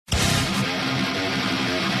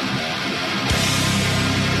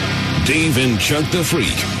Dave and Chuck the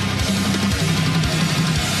Freak.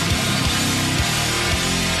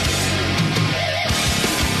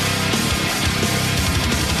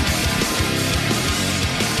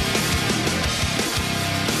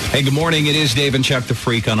 Hey, good morning. It is Dave and Chuck the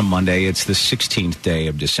Freak on a Monday. It's the 16th day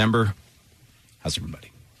of December. How's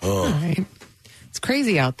everybody? Oh. All right. It's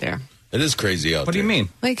crazy out there. It is crazy out there. What do you mean?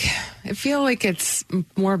 Like, I feel like it's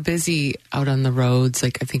more busy out on the roads.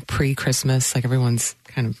 Like, I think pre-Christmas, like everyone's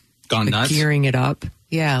kind of Gone nuts? gearing it up.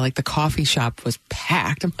 Yeah, like the coffee shop was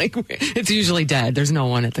packed. I'm like, it's usually dead. There's no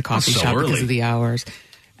one at the coffee so shop early. because of the hours.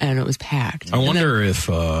 And it was packed. I wonder if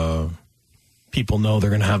people know they're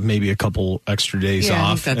going to have maybe a couple extra days Yeah, I think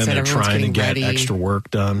off, and that's it. they're Everyone's trying to getting get ready. extra work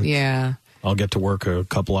done. Yeah. I'll get to work a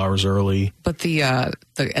couple hours early. But the at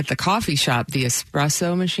the coffee shop, the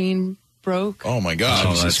espresso machine broke. Oh, my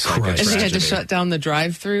God. Jesus Like a Christ. And they had to tragedy. shut down the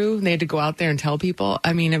drive-through. And they had to go out there and tell people.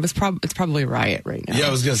 I mean, it's probably a riot right now. Yeah,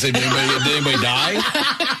 I was going to say, did anybody die?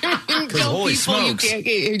 Tell holy people smokes.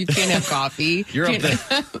 you can't have coffee. You're up there.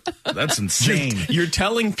 That's insane. You're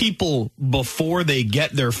telling people before they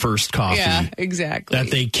get their first coffee Yeah, exactly.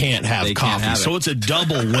 that they can't have They coffee. can't have So it. it's a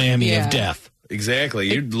double whammy Yeah. of death.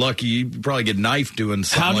 Exactly. You're lucky. You probably get knifed doing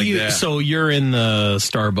something How do like you? that. So you're in the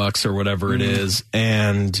Starbucks or whatever it is,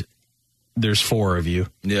 and there's 4 of you.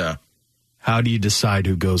 Yeah. How do you decide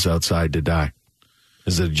who goes outside to die?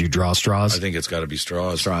 Is it you draw straws? I think it's got to be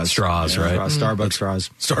straws. Straws, Yeah. right? Starbucks straws.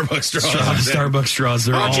 Starbucks straws. Starbucks straws.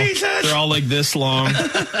 Jesus! They're all like this long,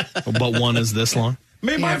 but one is this long.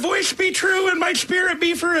 May my voice be true and my spirit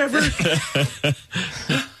be forever.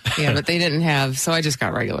 Yeah, but they didn't have. So I just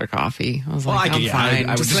got regular coffee. I was Well, like, I I'm could- fine.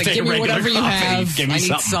 I would just just like take give me regular whatever you coffee. have. Give me I need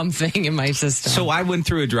something. something in my system. So I went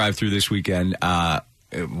through a drive-through this weekend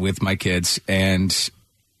with my kids, and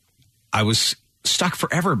I was stuck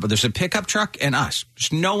forever. But there's a pickup truck and us.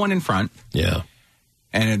 There's no one in front, Yeah.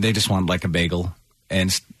 and they just wanted like a bagel.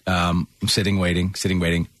 And I'm sitting, waiting.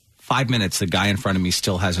 5 minutes, the guy in front of me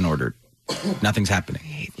still hasn't ordered. Nothing's happening.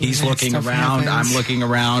 He's that looking stuff around. happens. I'm looking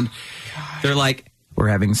around. They're like, we're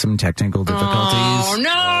having some technical difficulties.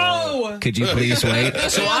 Oh no! Could you please wait?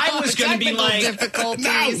 So I was going to be Technical like,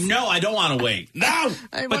 difficulties. no, I don't want to wait. No.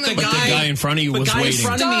 I But wanna the wait. guy in front of you the was guy waiting. in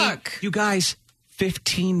front of me, Stuck. you guys,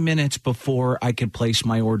 15 minutes before I could place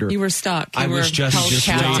my order. You were stuck. I You was were just- held just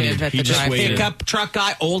captive waited. at He the just drive-thru. waited. Pickup truck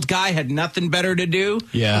guy, old guy, had nothing better to do.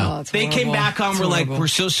 Yeah. Oh, it's They came horrible. back on. It's We're like, horrible. we're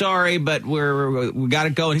so sorry, but we got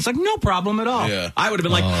to go. And he's like, no problem at all. Yeah. I would have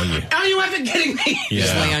been like, Oh, yeah. are you ever kidding me?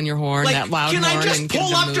 Just lay on your horn, Like, that loud can horn, I just and give pull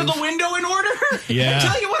them up to move. the window and order? Yeah. I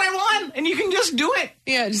tell you what I want, and you can just do it.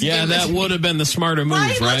 Yeah, just Yeah, give that it- would have been the smarter move,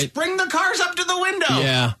 Right? Let's right? bring the cars up to the window.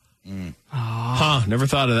 Yeah. Huh. Never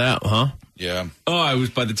thought of that, huh? Yeah. Oh,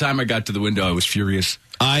 by the time I got to the window, I was furious.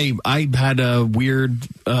 I had a weird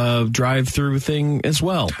drive-through thing as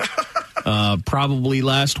well, probably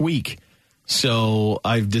last week. So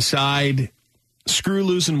I've decided, screw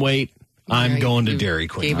losing weight. I'm Yeah, going to you Dairy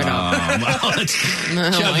Queen. gave it up. Well, it's Oh my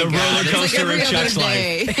the God. roller It's like coaster every of other Chuck's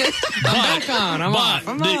life. day. I'm back on. I'm off.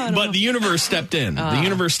 I'm on. But the universe stepped in. The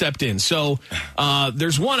universe stepped in. So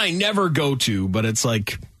there's one I never go to, but it's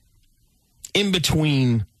like in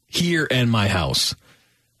between here and my house.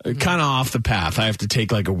 Kind of off the path. I have to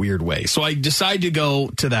take like a weird way. So I decide to go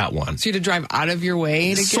to that one. So you had to drive out of your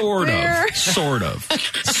way to Sort get there? of. Sort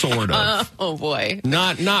of. Oh boy.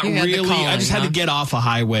 Not You had the really. I calling, just had huh? to get off a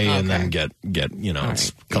highway and then Okay. get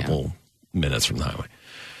it's right, a couple minutes from the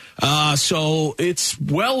highway. So it's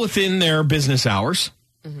well within their business hours.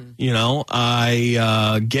 Mm-hmm. You know,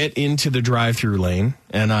 I get into the drive-through lane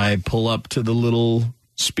and I pull up to the little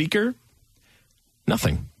speaker.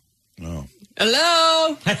 Nothing. Oh.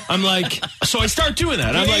 Hello? I'm like, so I start doing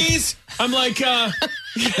that. Please? I'm like, yeah,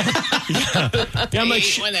 I'm like,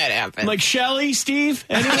 When that happened. I'm like, Shelly, Steve,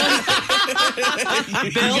 anyone?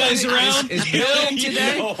 You guys around? Is Bill in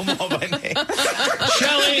today? You know him all by name.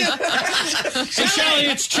 Shelly. Hey, Shelly,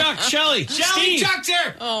 it's Chuck. Shelly. Steve. Chuck's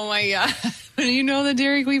here. Oh my God. You know the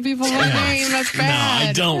Dairy Queen people by name. That's No, bad.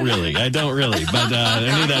 I don't really. But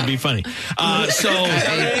I knew that'd be funny.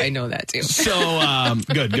 I know that too.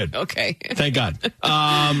 Good. Okay. Thank God.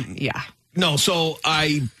 Yeah. No, so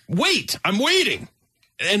I'm waiting.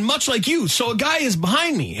 And much like you, so a guy is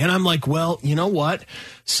behind me. And I'm like, well, you know what?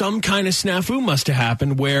 Some kind of snafu must have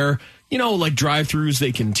happened where, you know, like drive-thrus,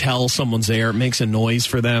 they can tell someone's there. It makes a noise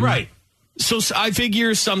for them. Right. So I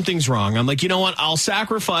figure something's wrong. I'm like, you know what? I'll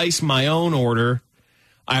sacrifice my own order.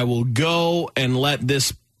 I will go and let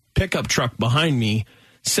this pickup truck behind me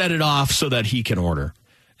set it off so that he can order.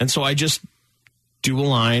 And so I just do a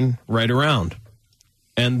line right around.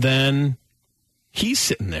 And then he's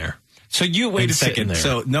sitting there. So you wait and a second. sitting there.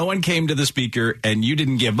 So no one came to the speaker, and you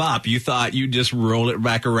didn't give up. You thought you just roll it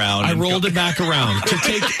back around. I rolled it back around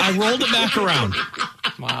I rolled it back around.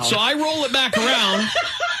 Wow. So I roll it back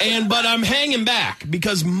around, but I'm hanging back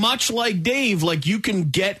because much like Dave, like you can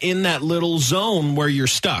get in that little zone where you're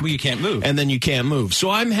stuck. Well, you can't move. And then you can't move. So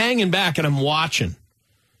I'm hanging back and I'm watching.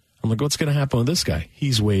 I'm like, what's going to happen with this guy?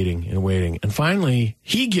 He's waiting and waiting. And finally,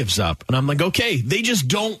 he gives up. And I'm like, okay, they just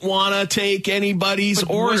don't want to take anybody's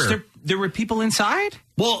order. There were people inside?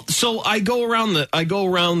 Well, so I go around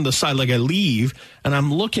the side, like I leave, and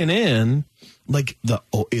I'm looking in, like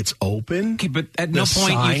it's open. Okay, but at no The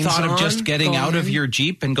point you thought signs of just on, getting out of going. your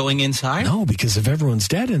Jeep and going inside? No, because if everyone's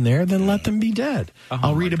dead in there, then let them be dead.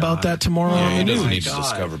 I'll read about that tomorrow Yeah, on he the doesn't news. need to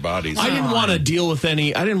discover bodies. I didn't want to deal with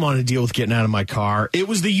getting out of my car. It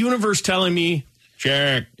was the universe telling me,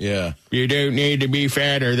 Jack, Yeah. you don't need to be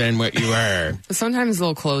fatter than what you are. Sometimes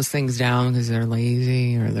they'll close things down because they're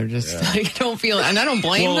lazy or they're just like don't feel it. And I don't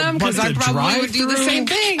blame Well, them because but I the probably would do the drive-thru- same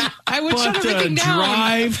thing. I would shut But everything the down.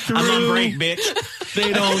 drive-through, I'm on break, bitch.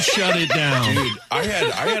 they don't shut it down. Dude, I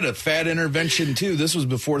had a fat intervention too. This was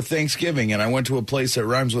before Thanksgiving, and I went to a place that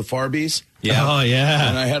rhymes with Farbies. Yeah. Oh, yeah.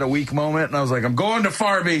 And I had a weak moment, and I was like, "I'm going to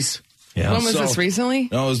Farbies." Yeah. When was this recently?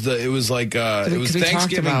 No, it was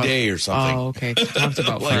Thanksgiving Day or something. Oh, okay. Talked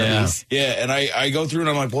about Like, Farbies. yeah, and I go through and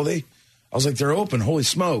I'm like, I was like, they're open. Holy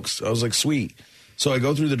smokes. I was like, sweet. So I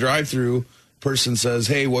go through the drive-through. Person says,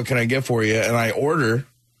 hey, what can I get for you? And I order.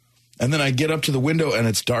 And then I get up to the window and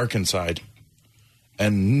it's dark inside.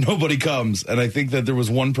 And nobody comes. And I think that there was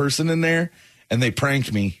one person in there and they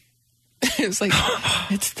pranked me. It's like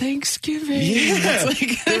it's Thanksgiving. Yeah. It's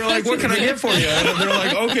like, They were like, what can I get for you? And they're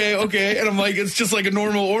like, okay. And I'm like, it's just like a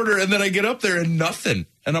normal order. And then I get up there and nothing.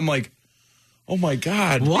 And I'm like, oh my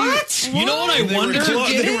God. What? You know what I They wonder?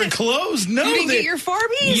 They were closed. No, you didn't they get your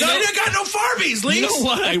Farbies? No, I got no Farbies, Lise. You know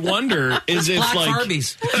what I wonder is if Black like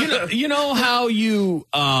Farbies. you know how you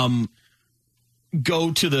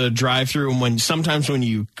go to the drive-through and sometimes when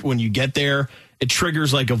you get there it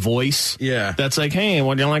triggers like a voice. Yeah. That's like, hey,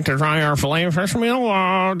 would you like to try our filet and fish meal?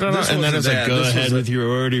 And then wasn't it's that. like, go This ahead was with your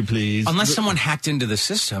order, please. Unless someone hacked into the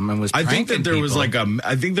system and was I think that pranking there was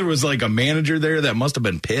people. like a manager there that must have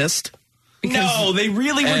been pissed. No, they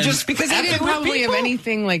really were And- just because they effing didn't with probably have people.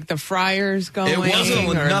 anything like the fryers going. It wasn't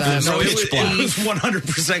or nothing. the No, pitch it was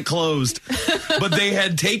 100% closed. But they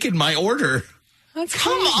had taken my order. That's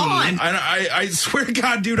Come crazy. on. I swear to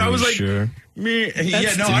God, dude, I was like, sure? me.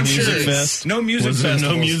 Yeah, no, I'm Music sure. fest? No music Was there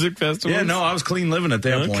festival. no music festivals? Yeah, no, I was clean living at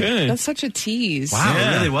that point. Okay. That's such a tease. Wow,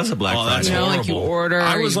 Yeah. it really was a Black Oh, Friday. that's You know, like you horrible. order.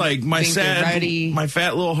 I was you like, my think you're ready.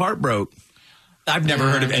 fat little heart broke. I've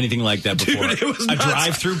never heard of anything like that before. Dude, it was a nuts.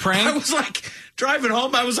 drive-through prank? I was like, driving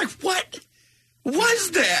home, I was like, what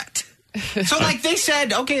was that? So, like, they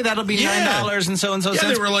said, okay, that'll be Yeah. $9 and so Yeah, cents.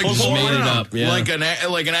 they were like, Just hold made it on. up, yeah. like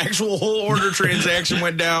an actual whole order transaction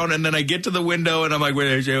went down, and then I get to the window, and I'm like,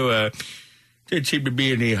 wait, it seemed to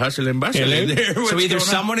be any hustle and bustle in there. So What's either going on?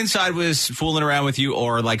 someone inside was fooling around with you,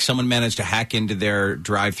 or like someone managed to hack into their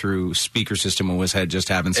drive-through speaker system and was just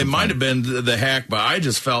having some It fun. might have been the hack, but I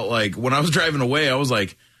just felt like when I was driving away, I was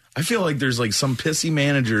like, I feel like there's like some pissy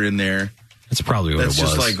manager in there That's probably what that's it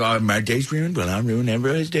was. just like, oh, my day's ruined, but I'm ruining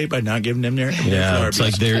everybody's day by not giving them their yeah, it's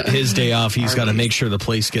like Arby's. his day off. He's got to make sure the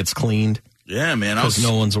place gets cleaned Yeah, man, because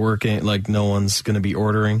no one's working. Like no one's going to be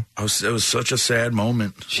ordering. it was such a sad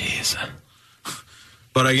moment, Jeez.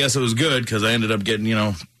 but I guess it was good because I ended up getting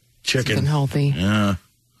Been chicken. healthy. Yeah.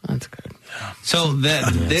 That's good. So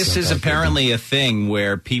this is apparently a thing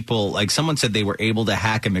where people, like someone said they were able to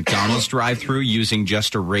hack a McDonald's drive-through using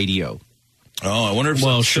just a radio. Oh, I wonder if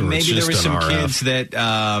Well, So sure. maybe it's there just were some an RF. kids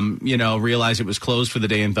that, realized it was closed for the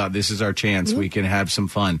day and thought, this is our chance. We can have some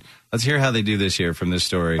fun. Let's hear how they do this here from this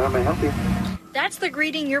story. That's the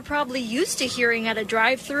greeting you're probably used to hearing at a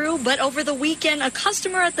drive-thru, but over the weekend, a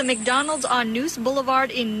customer at the McDonald's on Noose Boulevard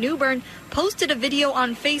in New Bern posted a video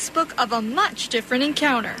on Facebook of a much different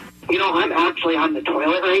encounter. You know, I'm actually on the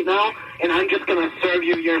toilet right now, and I'm just going to serve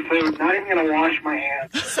you your food. Not even going to wash my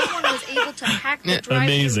hands. Someone was able to hack the drive-thru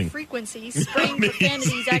Amazing. frequency, spraying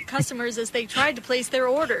profanities at customers as they tried to place their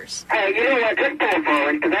orders. Hey, you know what? Just go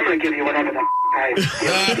forward, because I'm going to give you whatever the I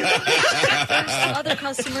Other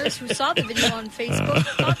customers who saw the video on Facebook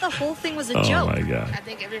thought the whole thing was a joke. Oh my god. I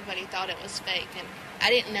think everybody thought it was fake, and I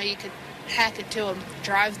didn't know you could hack into a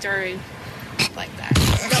drive-through like that.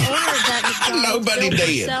 The owner of that McDonald's, Nobody Bill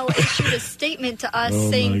did. Purcell, issued a statement to us Oh,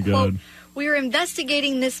 my saying, God. quote, "We are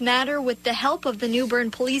investigating this matter with the help of the New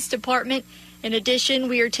Bern Police Department. In addition,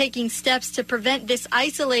 we are taking steps to prevent this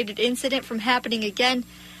isolated incident from happening again.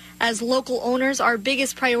 As local owners, our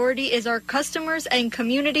biggest priority is our customers and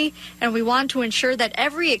community, and we want to ensure that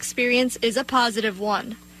every experience is a positive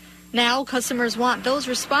one. Now, customers want those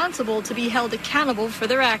responsible to be held accountable for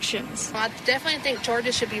their actions. I definitely think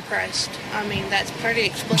charges should be pressed. I mean, that's pretty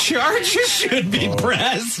explicit. Charges should be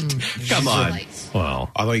pressed. Come on.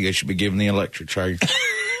 Well, I think they should be given the electric charge.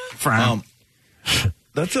 Frown.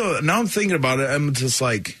 Now I'm thinking about it. I'm just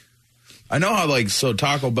like, I know how so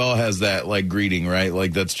Taco Bell has that greeting, right?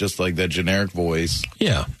 Like that's just like that generic voice.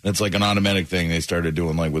 yeah. It's like an automatic thing they started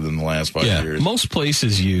doing within the last 5 Yeah, years. most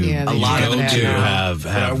places Yeah, they a lot do of them have do that. have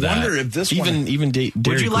I that. wonder if this even one- even Dairy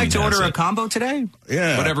Would you like to Queen has order a it. combo today?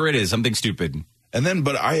 Yeah. Whatever it is, something stupid. And then,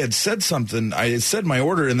 but I had said something. I had said my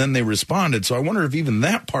order, and then they responded. So I wonder if even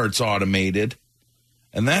that part's automated.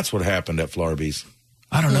 And that's what happened at Flarby's.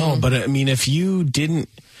 I don't know, but I mean, if you didn't,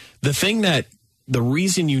 the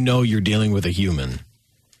reason you know you're dealing with a human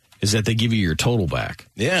is that they give you your total back.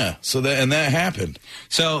 Yeah. So that happened.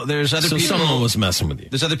 So there's other So people. someone was messing with you.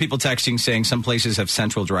 There's other people texting saying some places have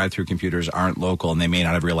central drive-through computers, aren't local, and they may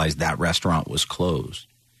not have realized that restaurant was closed.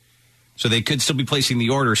 So they could still be placing the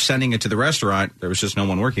order, sending it to the restaurant. There was just no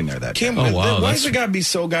one working there that day. Kim, Oh, wow, why that's- does it got to be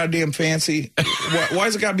so goddamn fancy? why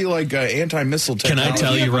does it got to be like anti-missile Can technology? I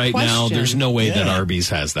tell you have a right now, question. there's no way that Yeah. Arby's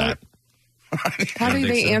has that. How do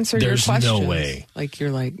they answer There's your no questions? way. Like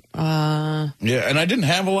you're like, Yeah, and I didn't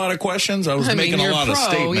have a lot of questions. I was I mean, making a you're lot of pro,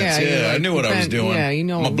 statements. yeah, Yeah, you're I like, knew what I was doing. yeah, you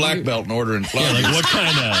know, I'm a black you- belt in ordering Yeah, Flarby's. like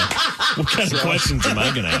what kind of questions am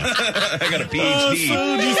I going to ask? I got a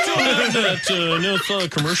PhD. Do you still have that saw a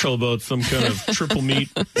commercial about some kind of triple meat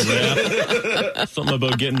wrap? Something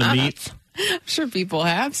about getting the meat. I'm sure people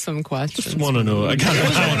have some questions. Just want to know. I got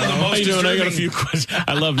most I got a disturbing- few questions.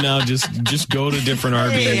 I love now. Just go to different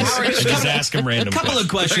Arby's and just ask them random. A couple of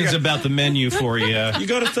questions about the menu for you. You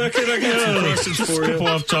got a second? I got some questions for you. Couple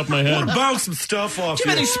off the top of my head. Bounce some stuff off Do you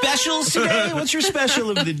have any specials today? What's your special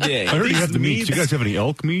of the day? I heard you have the meat. You guys have any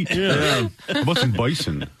elk meat? Yeah. How about some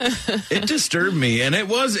bison? It disturbed me, and it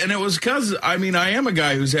was because I am a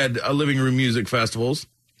guy who's had living room music festivals.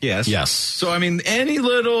 Yes. Yes. So any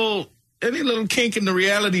little kink in the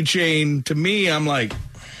reality chain, to me, I'm like,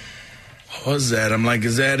 what was that? I'm like,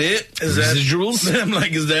 is that it? Is that Residuals? I'm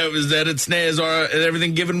like, is that it? Is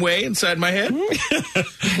everything giving way inside my head?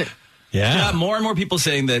 Yeah. More and more people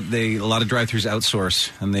saying that a lot of drive-thrus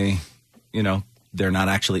outsource, and they're not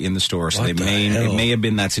actually in the store, so What the it hell? may have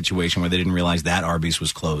been that situation where they didn't realize that Arby's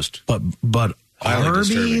was closed. But Highly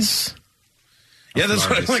Arby's, Yeah, that's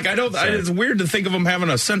what I'm like. It's weird to think of them having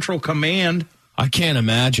a central command. I can't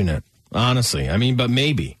imagine it. Honestly, but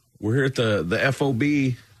maybe. We're here at the FOB,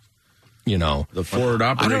 the forward I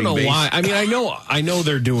operating don't know base. why. I know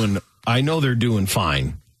they're doing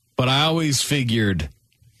fine, but I always figured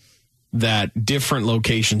that different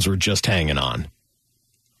locations were just hanging on.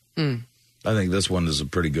 I think this one is a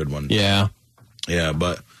pretty good one. Yeah. Yeah,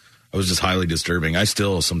 but it was just highly disturbing. I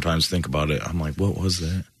still sometimes think about it. I'm like, what was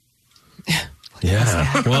that?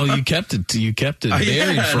 Yeah. Well, you kept it buried for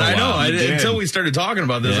a while. I know. You did. Until we started talking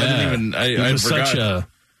about this, I didn't even. It I was forgot. such a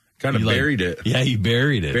kind of you, like- buried it. Yeah, you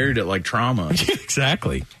buried it. Buried it like trauma.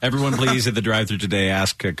 Exactly. Everyone, please, at the drive-thru today,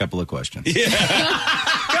 ask a couple of questions.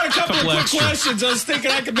 Got a couple of quick extra. questions. I was thinking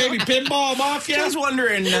I could maybe pinball them off you. I was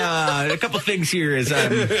wondering a couple things here as I'm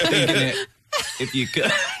thinking it, if you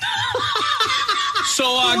could. So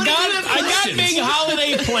I got big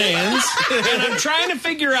holiday plans, and I'm trying to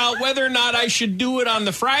figure out whether or not I should do it on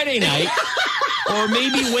the Friday night, or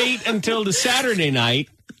maybe wait until the Saturday night.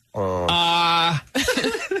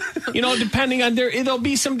 Depending on there'll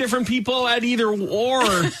be some different people at either or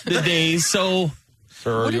the days. So,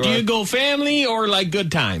 do you go family or like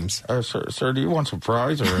good times? Sir, do you want some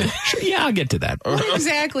fries? Or? Sure, yeah, I'll get to that. What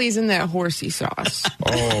exactly is in that horsey sauce?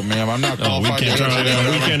 Oh, ma'am, I'm not We qualified to answer can't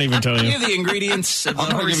that. we can't even tell Here you. are the ingredients. Of I'm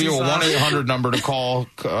the going to give you a horsey sauce. 1-800 number to call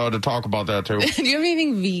to talk about that, too. Do you have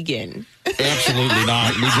anything vegan? Absolutely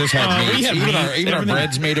not. We just have we meat. have Even, meat. our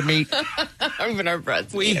bread's made of meat. Even our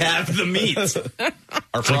breads. We have the meat.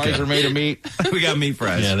 Our fries are made of meat. We got meat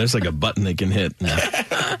fries. Yeah, there's like a button they can hit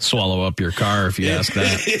and swallow up your car if you ask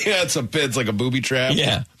that. Yeah, it's like a booby trap.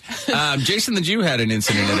 Yeah. Jason the Jew had an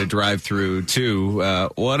incident at a drive-thru too.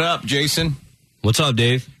 What up, Jason? What's up,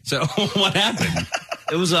 Dave? So what happened?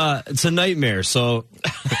 It was it's a nightmare. So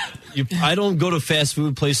I don't go to fast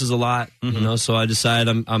food places a lot, so I decide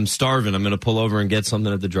I'm starving. I'm going to pull over and get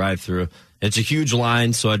something at the drive-thru. It's a huge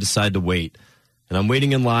line, so I decide to wait. And I'm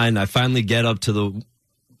waiting in line. I finally get up to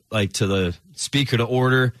the speaker to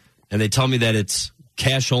order, and they tell me that it's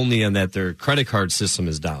cash only and that their credit card system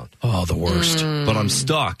is down. Oh, the worst. But I'm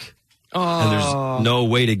stuck. And there's no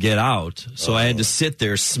way to get out. So I had to sit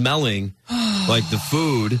there smelling like the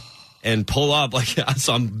food and pull up. Like,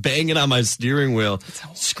 so I'm banging on my steering wheel,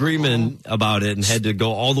 screaming about it, and had to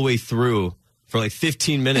go all the way through for like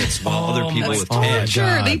 15 minutes while other people with cash.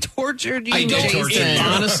 Torture. They tortured you, Jason.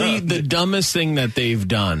 Honestly, the dumbest thing that they've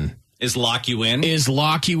done Is lock you in? is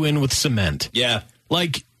lock you in with cement. Yeah.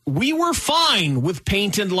 Like, we were fine with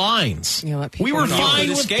painted lines. Yeah, let people We were know. fine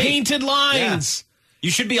You with could escape. painted lines. You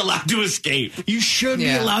should be allowed to escape. You should be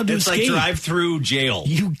Yeah. allowed to It's escape. like drive-through jail.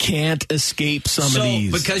 You can't escape some So, of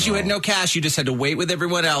these. because you had no cash, you just had to wait with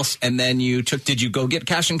everyone else, and then did you go get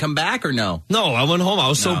cash and come back, or no? No, I went home. I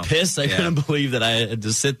was so No. pissed. I Yeah. couldn't believe that I had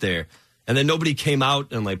to sit there. And then nobody came out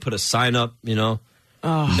and like put a sign up, you know?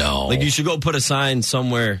 No. Like, you should go put a sign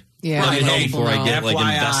somewhere. Yeah, Let me know hey, before I get like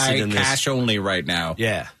invested in this. cash only right now.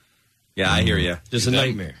 Yeah. Yeah, I hear you. Just a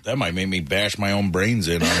nightmare. That might make me bash my own brains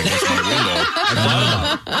in on against my window.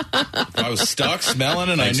 If I was stuck smelling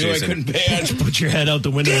and Thanks, I knew Jason. I couldn't pay, I'd Put your head out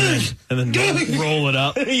the window and then roll it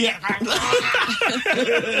up.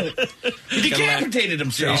 He decapitated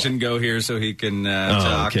himself. Jason go here so he can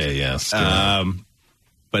talk. Okay, yes.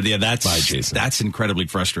 But yeah, Bye, Jason. that's incredibly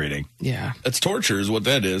frustrating. Yeah. That's torture is what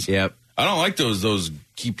that is. Yep. I don't like those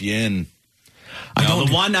keep you in. The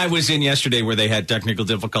one I was in yesterday where they had technical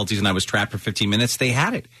difficulties and I was trapped for 15 minutes, they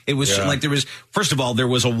had it. It was Yeah. like first of all, there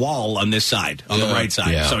was a wall on this side, on the Yeah. right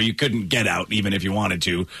side. Yeah. So you couldn't get out even if you wanted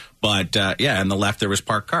to. But on the left there was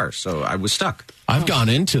parked cars. So I was stuck. I've gone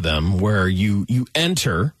into them where you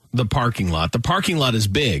enter the parking lot. The parking lot is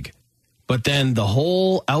big, but then the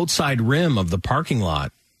whole outside rim of the parking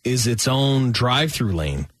lot is its own drive-through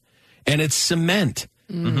lane, and it's cement.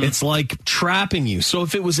 It's like trapping you. So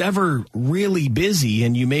if it was ever really busy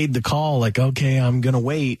and you made the call like, okay, I'm going to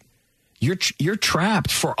wait, you're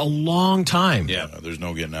trapped for a long time. Yeah. There's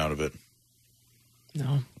no getting out of it.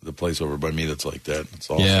 No. The place over by me that's like that. It's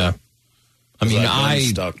all. Yeah. I mean, I've been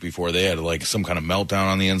stuck before. They had like some kind of meltdown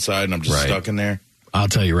on the inside, and I'm just Right. stuck in there. I'll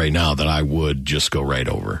tell you right now that I would just go right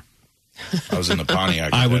over. I was in the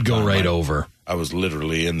Pontiac. I at would that go time. right over. I was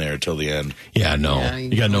literally in there till the end. Yeah, no. Yeah,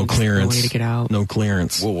 you got no there's no clearance. way to get out. No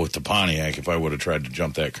clearance. Well, with the Pontiac, if I would have tried to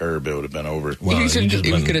jump that curb, it would have been over. Well, you you just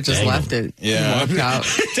been could have just dangled. left it. Yeah. And walked out.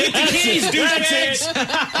 Take the keys, dude. That's it.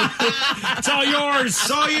 It's all yours.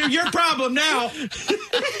 It's all your problem now.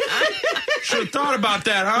 Should have thought about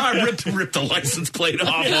that, huh? I ripped the license plate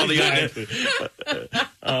off while the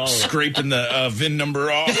other scraping the VIN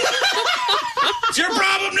number off. It's your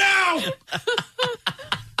problem now.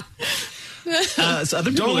 So other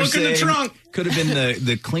people Don't are look in the saying trunk. Could have been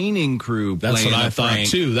the cleaning crew. That's playing what I the thought prank.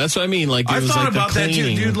 too. That's what I mean. Like it I was thought like about the that too,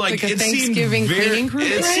 cleaning. dude. Like, Like a it seemed Thanksgiving very, cleaning crew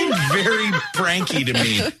it prank? seemed very pranky to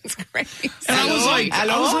me. It's crazy. And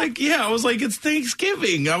I was like, it's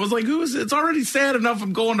Thanksgiving. I was like, it's already sad enough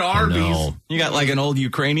I'm going to Arby's. No. You got like an old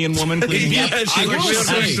Ukrainian woman cleaning Yeah, up. she's I like, will we're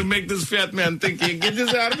say- going to make this fat man think he can get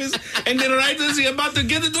this out of his. And then right as he's about to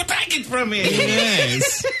get the package from me.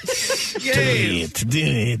 Yes. Yes.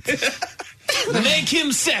 Did it. Make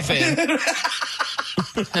him seven.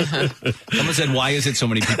 Someone said, why is it so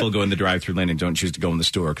many people go in the drive-through lane and don't choose to go in the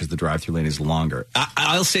store because the drive-through lane is longer?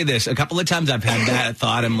 I'll say this. A couple of times I've had that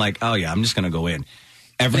thought. I'm like, oh, yeah, I'm just going to go in.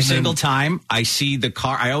 Every single time I see the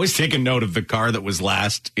car, I always take a note of the car that was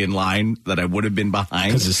last in line that I would have been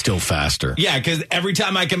behind. Because it's still faster. Yeah, because every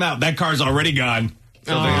time I come out, that car's already gone.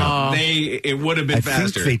 So it would have been I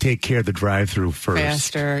faster. think they take care of the drive-through first.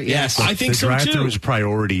 Faster. Yeah. Yes, I think the so drive-through too. is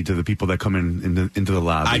priority to the people that come into the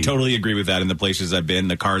lobby. I totally agree with that. In the places I've been,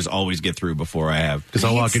 the cars always get through before I have. Because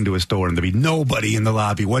I'll walk into a store and there'll be nobody in the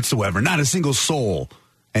lobby whatsoever, not a single soul,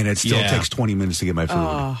 and it still Yeah. takes 20 minutes to get my food.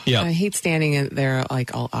 Oh, Yeah. I hate standing in there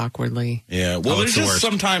like all awkwardly. Yeah. Well, Oh, there's it's the just worst.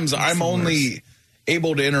 sometimes I'm only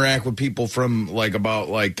able to interact with people from like about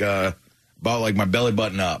my belly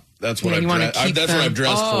button up. That's what Yeah, I've you wanna dressed. keep That's what them- I've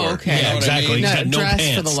dressed Oh, for. okay. You know Yeah, what exactly. I mean? He's No, got no dress for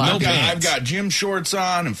pants. the No lobby. pants. I've got gym shorts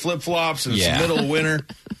on and flip flops, and it's Yeah. the middle of winter.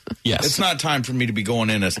 Yes. It's not time for me to be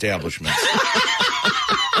going in establishments.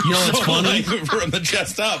 You know what's funny? Like, from the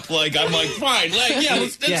chest up, like I'm like, fine, like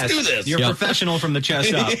let's do this. You're professional from the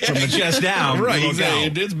chest up. From the chest down, right, look exactly.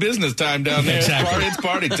 out. It's business time down there. Exactly. It's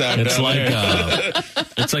party time It's down like there.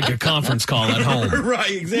 it's like a conference call at home.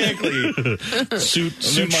 Right, exactly. Suit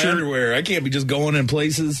I'm in my shirt. underwear. I can't be just going in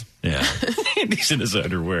places. Yeah. He's in his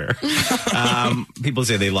underwear. People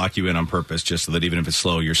say they lock you in on purpose just so that even if it's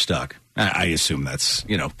slow, you're stuck. I assume that's,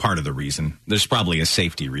 part of the reason. There's probably a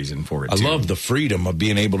safety reason for it, I too. love the freedom of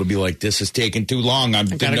being able to be like, this is taking too long. I'm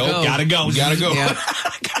gotta nope, go. gotta go. Gotta go. Yeah.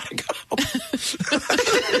 Gotta go.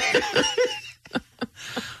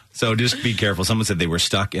 So just be careful. Someone said they were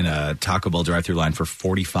stuck in a Taco Bell drive-thru line for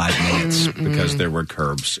 45 minutes because there were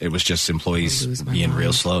curbs. It was just employees being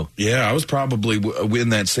real slow. Yeah, I was probably in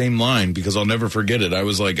that same line because I'll never forget it. I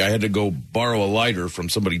was like, I had to go borrow a lighter from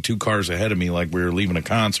somebody 2 cars ahead of me like we were leaving a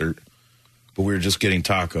concert, but we were just getting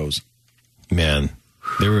tacos. Man,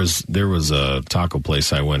 there was a taco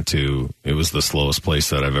place I went to. It was the slowest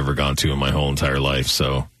place that I've ever gone to in my whole entire life.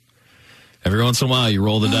 So every once in a while, you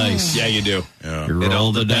roll the dice. Yeah, you do. Yeah. You It all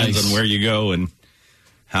roll the depends dice on where you go and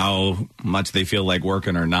how much they feel like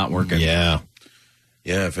working or not working. Yeah.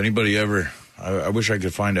 Yeah, if anybody ever, I wish I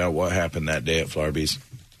could find out what happened that day at Flarby's.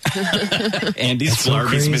 Andy's That's so Flarby's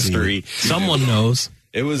crazy. mystery. Someone knows.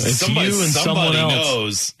 It was It's somebody, you and somebody someone else.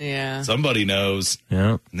 knows. Yeah. Somebody knows.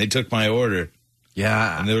 Yeah. And they took my order.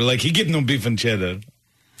 Yeah. And they were like, he get no beef and cheddar.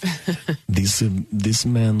 This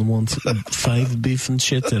man wants 5 beef and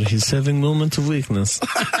cheddar. He's having a moment of weakness.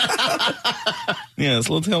 Yes,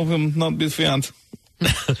 let's help him not be fat.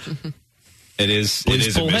 It is a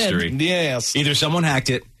pull ahead. mystery. Yes. Either someone hacked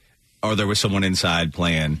it or there was someone inside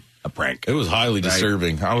playing a prank. It was highly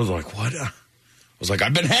disturbing. I was like, what? I was like,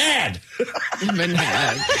 I've been had. Been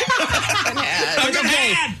had.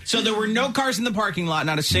 Okay. So there were no cars in the parking lot,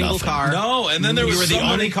 not a single Nothing. car. No, and then there You was were the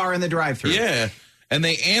somebody- only car in the drive-thru. Yeah. And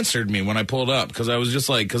they answered me when I pulled up because I was just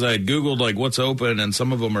like, because I had Googled like what's open and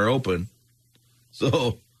some of them are open.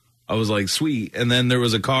 So I was like, sweet. And then there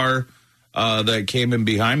was a car that came in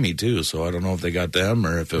behind me too. So I don't know if they got them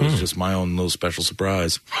or if it was just my own little special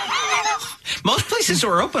surprise. Most places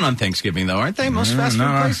are open on Thanksgiving, though, aren't they? Most fast food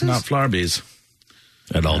places? Not Flarby's.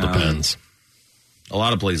 It all depends. A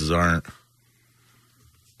lot of places aren't.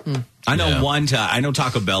 I know Yeah. one time. I know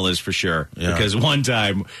Taco Bell is for sure Yeah. because one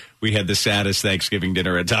time we had the saddest Thanksgiving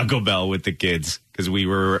dinner at Taco Bell with the kids because we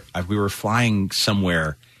were flying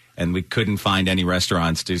somewhere and we couldn't find any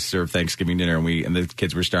restaurants to serve Thanksgiving dinner and the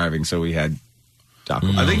kids were starving, so we had Taco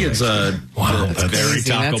Bell. I think it's Wow, It's that's very Crazy.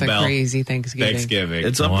 Taco That's Bell a crazy Thanksgiving.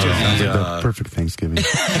 it's up Wow. to Sounds like the, the perfect Thanksgiving.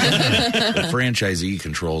 the franchisee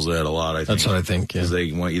controls that a lot. I think That's what I think. Yeah. because they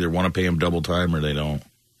either want to pay them double time or they don't.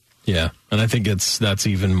 Yeah, and I think that's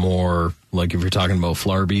even more like if you're talking about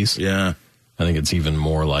Flarby's. Yeah. I think it's even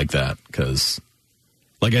more like that because,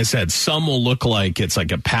 like I said, some will look like it's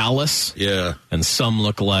like a palace, Yeah. and some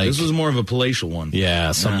look like This was more of a palatial one.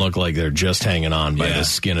 some look like they're just hanging on by Yeah. the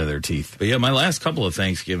skin of their teeth. But yeah, my last couple of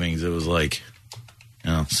Thanksgivings, it was like,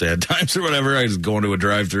 sad times or whatever. I was going to a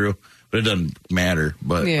drive-thru, but it doesn't matter.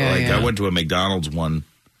 But I went to a McDonald's one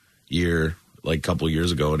year, like a couple of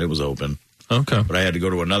years ago, and it was open. Okay, But I had to go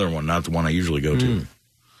to another one, not the one I usually go to.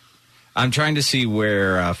 I'm trying to see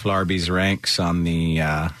where Flarby's ranks on the.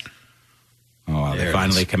 They There it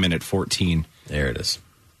finally is. come in at 14 there it is.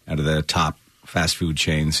 out of the top fast food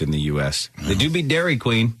chains in the U.S. They do beat Dairy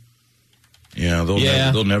Queen. Yeah,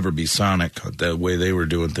 Yeah. they'll never be Sonic the way they were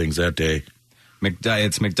doing things that day.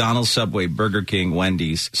 It's McDonald's, Subway, Burger King,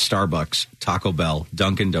 Wendy's, Starbucks, Taco Bell,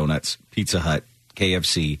 Dunkin' Donuts, Pizza Hut,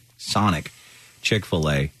 KFC, Sonic,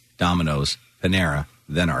 Chick-fil-A, Domino's, Panera,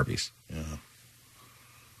 then Arby's.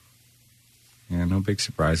 Yeah, no big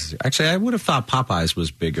surprises. Actually, I would have thought Popeyes was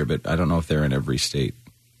bigger, but I don't know if they're in every state.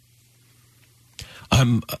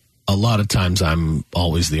 A lot of times I'm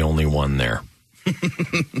always the only one there.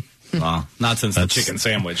 Well, not since the That's- chicken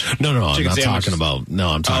sandwich. No, I'm Chicken not sandwich. talking about. No,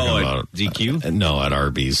 I'm talking at about DQ? no, at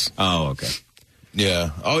Arby's. Oh, okay.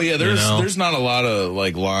 Yeah. Oh, yeah, there's not a lot of,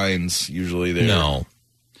 like, lines usually there. No.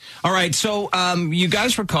 All right, so you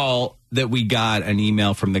guys recall that we got an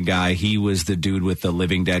email from the guy. He was the dude with the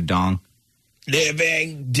Living Dead dong.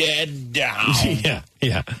 Living dead down.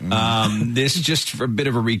 Yeah. This is just for a bit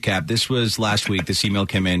of a recap. This was last week. This email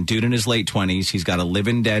came in. Dude in his late 20s. He's got a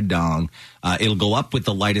Living Dead dong. It'll go up with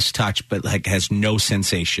the lightest touch, but like has no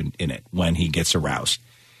sensation in it when he gets aroused.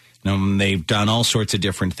 They've done all sorts of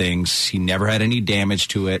different things. He never had any damage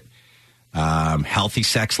to it. Healthy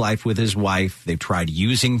sex life with his wife. They've tried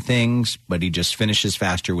using things, but he just finishes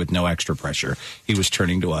faster with no extra pressure. He was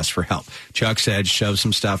turning to us for help. Chuck said, shove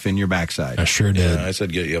some stuff in your backside. I sure did. I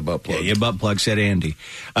said get you a butt plug. Yeah, your butt plug, said Andy.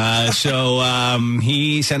 So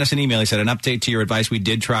he sent us an email. He said, an update to your advice. We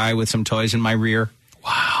did try with some toys in my rear.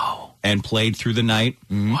 Wow. And played through the night.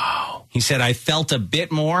 Wow. He said, I felt a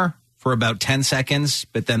bit more for about 10 seconds,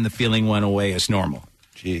 but then the feeling went away as normal.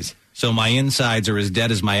 Jeez. So my insides are as dead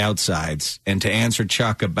as my outsides. And to answer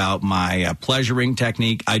Chuck about my pleasuring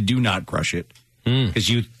technique, I do not crush it. Because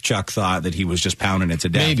you, Chuck, thought that he was just pounding it to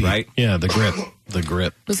death, Maybe. right? Yeah, the grip. The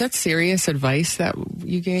grip. Was that serious advice that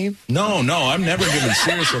you gave? No, I've never given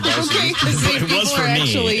serious advice. Okay, 'cause It was for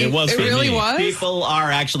me. It was for really me. was? People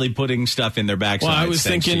are actually putting stuff in their backside. Well, I was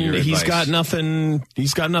thinking he's got nothing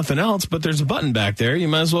else, but there's a button back there. You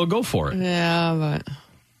might as well go for it. Yeah, but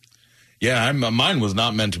Yeah, mine was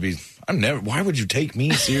not meant to be. Why would you take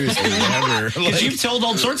me seriously? Never. Because you've told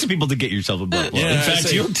all sorts of people to get yourself a butt plug. Yeah, In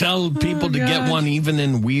fact, you'll tell people to get one even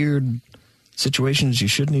in weird situations you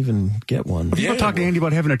shouldn't even get one. People talk to Andy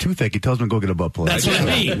about having a toothache. He tells him to go get a butt plug. That's what I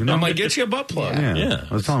mean. You know? I'm like, get you a butt plug. Yeah.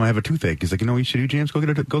 I was telling him I have a toothache. He's like, you know what you should do, James? Go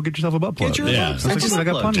get yourself a butt plug. Yeah. I was like, I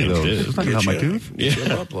got plenty of those. James It's not gonna help my tooth. Get you a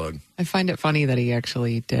butt plug. I find it funny that he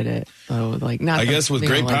actually did it. Though, like, not. I guess with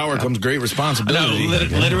great power comes great No, responsibility.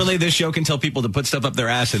 literally, this show can tell people to put stuff up their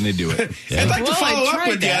ass and they do it. I'd like to Well, I follow up tried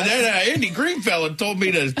with that. you. That Andy Greenfella told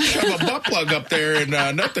me to shove a butt plug up there, and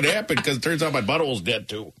nothing happened because it turns out my butthole's dead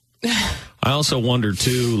too. I also wonder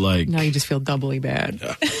too, like Now you just feel doubly bad.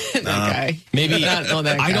 that guy. maybe Not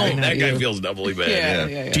that guy. I don't. not That guy you. feels doubly bad.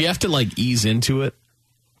 Yeah. Do you have to like ease into it?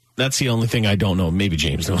 That's the only thing I don't know. Maybe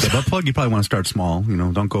James knows. The butt plug, you probably want to start small. You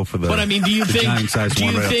know, don't go for the. But I mean, do you think? giant-sized Do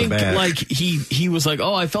one you right off the think bat. like he was like,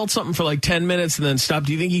 oh, I felt something for like 10 minutes and then stopped?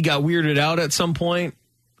 Do you think he got weirded out at some point?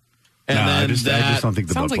 And No, then I just don't think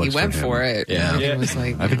the Sounds butt like he plug's went him. for it. Yeah. He was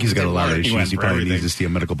like, I think he's got a lot of He went issues. He for probably everything. needs to see a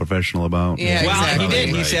medical professional about. Yeah, Well, exactly. he did.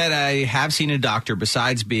 He Right. said, I have seen a doctor.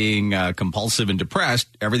 Besides being compulsive and depressed,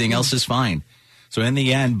 everything else is fine. So in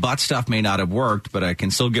the end, butt stuff may not have worked, but I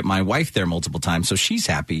can still get my wife there multiple times, so she's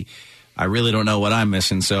happy. I really don't know what I'm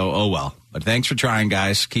missing, so oh well. But thanks for trying,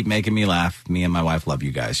 guys. Keep making me laugh. Me and my wife love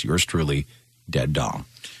you guys. Yours truly, Dead Dong.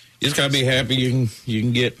 You just gotta be happy you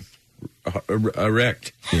can get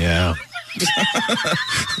erect. Yeah.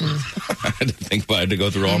 I had to think about it to go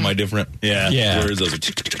through all my different Yeah. words. Those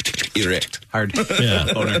erect. Hard.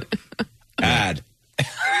 Yeah. Boner. Add.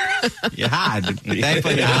 You had.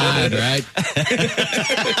 Thankfully, you had, right?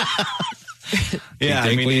 Yeah,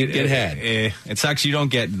 I mean, Thankfully it had. It sucks you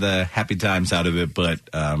don't get the happy times out of it, but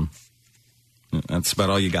that's about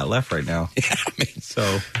all you got left right now. Yeah, I mean,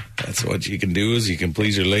 So that's what you can do is you can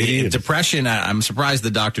please your lady. depression, I'm surprised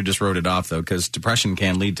the doctor just wrote it off, though, because depression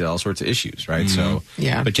can lead to all sorts of issues, right? So,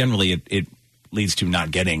 Yeah. But generally, it leads to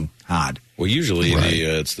not getting hard. Well, usually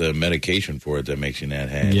it's the medication for it that makes you not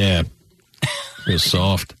had. Yeah. Real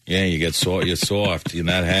soft. Yeah, you get you're soft. You're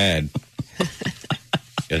not had.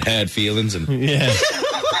 Got had feelings and Yeah.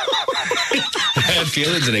 had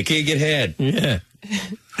feelings and they can't get had. Yeah.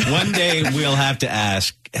 One day we'll have to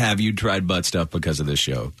ask, have you tried butt stuff because of this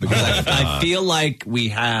show? Because I feel like we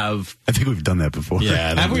have. I think we've done that before.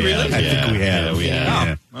 Yeah. Have we really? I think we have. Yeah, we have.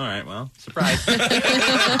 Yeah. All right, well, surprise.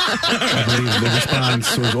 I believe the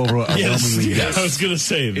response was overwhelmingly yes. I was going to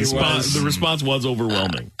say, the response was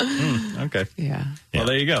overwhelming. Okay. Yeah. Well,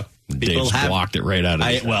 there you go. Dave's blocked it right out of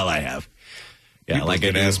it. I have. Yeah, People like can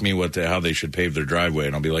I do. ask me how they should pave their driveway,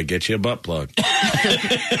 and I'll be like, "Get you a butt plug."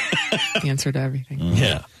 Answer to everything.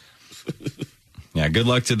 Yeah. Yeah, good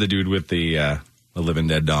luck to the dude with the living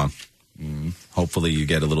dead dong. Hopefully you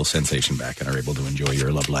get a little sensation back and are able to enjoy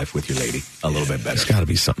your love life with your lady a little bit better. There's got to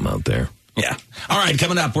be something out there. Yeah. All right,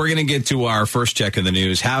 coming up, we're going to get to our first check of the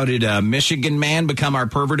news. How did a Michigan man become our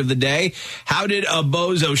pervert of the day? How did a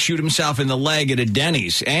bozo shoot himself in the leg at a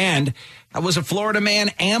Denny's? And how was a Florida man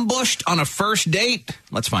ambushed on a first date?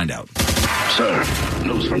 Let's find out. Sir,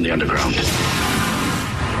 news from the underground.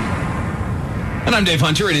 And I'm Dave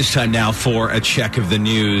Hunter. It is time now for a check of the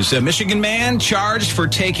news. A Michigan man charged for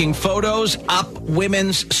taking photos up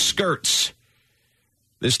women's skirts.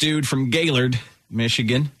 This dude from Gaylord,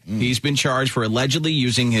 Michigan, he's been charged for allegedly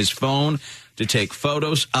using his phone to take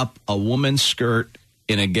photos up a woman's skirt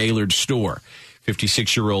in a Gaylord store.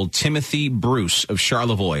 56-year-old Timothy Bruce of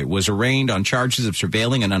Charlevoix was arraigned on charges of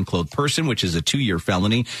surveilling an unclothed person, which is a 2-year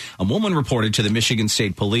felony. A woman reported to the Michigan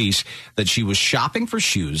State Police that she was shopping for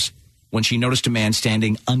shoes when she noticed a man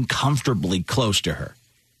standing uncomfortably close to her.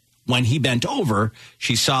 When he bent over,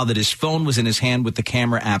 she saw that his phone was in his hand with the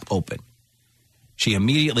camera app open. She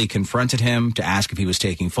immediately confronted him to ask if he was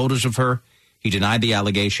taking photos of her. He denied the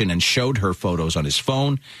allegation and showed her photos on his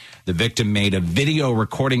phone. The victim made a video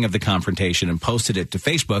recording of the confrontation and posted it to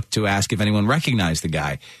Facebook to ask if anyone recognized the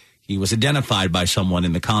guy. He was identified by someone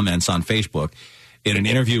in the comments on Facebook. In an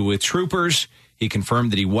interview with troopers, he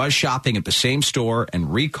confirmed that he was shopping at the same store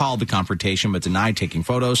and recalled the confrontation but denied taking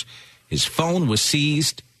photos. His phone was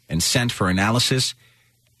seized and sent for analysis.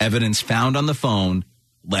 Evidence found on the phone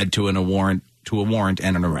led to a warrant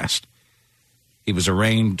and an arrest. He was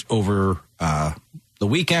arraigned over the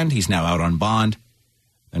weekend. He's now out on bond.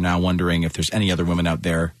 They're now wondering if there's any other women out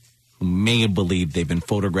there who may have believed they've been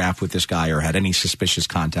photographed with this guy or had any suspicious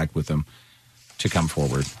contact with him to come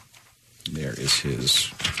forward. There is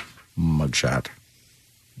his mugshot.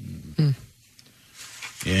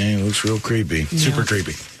 Yeah, he looks real creepy. Super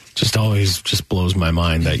creepy. Just always just blows my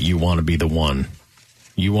mind that you want to be the one.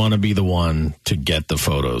 You want to be the one to get the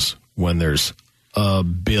photos when there's a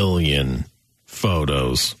billion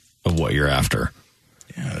photos of what you're after.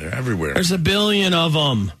 Yeah, they're everywhere. There's a billion of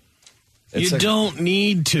them. It's you don't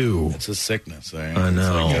need to. It's a sickness. Right? I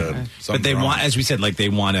know. It's like But they want, as we said, like they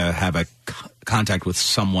want to have a contact with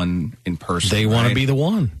someone in person. They want to be the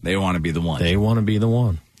one. They want to be the one. They want to be the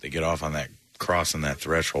one. They get off on that, crossing that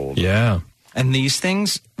threshold. Yeah. And these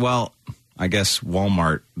things, well, I guess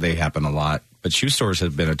Walmart, they happen a lot. But shoe stores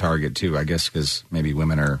have been a target, too, I guess, because maybe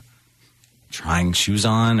women are trying shoes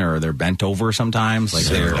on or they're bent over sometimes. Like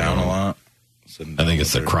Sitting they're down a lot. I think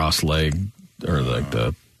it's the cross leg or like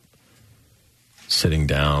the sitting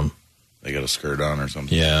down. They got a skirt on or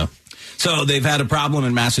something. Yeah. So they've had a problem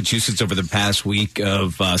in Massachusetts over the past week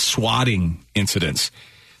of swatting incidents.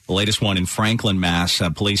 The latest one in Franklin, Mass.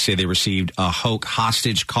 Police say they received a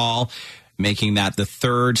hostage call, making that the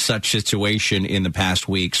third such situation in the past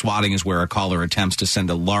week. Swatting is where a caller attempts to send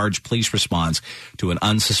a large police response to an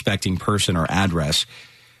unsuspecting person or address.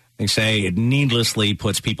 They say it needlessly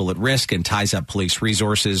puts people at risk and ties up police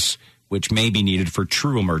resources, which may be needed for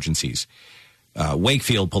true emergencies.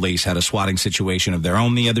 Wakefield police had a swatting situation of their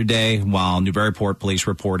own the other day, while Newburyport police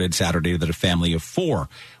reported Saturday that a family of 4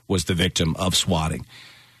 was the victim of swatting.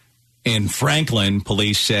 In Franklin,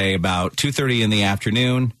 police say about 2:30 in the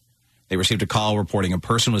afternoon, they received a call reporting a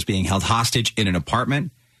person was being held hostage in an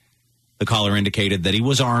apartment. The caller indicated that he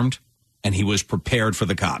was armed and he was prepared for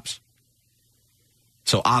the cops.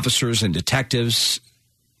 So officers and detectives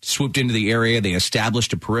swooped into the area. They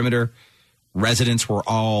established a perimeter. Residents were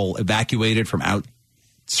all evacuated from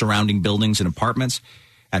surrounding buildings and apartments.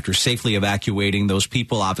 After safely evacuating those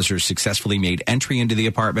people, officers successfully made entry into the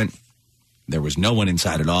apartment. There was no one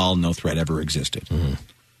inside at all. No threat ever existed. Mm-hmm.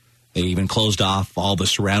 They even closed off all the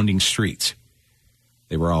surrounding streets.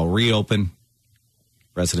 They were all reopened.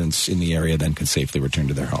 Residents in the area then could safely return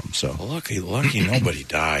to their homes. So lucky nobody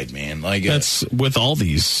died, man. Like that's with all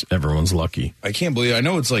these, everyone's lucky. I can't believe. I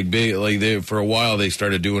know it's like big. Like they for a while they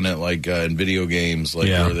started doing it like in video games, like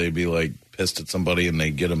where they'd be like pissed at somebody and they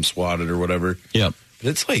get them swatted or whatever. Yep. But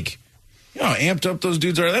it's like, you know, how amped up those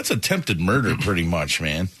dudes are. That's attempted murder, pretty much,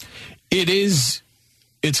 man. It is.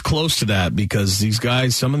 It's close to that because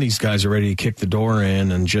some of these guys are ready to kick the door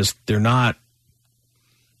in and just they're not.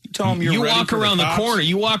 You tell them you walk around the corner.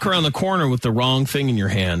 You walk around the corner with the wrong thing in your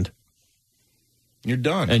hand. You're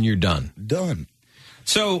done. And you're done. Done.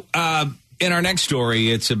 So in our next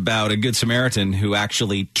story, it's about a Good Samaritan who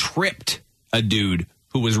actually tripped a dude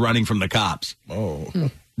who was running from the cops.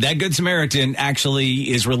 Oh. That Good Samaritan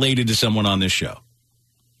actually is related to someone on this show.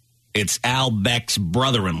 It's Al Beck's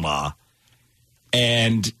brother-in-law.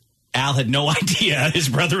 And Al had no idea his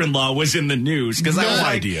brother-in-law was in the news. Because no I was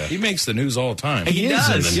idea. He makes the news all the time. He does.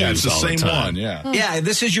 In the news it's the all same the time. one. Yeah. Yeah,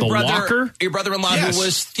 this is your the brother. Walker? Your brother-in-law Yes. who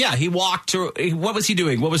was, he walked to, what was he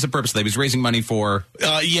doing? What was the purpose of that? He was raising money for?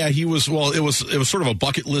 He was, it was sort of a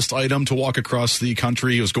bucket list item to walk across the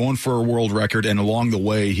country. He was going for a world record, and along the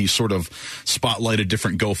way, he sort of spotlighted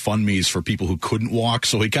different GoFundMes for people who couldn't walk.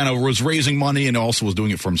 So he kind of was raising money and also was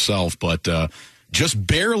doing it for himself, but just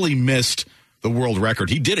barely missed the world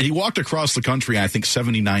record. He did it. He walked across the country in, I think,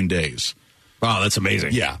 79 days. Wow, that's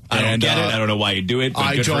amazing. Yeah. I don't get it. I don't know why he'd do it,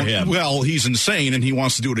 but good for him. Well, he's insane, and he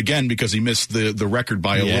wants to do it again because he missed the record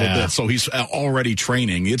by a little bit. So he's already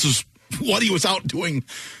training. It's just what he was out doing.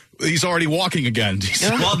 He's already walking again.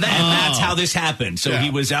 Well, that's how this happened. So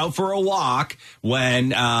he was out for a walk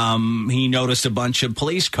when he noticed a bunch of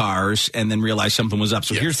police cars and then realized something was up.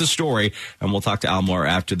 So here's the story, and we'll talk to Al more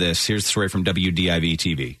after this. Here's the story from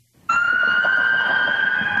WDIV-TV.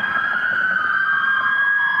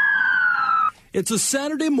 It's a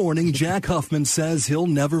Saturday morning Jack Huffman says he'll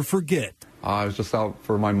never forget. I was just out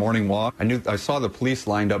for my morning walk. I saw the police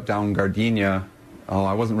lined up down Gardenia.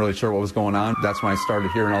 I wasn't really sure what was going on. That's when I started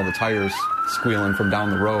hearing all the tires squealing from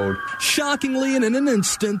down the road. Shockingly, and in an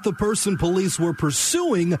instant, the person police were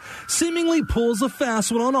pursuing seemingly pulls a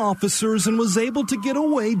fast one on officers and was able to get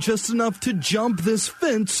away just enough to jump this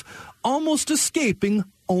fence, almost escaping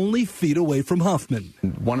only feet away from Huffman.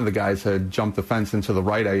 One of the guys had jumped the fence into the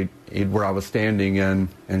right where I was standing and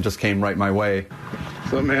just came right my way.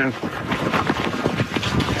 What's up, man?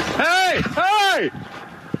 Hey! Hey!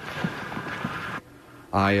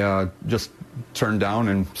 I just turned down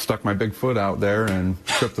and stuck my big foot out there and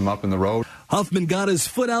tripped him up in the road. Huffman got his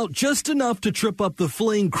foot out just enough to trip up the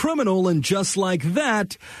fleeing criminal, and just like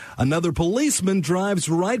that, another policeman drives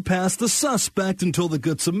right past the suspect until the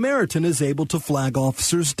Good Samaritan is able to flag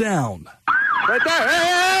officers down. Right there!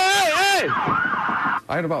 Hey! I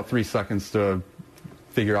had about 3 seconds to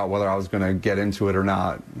figure out whether I was going to get into it or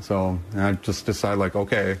not. So I just decided, like,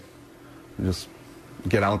 okay, just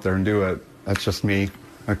get out there and do it. That's just me.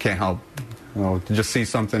 I can't help. To just see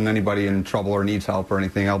something, anybody in trouble or needs help or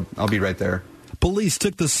anything, I'll be right there. Police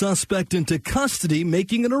took the suspect into custody,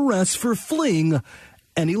 making an arrest for fleeing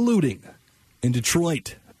and eluding. In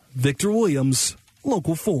Detroit, Victor Williams,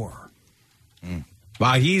 Local 4.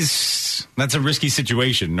 Wow, that's a risky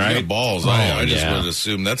situation, right? Yeah, balls. I just would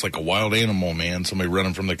assume that's like a wild animal, man. Somebody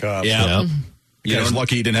running from the cops. Yeah. Yeah, he's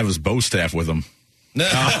lucky he didn't have his bow staff with him.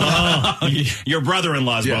 Your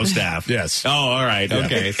brother-in-law's bow staff. Yes. Oh, all right.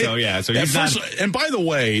 Okay. So he's not. And by the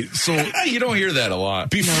way, you don't hear that a lot.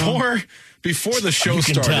 Before the show you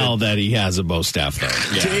can started, tell that he has a bow staff,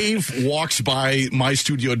 though. Yeah. Dave walks by my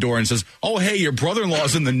studio door and says, "Oh, hey, your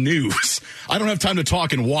brother-in-law's in the news. I don't have time to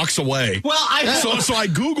talk," and walks away. Well, so I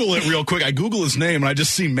Google it real quick. I Google his name, and I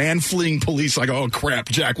just see man fleeing police. I go, "Oh, crap,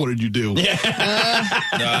 Jack, what did you do?" Yeah,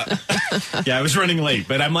 I was running late,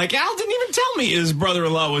 but I'm like, Al didn't even tell me his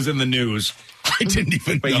brother-in-law was in the news. I didn't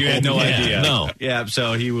even know. But you had no idea. No. Yeah,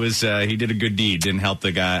 so he did a good deed. Didn't help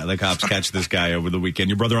the cops catch this guy over the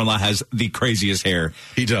weekend. Your brother-in-law has the craziest hair.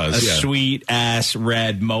 He does. A sweet-ass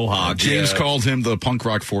red mohawk. James called him the punk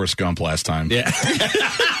rock Forrest Gump last time. Yeah.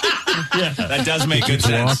 Yeah, that does make good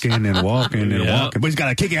sense. Walking and walking. But he's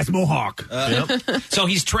got a kick-ass mohawk. So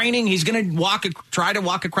he's training. He's going to try to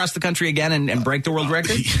walk across the country again and break the world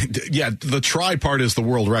record? Yeah, the try part is the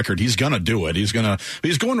world record. He's going to do it. He's going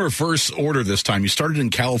to reverse order this time. He started in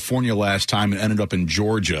California last time and ended up in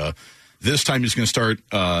Georgia. This time he's going to start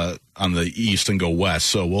on the east and go west.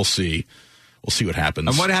 So we'll see. We'll see what happens.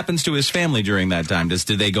 And what happens to his family during that time? Do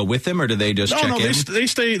they go with him, or do they just check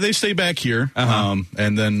in? They stay back here. And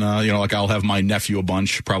then I'll have my nephew a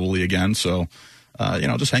bunch probably again. So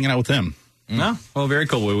just hanging out with him. Oh, well, very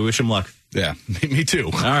cool. We wish him luck. Yeah, me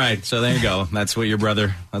too. All right, so there you go. That's why your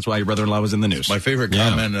brother-in-law was in the news. My favorite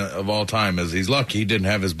comment of all time is he's lucky he didn't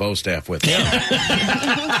have his bow staff with him.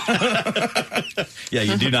 Yeah,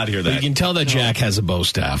 you do not hear that. But you can tell that Jack has a bow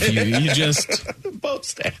staff. You just bow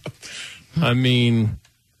staff. I mean,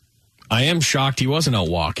 I am shocked he wasn't out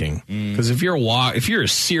walking, because if you're a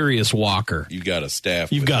serious walker, you got a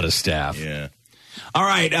staff. You've got a staff. Yeah. All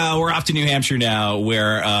right, we're off to New Hampshire now,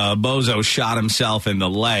 where Bozo shot himself in the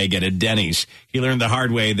leg at a Denny's. He learned the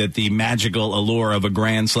hard way that the magical allure of a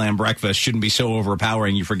Grand Slam breakfast shouldn't be so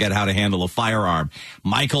overpowering you forget how to handle a firearm.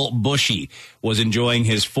 Michael Bushy was enjoying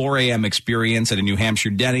his 4 a.m. experience at a New Hampshire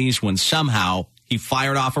Denny's when somehow he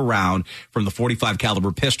fired off a round from the .45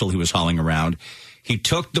 caliber pistol he was hauling around. He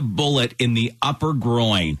took the bullet in the upper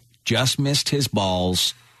groin, just missed his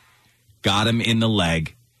balls, got him in the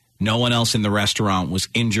leg. No one else in the restaurant was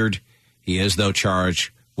injured. He is, though,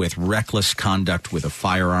 charged with reckless conduct with a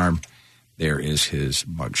firearm. There is his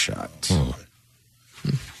mugshot.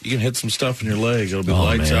 You can hit some stuff in your leg. It'll be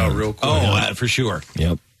lights out real quick. Oh, for sure.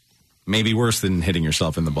 Yep. Maybe worse than hitting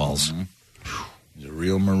yourself in the balls. He's a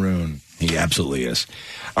real maroon. He absolutely is.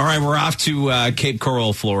 All right, we're off to Cape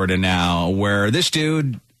Coral, Florida now, where this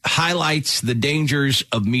dude highlights the dangers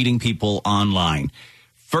of meeting people online.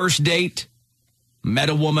 First date,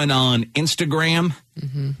 met a woman on Instagram.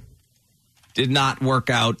 Did not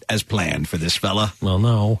work out as planned for this fella. Well,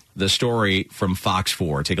 no. The story from Fox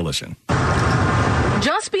 4. Take a listen.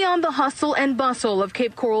 Just beyond the hustle and bustle of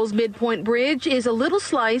Cape Coral's Midpoint Bridge is a little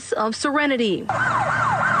slice of serenity.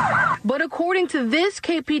 But according to this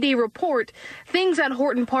KPD report, things at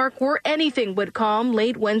Horton Park were anything but calm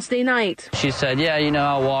late Wednesday night. She said, yeah,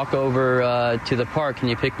 I'll walk over to the park. Can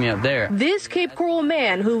you pick me up there? This Cape Coral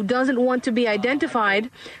man, who doesn't want to be identified,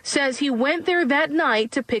 says he went there that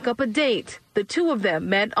night to pick up a date. The two of them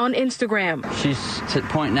met on Instagram. She's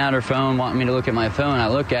pointing out her phone, wanting me to look at my phone. I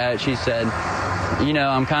look at it. She said,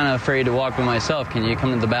 I'm kind of afraid to walk by myself. Can you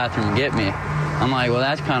come to the bathroom and get me? I'm like, well,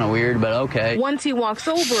 that's kind of weird, but okay. Once he walks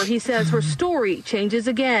over, he says her story changes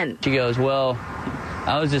again. She goes, well,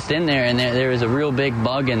 I was just in there, and there was a real big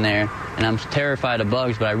bug in there, and I'm terrified of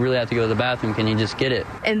bugs, but I really have to go to the bathroom. Can you just get it?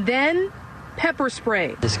 And then pepper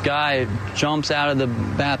spray. This guy jumps out of the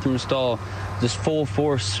bathroom stall, just full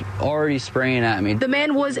force, already spraying at me. The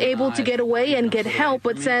man was able to get away and get help,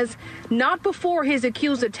 but says not before his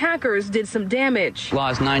accused attackers did some damage.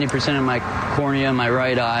 Lost 90% of my cornea in my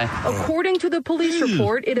right eye. According to the police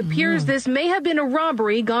report, it appears this may have been a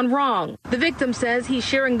robbery gone wrong. The victim says he's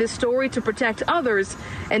sharing this story to protect others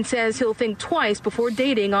and says he'll think twice before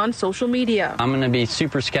dating on social media. I'm going to be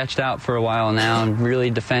super sketched out for a while now and really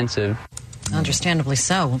defensive. Understandably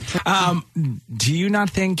so. Do you not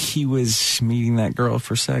think he was meeting that girl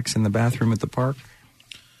for sex in the bathroom at the park?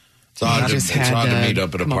 It's odd to meet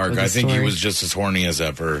up at a park. I think he was just as horny as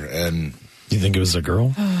ever. And you think it was a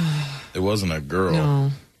girl? It wasn't a girl.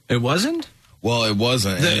 No. It wasn't? Well, it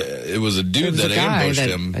wasn't. It was a dude that ambushed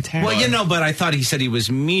him. Well, but I thought he said he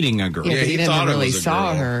was meeting a girl. Yeah, he thought never really it was a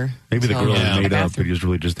saw girl. her. Maybe the girl Yeah. made up, but he was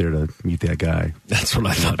really just there to meet that guy. That's what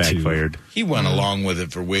I thought backfired. He went along with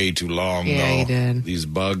it for way too long, Yeah, though. he did. These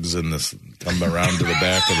bugs and this come around to the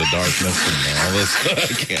back of the darkness and all this.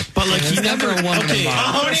 I can't. But like he never. Okay,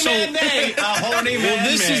 Well,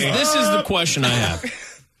 this is the question I have.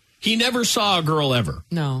 He never saw a girl ever.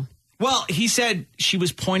 No. Well, he said she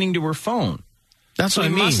was pointing to her phone. That's what I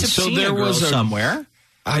he mean. must have So seen there a girl was somewhere.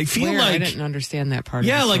 I feel Where? like I didn't understand that part.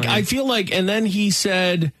 yeah, of the like story. I feel like, and then he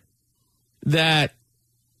said that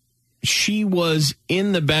she was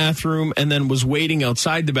in the bathroom and then was waiting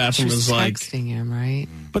outside the She bathroom. was Was like, texting him, right?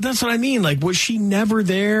 but that's what I mean. Like, was she never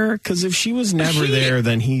there? Because if she was never there,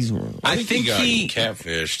 then he's. I think he got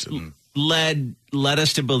catfished. And led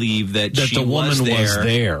us to believe that she the woman was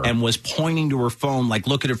there and was pointing to her phone, like,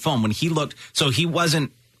 look at her phone. When he looked, so she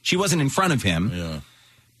wasn't in front of him,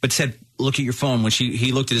 but said, look at your phone. When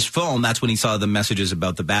he looked at his phone, that's when he saw the messages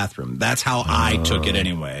about the bathroom. That's how I took it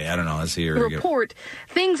anyway. I don't know. Let's see here. Report,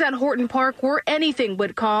 things at Horton Park were anything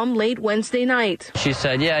but calm late Wednesday night. She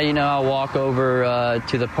said, yeah, I'll walk over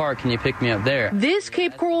to the park. Can you pick me up there? This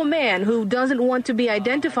Cape Coral man, who doesn't want to be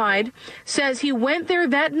identified, says he went there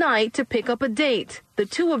that night to pick up a date. The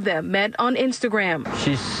two of them met on Instagram.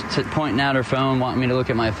 She's pointing out her phone, wanting me to look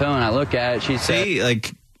at my phone. I look at it. She said,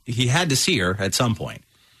 like, he had to see her at some point.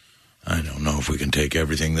 I don't know if we can take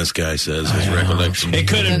everything this guy says, his recollection. It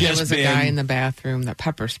could have There just was been a guy in the bathroom that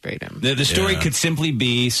pepper sprayed him. The story could simply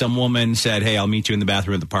be some woman said, hey, I'll meet you in the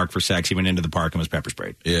bathroom at the park for sex. He went into the park and was pepper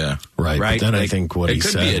sprayed. Yeah. Right. Right? But then I Like, think what he It could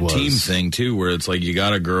said be a was team thing, too, where it's like you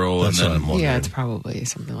got a girl That's and what then, I'm wondering. Yeah, it's probably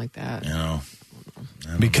something like that.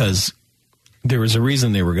 Because there was a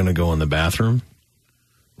reason they were going to go in the bathroom.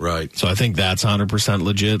 Right. So I think that's 100%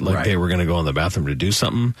 legit. Like they were going to go in the bathroom to do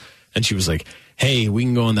something. And she was like, hey, we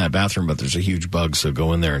can go in that bathroom, but there's a huge bug, so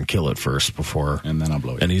go in there and kill it first before. And then I'll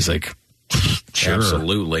blow it. And he's like, sure.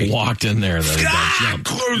 Absolutely. Walked in there and then he got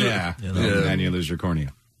jumped. Yeah. And then you lose your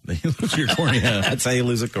cornea. You lose your cornea. That's how you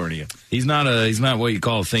lose a cornea. He's not what you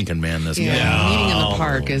call a thinking man, this Yeah, guy. meeting in the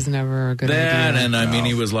park is never a good That, idea. and I mean,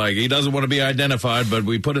 he was like, he doesn't want to be identified, but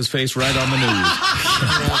we put his face right on the news.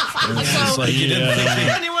 It's just like, you didn't think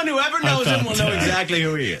Anyone who ever knows him will know exactly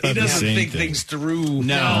who he is. he doesn't think things through.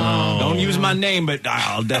 No, don't use my name, but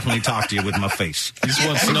I'll definitely talk to you with my face. He's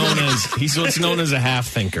what's known as a half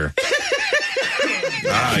thinker.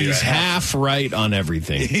 He's half right on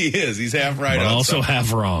everything. He is. He's half right but on also something.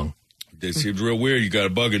 half wrong. It seems real weird. You got a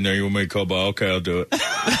bug in there. You want me to call by? Okay, I'll do it.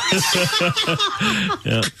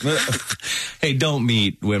 Hey, don't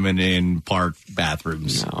meet women in park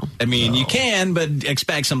bathrooms. No. I mean, you can, but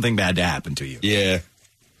expect something bad to happen to you. Yeah.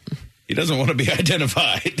 He doesn't want to be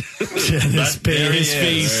identified. His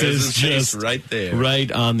face is just right there.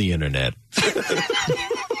 Right on the internet.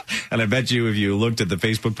 And I bet you if you looked at the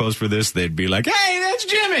Facebook post for this, they'd be like, hey, that's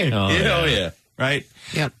Jimmy. Oh, yeah. Right?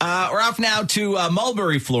 Yep. We're off now to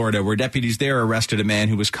Mulberry, Florida, where deputies there arrested a man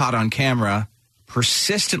who was caught on camera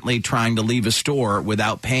persistently trying to leave a store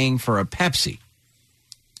without paying for a Pepsi.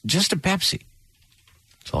 Just a Pepsi.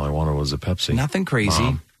 That's all I wanted was a Pepsi. Nothing crazy.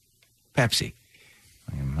 Mom. Pepsi.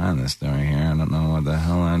 I can find this story here. I don't know what the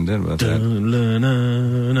hell I did with it. I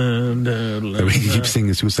mean, you keep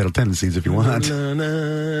singing Suicidal Tendencies if you want.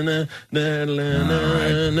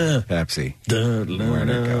 Pepsi. Where'd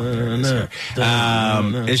it go? There it is here.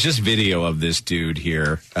 It's just video of this dude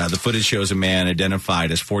here. The footage shows a man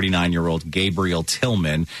identified as 49-year-old Gabriel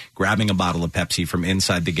Tillman grabbing a bottle of Pepsi from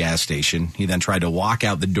inside the gas station. He then tried to walk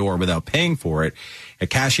out the door without paying for it. A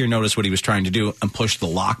cashier noticed what he was trying to do and pushed the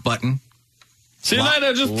lock button. See you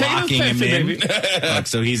later. Just locking him in. baby. Look,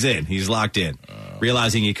 so he's in. He's locked in.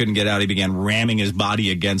 Realizing he couldn't get out, he began ramming his body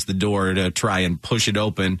against the door to try and push it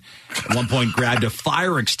open. At one point, grabbed a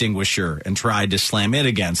fire extinguisher and tried to slam it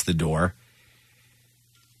against the door.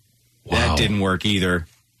 Wow. That didn't work either.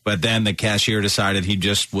 But then the cashier decided he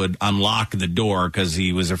just would unlock the door because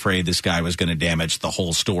he was afraid this guy was going to damage the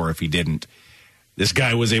whole store if he didn't. This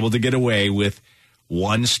guy was able to get away with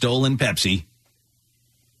one stolen Pepsi.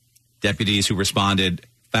 Deputies who responded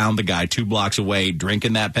found the guy 2 blocks away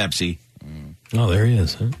drinking that Pepsi. Oh, there he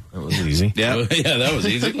is. Huh? That was easy. Yeah, yeah, that was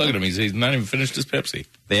easy. Look at him. He's not even finished his Pepsi.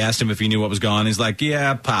 They asked him if he knew what was going on. He's like,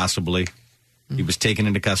 yeah, possibly. He was taken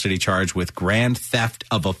into custody charged with grand theft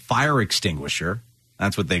of a fire extinguisher.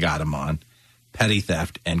 That's what they got him on. Petty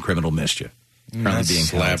theft and criminal mischief. That's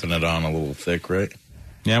slapping it on a little thick, right?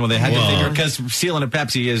 Yeah, well, they had to figure, because stealing a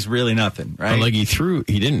Pepsi is really nothing, right? But like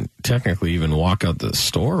he didn't technically even walk out the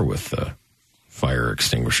store with the fire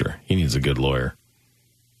extinguisher. He needs a good lawyer.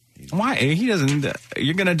 Why? He doesn't.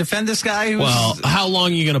 You're going to defend this guy? Well, how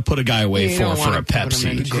long are you going to put a guy away for a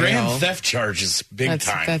Pepsi? Grand theft charges, big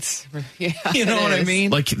time. Yeah, you know what I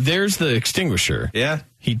mean? Like, there's the extinguisher. Yeah.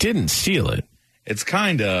 He didn't steal it. It's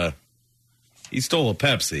kind of... He stole a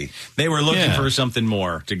Pepsi. They were looking for something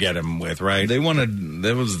more to get him with, right? They wanted...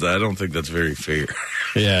 I don't think that's very fair.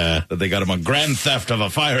 Yeah. That they got him on grand theft of a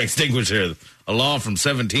fire extinguisher. A law from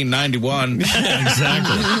 1791. Yeah,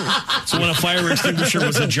 exactly. So when a fire extinguisher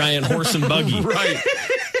was a giant horse and buggy. Right.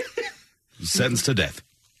 Sentenced to death.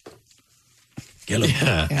 Kill him.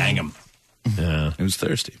 Yeah. Hang him. Yeah. He was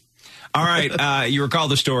thirsty. All right. You recall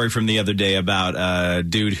the story from the other day about a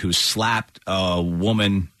dude who slapped a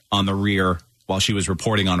woman on the rear while she was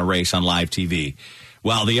reporting on a race on live TV.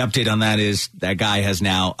 Well, the update on that is that guy has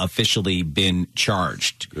now officially been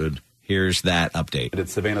charged. Good. Here's that update. At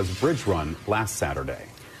Savannah's Bridge Run last Saturday.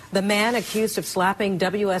 The man accused of slapping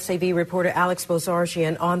WSAV reporter Alex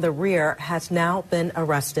Bozargian on the rear has now been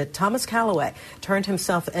arrested. Thomas Calloway turned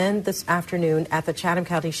himself in this afternoon at the Chatham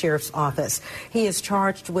County Sheriff's Office. He is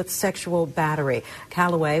charged with sexual battery.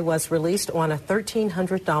 Calloway was released on a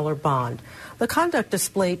 $1,300 bond. The conduct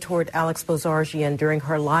displayed toward Alex Bozargian during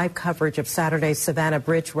her live coverage of Saturday's Savannah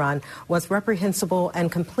Bridge Run was reprehensible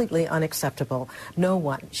and completely unacceptable. No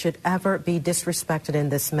one should ever be disrespected in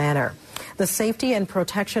this manner. The safety and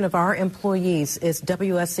protection of our employees is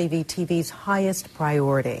WSAV TV's highest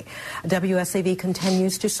priority. WSAV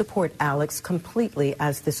continues to support Alex completely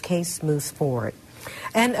as this case moves forward.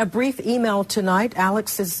 And a brief email tonight,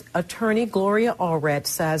 Alex's attorney, Gloria Allred,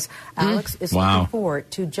 says Alex is looking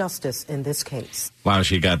forward to justice in this case. Wow,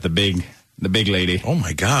 she got the big lady. Oh,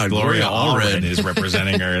 my God. Gloria Allred is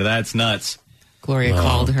representing her. That's nuts. Gloria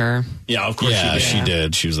called her. Yeah, of course she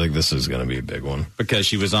did. She was like, this is going to be a big one. Because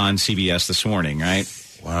she was on CBS this morning, right?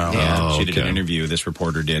 Wow. Yeah, she did an interview, this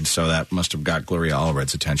reporter did, so that must have got Gloria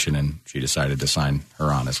Allred's attention, and she decided to sign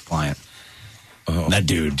her on as a client. Oh. That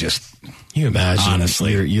dude just... You imagine,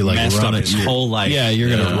 honestly, you like messed run up his whole life. Yeah, you're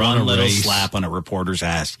going to run a little race. slap on a reporter's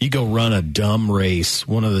ass. You go run a dumb race.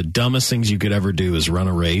 One of the dumbest things you could ever do is run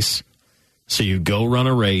a race. So you go run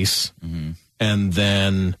a race, and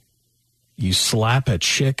then you slap a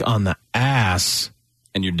chick on the ass,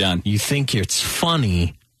 and you're done. You think it's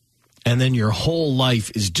funny, and then your whole life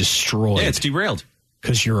is destroyed. Yeah, it's derailed.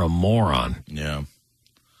 Because you're a moron. Yeah.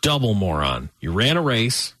 Double moron. You ran a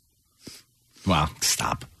race. Wow,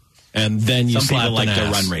 stop. And then you Some slap people like an to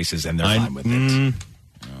ass. run races, and they're fine with it.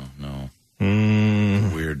 No.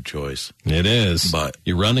 Weird choice. It is. But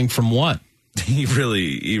you're running from what? He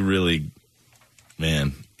really,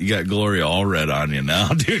 man, you got Gloria Allred on you now,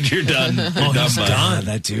 dude. You're done. You're done.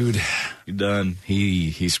 That dude. You're done.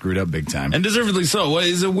 He screwed up big time. And deservedly so. What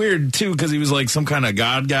is it weird, too, because he was like some kind of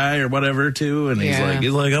God guy or whatever, too. And he's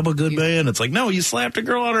like, I'm a good man. It's like, no, you slapped a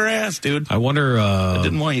girl on her ass, dude. I wonder. I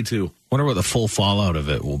didn't want you to. Wonder what the full fallout of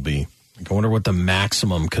it will be. Like, I wonder what the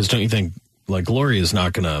maximum, because don't you think, like, Gloria's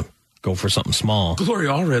not going to go for something small? Gloria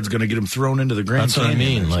Allred's going to get him thrown into the Grand That's Canyon. what I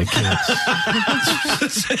mean. Like,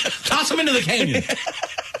 toss him into the canyon.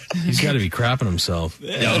 He's got to be crapping himself.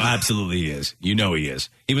 No, absolutely he is. You know he is.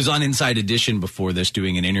 He was on Inside Edition before this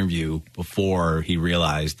doing an interview before he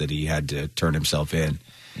realized that he had to turn himself in.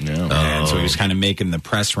 No. And so he was kind of making the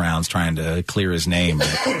press rounds trying to clear his name,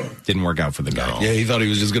 but didn't work out for the guy. Yeah, he thought he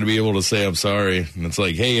was just going to be able to say, I'm sorry. And it's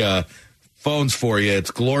like, hey, phone's for you. It's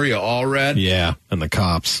Gloria Allred. Yeah, and the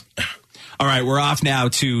cops. All right, we're off now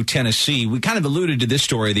to Tennessee. We kind of alluded to this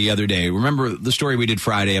story the other day. Remember the story we did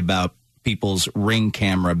Friday about people's Ring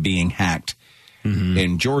camera being hacked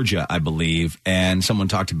in Georgia, I believe, and someone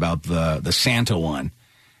talked about the Santa one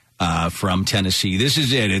from Tennessee. This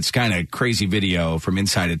is it. It's kind of crazy video from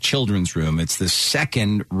inside a children's room. It's the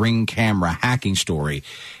second Ring camera hacking story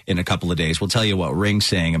in a couple of days. We'll tell you what Ring's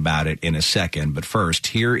saying about it in a second. But first,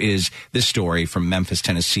 here is this story from Memphis,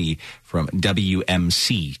 Tennessee, from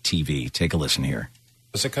WMC TV. Take a listen here.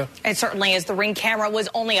 Jessica? It certainly is. The Ring camera was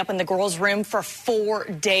only up in the girls' room for 4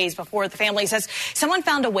 days before the family says someone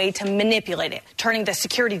found a way to manipulate it, turning the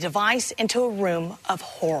security device into a room of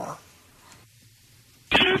horror.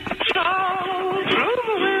 I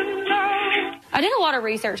did a lot of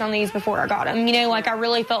research on these before I got them. You know, like I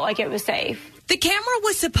really felt like it was safe. The camera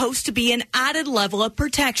was supposed to be an added level of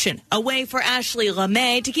protection, a way for Ashley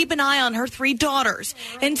LeMay to keep an eye on her 3 daughters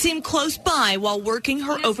and seem close by while working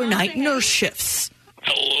her overnight nurse shifts.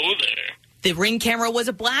 Hello there. The Ring camera was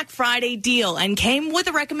a Black Friday deal and came with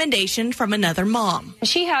a recommendation from another mom.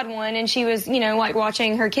 She had one and she was, you know, like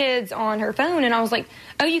watching her kids on her phone. And I was like,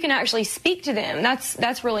 oh, you can actually speak to them.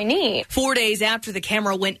 That's really neat. 4 days after the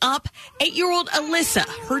camera went up, 8-year-old Alyssa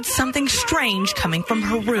heard something strange coming from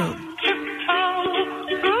her room.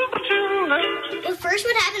 Well, first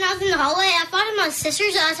what happened, I was in the hallway. I thought it was my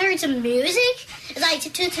sister's. I heard some music. It's like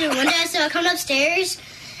tiptoed to the window. So I come upstairs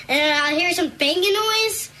and I hear some banging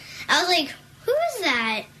noise. I was like, who is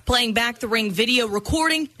that? Playing back the Ring video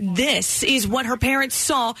recording, this is what her parents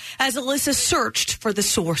saw as Alyssa searched for the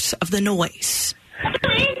source of the noise. Who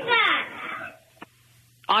is that?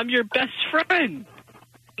 I'm your best friend.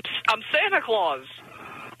 I'm Santa Claus.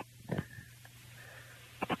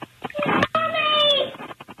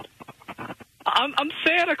 I'm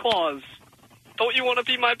Santa Claus. Don't you want to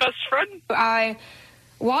be my best friend? I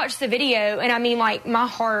watched the video and I mean, like, my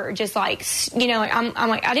heart just like, you know, I'm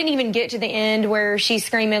like, I didn't even get to the end where she's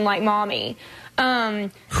screaming like mommy.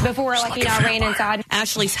 Before, like, you know, I ran inside.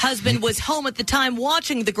 Ashley's husband was home at the time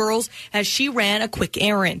watching the girls as she ran a quick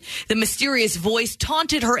errand. The mysterious voice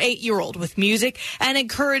taunted her 8-year-old with music and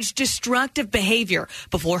encouraged destructive behavior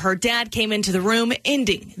before her dad came into the room,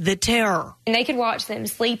 ending the terror. And they could watch them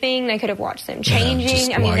sleeping. They could have watched them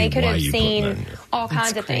changing. They could have seen all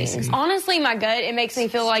kinds of things. Honestly, my gut, it makes me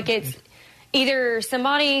feel like it's either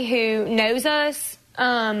somebody who knows us,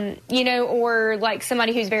 you know, or like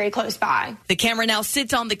somebody who's very close by. The camera now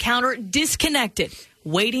sits on the counter, disconnected,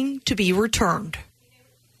 waiting to be returned.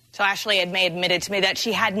 So Ashley had admitted to me that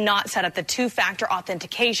she had not set up the 2-factor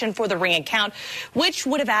authentication for the Ring account, which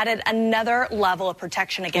would have added another level of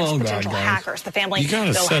protection against potential hackers. The family,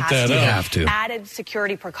 though, has added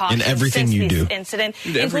security precautions in everything since you this do. incident,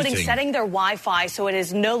 including setting their Wi-Fi so it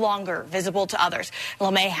is no longer visible to others.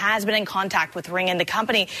 LeMay has been in contact with Ring, and the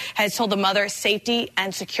company has told the mother safety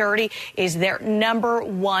and security is their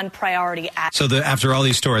 #1 priority. So after all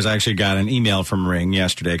these stories, I actually got an email from Ring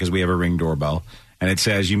yesterday because we have a Ring doorbell. And it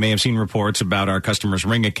says, you may have seen reports about our customers'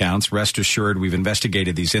 Ring accounts. Rest assured, we've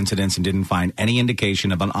investigated these incidents and didn't find any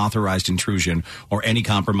indication of unauthorized intrusion or any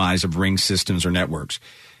compromise of Ring systems or networks.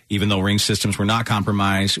 Even though Ring systems were not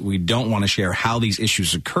compromised, we don't want to share how these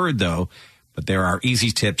issues occurred, though. But there are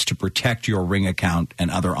easy tips to protect your Ring account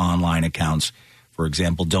and other online accounts. For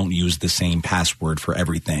example, don't use the same password for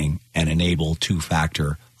everything and enable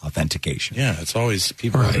 2-factor authentication. Yeah, it's always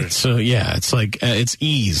people. Right. So, yeah, it's like it's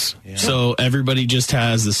ease. Yeah. So everybody just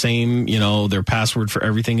has the same, you know, their password for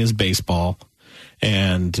everything is baseball.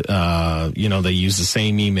 And, you know, they use the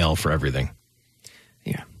same email for everything.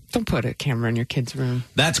 Yeah. Don't put a camera in your kid's room.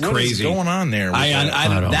 That's crazy. What's going on there? I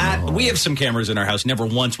don't know. We have some cameras in our house. Never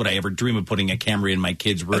once would I ever dream of putting a camera in my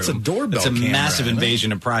kid's room. That's a doorbell It's a camera, massive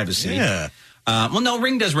invasion of privacy. Yeah. Well, no,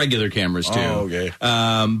 Ring does regular cameras, too. Oh, okay.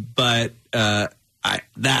 But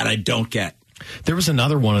I don't get. There was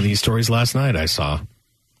another one of these stories last night I saw.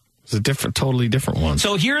 It was a totally different one.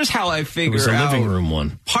 So here's how I figure out. It was a living room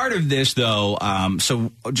one. Part of this, though,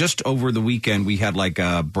 so just over the weekend, we had like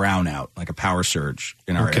a brownout, like a power surge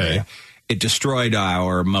in our area. It destroyed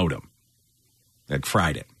our modem. Like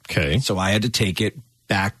fried it. Okay. So I had to take it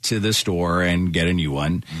back to the store and get a new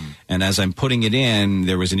one. And as I'm putting it in,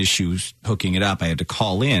 there was an issue hooking it up. I had to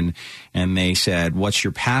call in, and they said, "What's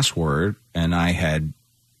your password?" And I had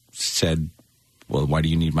said, "Well, why do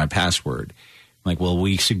you need my password?" I'm like, "Well,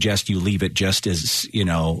 we suggest you leave it just as, you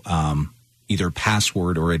know, either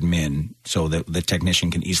password or admin so that the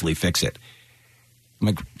technician can easily fix it." I'm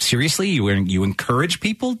like, seriously? You encourage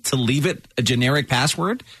people to leave it a generic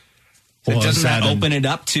password? Doesn't that open it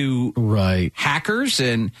up to hackers?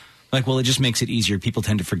 And like, well, it just makes it easier. People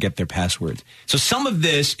tend to forget their passwords. So some of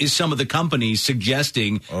this is some of the companies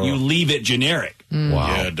suggesting you leave it generic. Wow.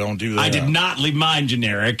 Yeah, don't do that. I did not leave mine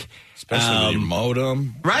generic. Especially with your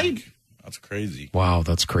modem. Right? That's crazy. Wow,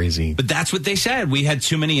 that's crazy. But that's what they said. We had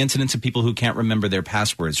too many incidents of people who can't remember their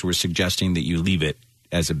passwords who were suggesting that you leave it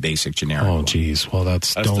as a basic generic one. Geez. Well,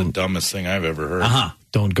 that's the dumbest thing I've ever heard.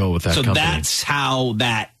 Don't go with that company. So that's how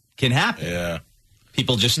that can happen. Yeah.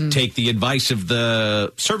 People just take the advice of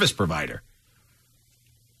the service provider.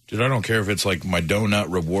 Dude, I don't care if it's like my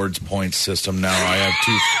donut rewards points system. Now I have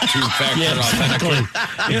two-factor authentication.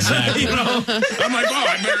 Exactly. You know, I'm like,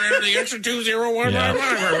 I better enter the extra 201 or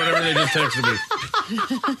whatever they just texted me.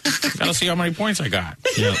 Gotta see how many points I got.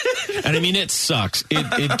 Yeah. And I mean, it sucks.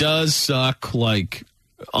 It does suck, like,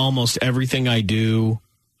 almost everything I do,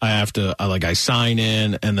 I have to I sign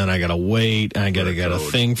in, and then I gotta wait, and I gotta get a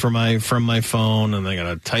thing from my phone, and I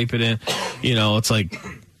gotta type it in. It's like,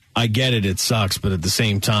 I get it sucks, but at the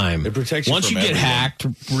same time, it protects you once from you get everything. hacked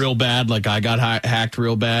real bad, like I got hacked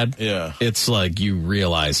real bad, it's like you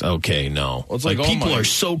realize, okay, no. Well, it's like like people are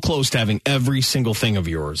so close to having every single thing of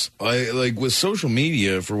yours. Like with social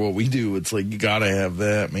media for what we do, it's like you gotta have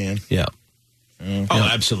that, man. Yeah. Oh,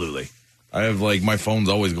 absolutely. I have my phone's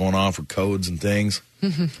always going off for codes and things.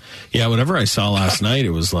 Yeah, whatever I saw last night, it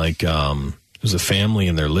was like it was a family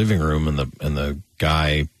in their living room, and the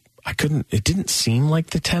guy, it didn't seem like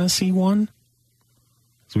the Tennessee one.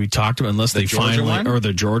 So we talked about unless they finally, or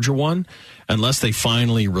the Georgia one, unless they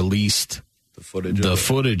finally released the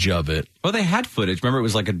footage of it. Well, they had footage. Remember, it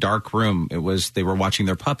was like a dark room. They were watching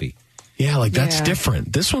their puppy. Yeah, that's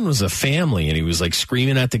different. This one was a family, and he was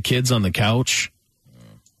screaming at the kids on the couch.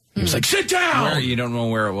 He was like, "Sit down!" You don't know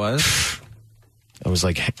where it was? It was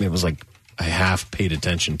like I half paid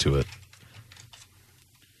attention to it.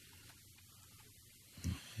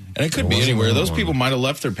 And it could be anywhere. Those people might have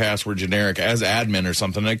left their password generic as admin or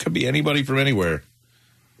something. It could be anybody from anywhere.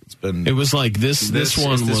 It was like this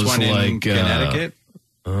one was one like in Connecticut.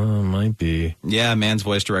 Might be. Yeah, a man's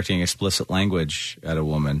voice directing explicit language at a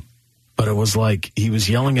woman. But it was like he was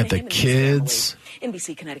yelling at the kids.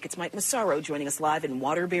 NBC Connecticut's Mike Massaro joining us live in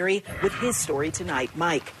Waterbury with his story tonight.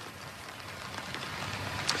 Mike.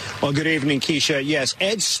 Well, good evening, Keisha. Yes,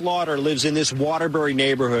 Ed Slaughter lives in this Waterbury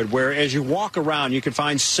neighborhood where, as you walk around, you can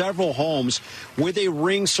find several homes with a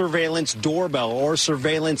Ring surveillance doorbell or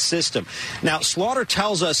surveillance system. Now, Slaughter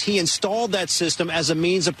tells us he installed that system as a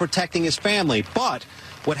means of protecting his family, but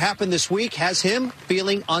what happened this week has him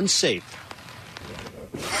feeling unsafe.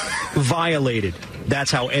 Violated.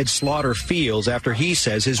 That's how Ed Slaughter feels after he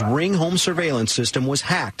says his Ring home surveillance system was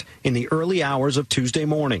hacked in the early hours of Tuesday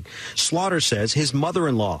morning. Slaughter says his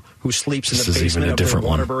mother-in-law, who sleeps in the basement of their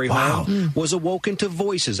Waterbury home, was awoken to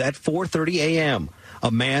voices at 4:30 a.m.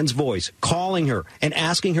 A man's voice calling her and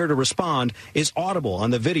asking her to respond is audible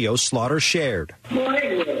on the video Slaughter shared. Come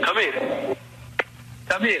in.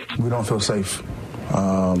 Come in. We don't feel safe.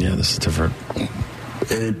 Yeah, this is different.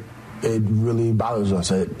 It really bothers us.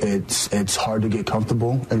 It's hard to get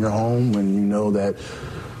comfortable in your home when you know that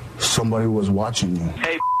somebody was watching you.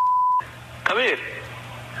 Hey, come in.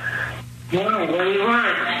 No, what do you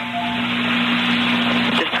want?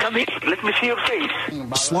 Just come in. Let me see your face.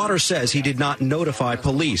 Slaughter says he did not notify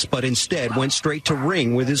police, but instead went straight to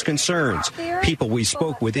Ring with his concerns. People we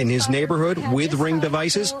spoke with in his neighborhood with Ring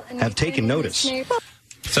devices have taken notice.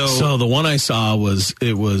 So the one I saw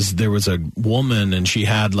there was a woman, and she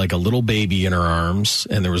had like a little baby in her arms,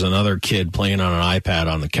 and there was another kid playing on an iPad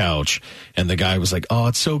on the couch, and the guy was like, "Oh,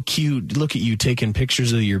 it's so cute. Look at you taking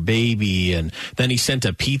pictures of your baby." And then he sent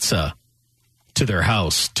a pizza to their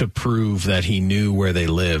house to prove that he knew where they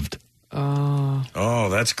lived. Oh,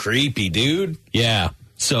 that's creepy, dude. Yeah.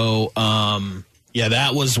 So,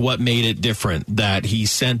 that was what made it different, that he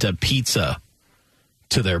sent a pizza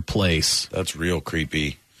to their place. That's real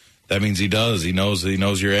creepy. That means he knows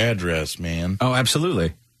your address, man. Oh,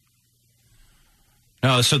 absolutely.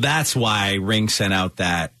 No, so that's why Ring sent out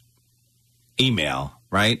that email,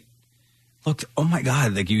 right? Look, oh my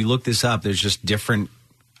God, like you look this up, there's just different.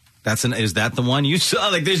 Is that the one you saw?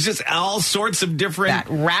 Like there's just all sorts of different. That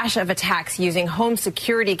rash of attacks using home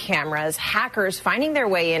security cameras, hackers finding their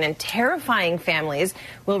way in and terrifying families.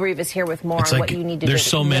 Will Reeve is here with more on what you need to do. There's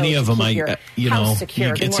so many of them,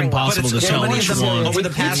 it's impossible to tell which one. Over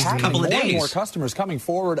the past couple of days. More customers coming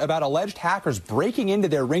forward about alleged hackers breaking into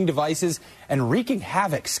their Ring devices and wreaking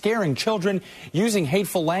havoc, scaring children, using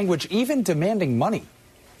hateful language, even demanding money.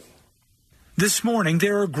 This morning,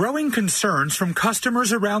 there are growing concerns from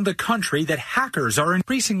customers around the country that hackers are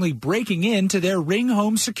increasingly breaking into their Ring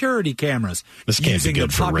home security cameras. This can't be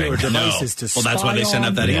good for Ring. Devices to well, that's why they sent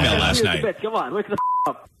out that email last night. Come on, wake the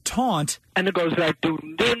up. Taunt. And it goes like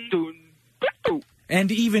doon, doon, doon, doon.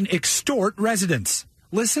 And even extort residents.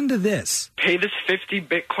 Listen to this. Pay this 50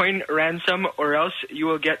 Bitcoin ransom or else you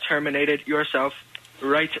will get terminated yourself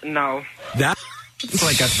right now. It's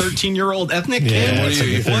like a 13-year-old ethnic kid. Yeah, it's like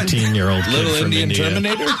a 13-year-old kid Little from Indian India.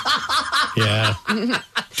 Terminator? Yeah.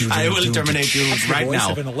 I will terminate you That's right the voice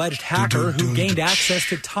now. of an alleged hacker who gained access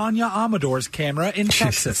to Tanya Amador's camera in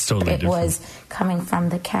Texas. It was coming from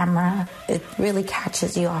the camera. It really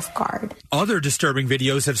catches you off guard. Other disturbing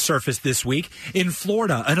videos have surfaced this week. In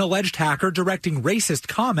Florida, an alleged hacker directing racist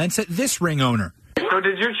comments at this Ring owner. So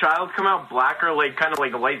did your child come out black or kind of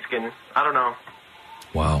like light skin? I don't know.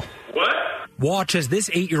 Wow. What? Watch as this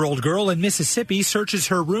 8-year-old girl in Mississippi searches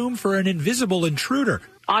her room for an invisible intruder.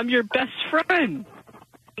 I'm your best friend.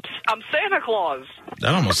 I'm Santa Claus.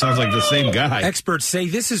 That almost sounds like the same guy. Experts say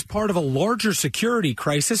this is part of a larger security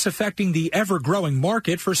crisis affecting the ever-growing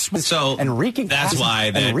market for So that's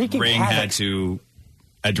why that Ring had to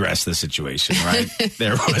address the situation, right?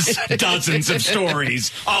 There was dozens of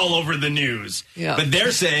stories all over the news. Yeah. But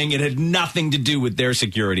they're saying it had nothing to do with their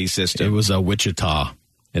security system. It was Wichita.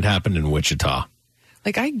 It happened in Wichita.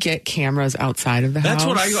 Like, I get cameras outside of the That's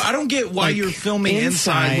house. what I don't get why you're filming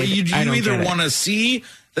inside. Well, you either want to see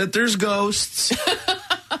that there's ghosts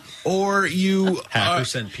or you... Hacker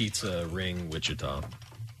sent pizza, Ring, Wichita.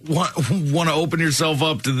 Want to open yourself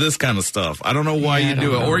up to this kind of stuff. I don't know why you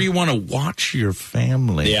do it. Or you want to watch your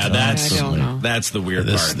family. Yeah, that's the weird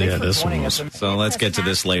part. Yeah, this one was. So let's get to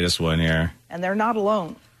this latest one here. And they're not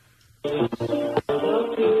alone.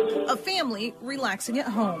 A family relaxing at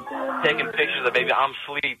home. Taking pictures of baby, I'm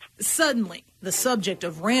asleep. Suddenly, the subject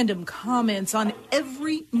of random comments on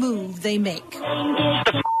every move they make. Sit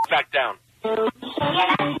the back down.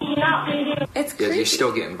 It's crazy. Yeah, you're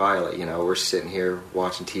still getting violent, you know. We're sitting here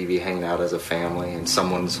watching TV, hanging out as a family, and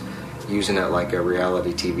someone's using it like a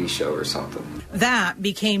reality TV show or something. That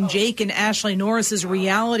became Jake and Ashley Norris's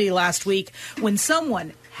reality last week when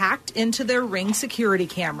someone hacked into their Ring security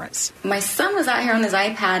cameras. My son was out here on his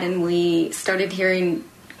iPad and we started hearing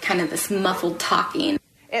kind of this muffled talking.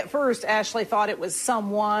 At first, Ashley thought it was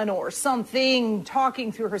someone or something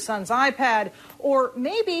talking through her son's iPad, or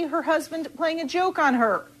maybe her husband playing a joke on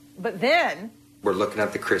her. But then... We're looking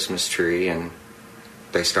at the Christmas tree and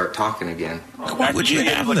they start talking again. Why would you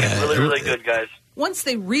have that? Really, really good, guys. Once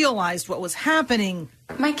they realized what was happening...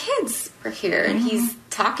 My kids are here, and he's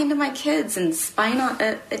talking to my kids and spying on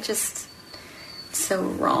it. It just... so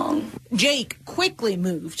wrong. Jake quickly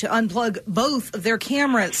moved to unplug both of their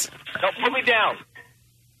cameras. Don't put me down.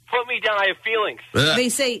 Put me down. I have feelings. They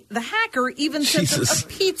say the hacker even sent them a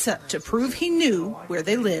pizza to prove he knew where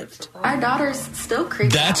they lived. Our daughter's still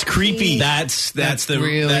creepy. That's creepy. That's the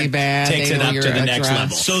really that bad. Takes They it know up your to the next address.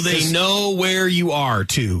 level. So they know where you are,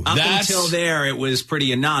 too. Up until there, it was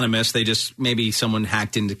pretty anonymous. They just, maybe someone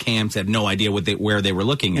hacked into cams, had no idea where they were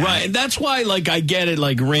looking at. Right. That's why, like, I get it.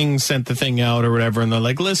 Like, Ring sent the thing out or whatever, and they're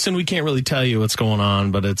like, listen, we can't really tell you what's going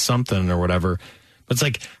on, but it's something or whatever. But it's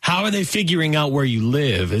like, how are they figuring out where you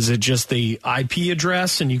live? Is it just the IP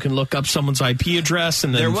address, and you can look up someone's IP address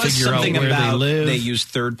and then figure out where they live? They use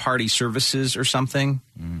third-party services or something.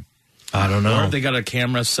 I don't know. Or if they got a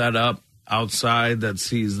camera set up outside that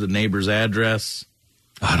sees the neighbor's address.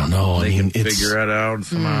 I don't know. They can figure it out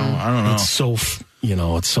somehow. I don't know. It's so,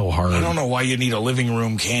 it's so hard. I don't know why you need a living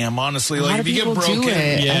room cam, honestly. Like, if you get broken.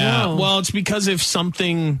 Yeah. Well, it's because if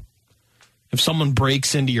someone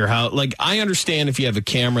breaks into your house, like, I understand if you have a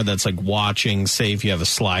camera that's like watching, say if you have a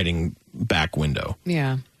sliding back window.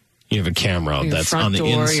 Yeah. You have a camera Your that's front on the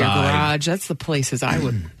door, inside. Your garage, that's the places I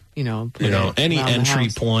would, put it any around the entry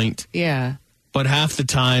house. point. Yeah. But half the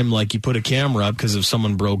time, like, you put a camera up because if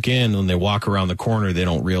someone broke in and they walk around the corner, they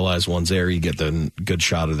don't realize one's there. You get the good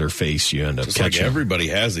shot of their face. You end up Just catching. like everybody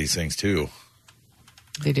has these things, too.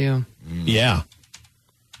 They do. Yeah.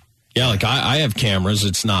 Yeah, like, I have cameras.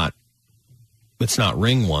 It's not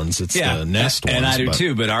Ring ones. It's the Nest ones. And I do,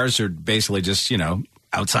 too. But ours are basically just,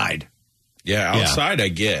 outside. Yeah, outside I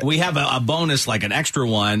get. We have a bonus, like an extra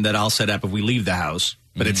one that I'll set up if we leave the house.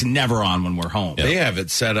 But it's never on when we're home. They have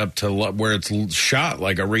it set up to where it's shot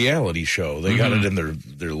like a reality show. They got it in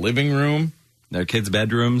their living room. Their kids'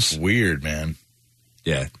 bedrooms. Weird, man.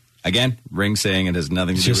 Yeah. Again, Ring saying it has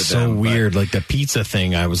nothing to It's do just with them. so weird. Like the pizza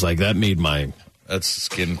thing, I was like, that made my... That's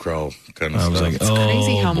skin crawl kind of I stuff. was like, It's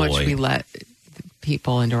crazy how boy. much we let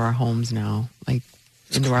people into our homes now. Like,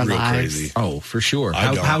 into our real lives. crazy. Oh, for sure.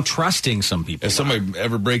 I don't. How trusting some people If somebody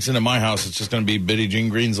ever breaks into my house, it's just going to be Biddy Jean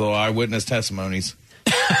Green's little eyewitness testimonies.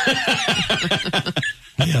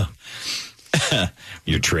 Yeah.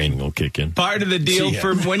 Your training will kick in. Part of the deal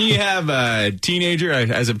for when you have a teenager,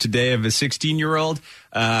 as of today, of a 16-year-old,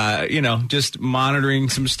 just monitoring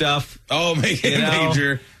some stuff. Oh,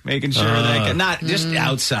 making sure that not just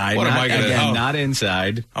outside. What am I going to not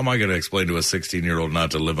inside? How am I going to explain to a 16-year-old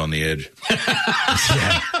not to live on the edge?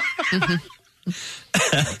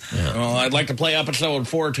 Well, I'd like to play episode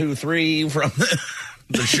 423 from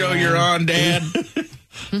the show you're on, Dad.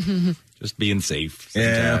 Just being safe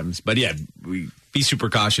sometimes. Yeah. But yeah, be super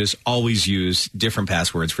cautious. Always use different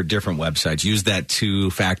passwords for different websites. Use that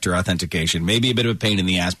two-factor authentication. Maybe a bit of a pain in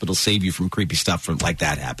the ass, but it'll save you from creepy stuff like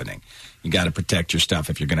that happening. You got to protect your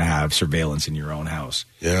stuff if you're going to have surveillance in your own house.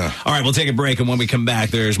 Yeah. All right, we'll take a break, and when we come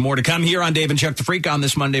back, there's more to come here on Dave and Chuck the Freak on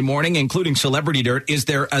this Monday morning, including Celebrity Dirt. Is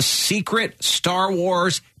there a secret Star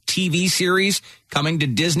Wars TV series coming to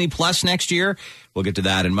Disney Plus next year. We'll get to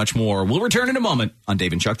that and much more. We'll return in a moment on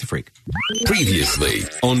Dave and Chuck the Freak. Previously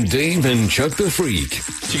on Dave and Chuck the Freak.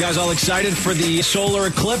 So you guys all excited for the solar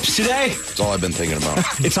eclipse today? That's all I've been thinking about.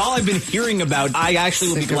 It's all I've been hearing about. I actually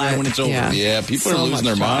will be glad when it's over. Yeah, people are losing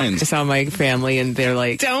their minds. I saw my family and they're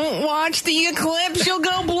like, don't watch the eclipse, you'll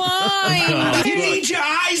go blind. You need your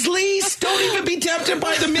eyes, Lise. Don't even be tempted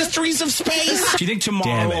by the mysteries of space. Do you think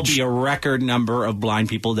tomorrow will be a record number of blind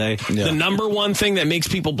people day? Yeah. The number one thing that makes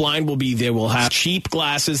people blind will be they will have cheap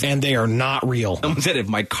glasses and they are not real. Someone said if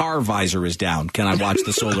my car visor is down, can I watch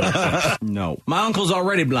the solar eclipse? No. My uncle's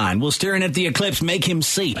already blind. Will staring at the eclipse make him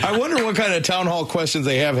see? I wonder what kind of town hall questions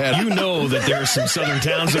they have had. You know that there are some southern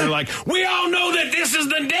towns that are like, we all know that this is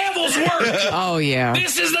the devil's work. Oh, yeah.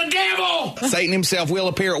 This is the devil. Satan himself will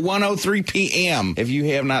appear at 1:03 p.m. If you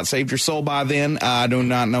have not saved your soul by then, I do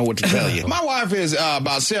not know what to tell you. My wife is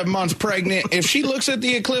about 7 months pregnant. If she looks at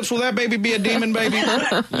the eclipse, will that baby be a demon baby?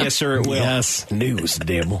 Yes, sir, it will. Yes, news,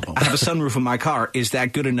 devil. I have a sunroof in my car. Is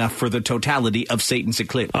that good enough for the totality of Satan's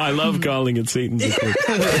eclipse? I love calling it Satan's eclipse.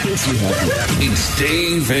 It's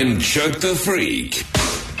Dave and Chuck the Freak.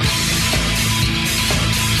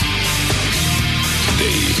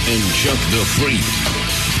 Dave and Chuck the Freak.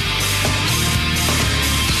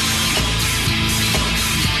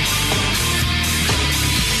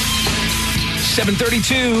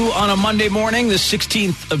 .32 on a Monday morning, the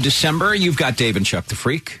 16th of December. You've got Dave and Chuck the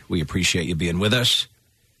Freak. We appreciate you being with us.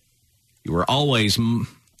 You were always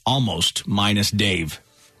almost minus Dave.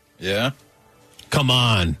 Yeah? Come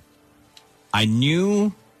on. I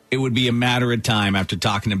knew it would be a matter of time after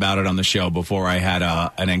talking about it on the show before I had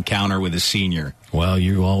an encounter with a senior. Well,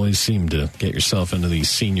 you always seem to get yourself into these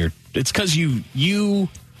senior... It's because you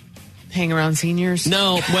hang around seniors?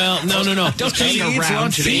 No, well, no. Don't hang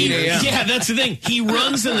around seniors. Yeah, that's the thing. He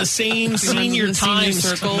runs in the same senior time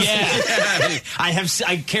circles. Yeah.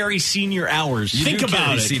 I carry senior hours. Think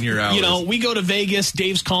about it. Senior hours. You know, we go to Vegas.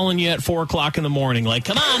 Dave's calling you at 4:00 in the morning. Like,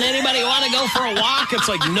 come on, anybody want to go for a walk? It's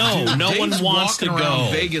like, no, dude, no Dave's one wants to walking go.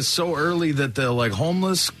 around Vegas so early that the like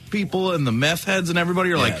homeless people and the meth heads and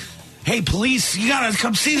everybody are like, hey, police, you gotta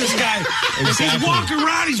come see this guy. Exactly. He's walking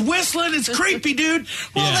around, he's whistling, it's creepy, dude.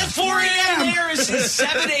 Well, that's 4 a.m. There is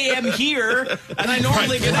 7 a.m. here, and I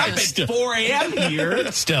normally get up at 4 a.m.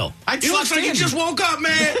 here. Still. He looks like he just woke up,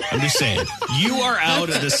 man. I'm just saying, you are out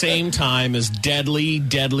at the same time as deadly,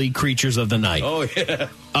 deadly creatures of the night. Oh, yeah.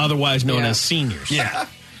 Otherwise known as seniors. Yeah.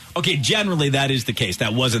 Okay, generally that is the case.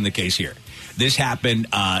 That wasn't the case here. This happened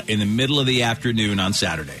in the middle of the afternoon on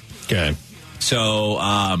Saturday. Okay. So,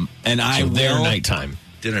 their nighttime.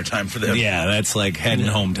 Dinner time for them. Yeah, that's like heading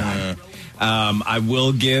home time. I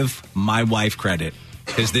will give my wife credit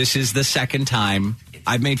because this is the second time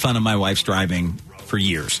I've made fun of my wife's driving for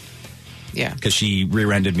years. Yeah. Because she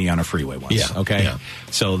rear-ended me on a freeway once. Yeah. Okay? Yeah.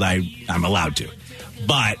 So I'm allowed to.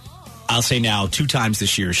 But I'll say now, 2 times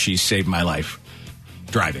this year, she's saved my life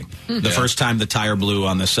driving. The first time the tire blew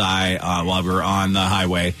on the side while we were on the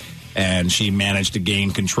highway, and she managed to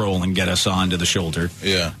gain control and get us onto the shoulder.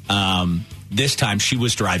 Yeah. This time, she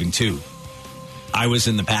was driving, too. I was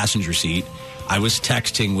in the passenger seat. I was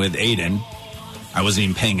texting with Aiden. I wasn't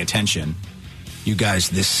even paying attention. You guys,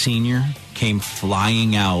 this senior came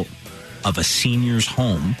flying out of a senior's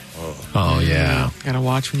home. Oh, yeah. Gotta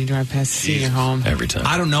watch when you drive past the senior home. Every time.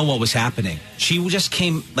 I don't know what was happening. She just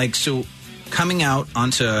came, coming out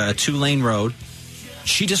onto a 2-lane road,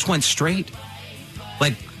 she just went straight.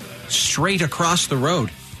 Straight across the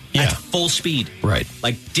road. Yeah. At full speed. Right.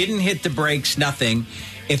 Didn't hit the brakes, nothing.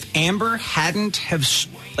 If Amber hadn't have,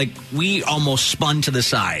 we almost spun to the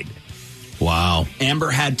side. Wow. Amber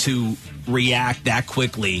had to react that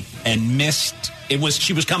quickly and missed.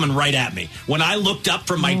 She was coming right at me. When I looked up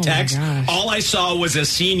from my text, all I saw was a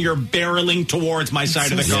senior barreling towards my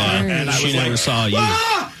side of the car. And I was never saw you.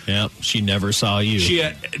 Ah! Yep, she never saw you. She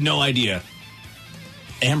had no idea.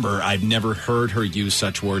 Amber, I've never heard her use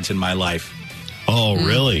such words in my life. Oh,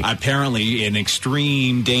 really? Apparently, in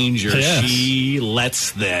extreme danger, she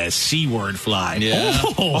lets the C word fly. Yeah.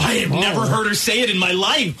 I have never heard her say it in my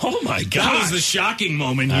life. Oh, my God. That was the shocking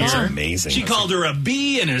moment That's here. amazing. She called her a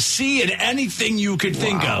B and a C and anything you could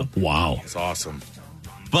think of. Wow. That's awesome.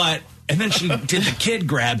 And then she did the kid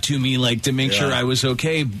grab to me, to make sure I was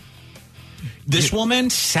okay. This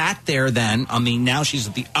woman sat there then now she's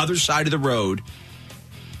at the other side of the road.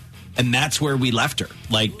 And that's where we left her.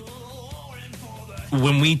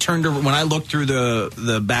 When I looked through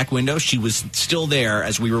the back window, she was still there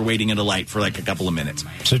as we were waiting at a light for a couple of minutes.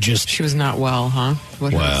 So she was not well, huh?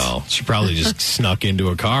 She probably just snuck into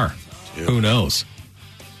a car. Who knows?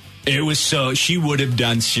 It was she would have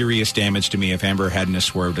done serious damage to me if Amber hadn't have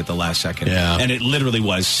swerved at the last second. Yeah. And it literally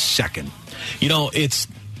was second. You know,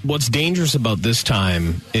 what's dangerous about this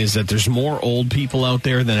time is that there's more old people out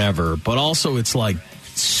there than ever, but also it's like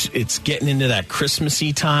it's getting into that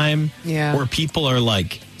Christmassy time where people are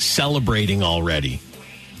like celebrating already,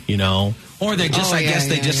 you know? Or they just, I guess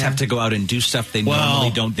they have to go out and do stuff they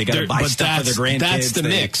normally don't. They got to buy stuff for their grandkids. That's the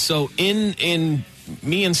mix. So in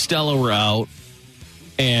me and Stella were out.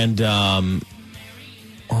 And,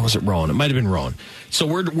 or was it Rowan? It might have been Rowan. So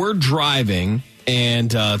we're driving,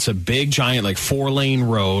 and it's a big, giant, like 4-lane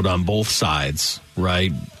road on both sides,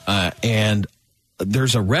 right? And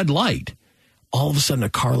there's a red light. All of a sudden,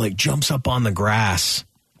 a car like jumps up on the grass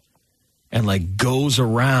and like goes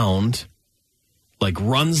around, like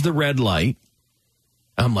runs the red light.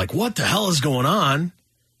 I'm like, what the hell is going on?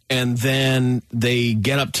 And then they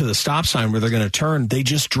get up to the stop sign where they're going to turn. They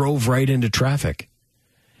just drove right into traffic.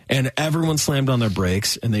 And everyone slammed on their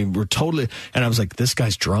brakes, and they were totally... And I was like, this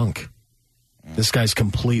guy's drunk. This guy's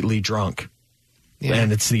completely drunk. Yeah.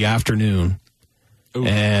 And it's the afternoon. Ooh.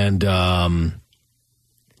 And and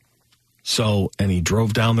he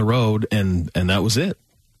drove down the road, and that was it.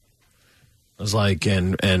 I was like,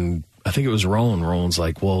 and I think it was Rowan. Rowan's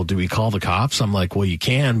like, well, do we call the cops? I'm like, well, you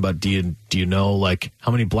can, but do you know, like,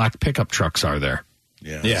 how many black pickup trucks are there?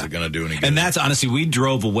 Yeah, is it going to do any good? And that's honestly, we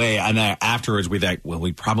drove away, and afterwards we thought, well,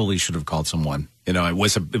 we probably should have called someone. You know, it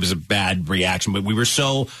was a bad reaction, but we were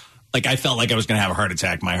so, like, I felt like I was going to have a heart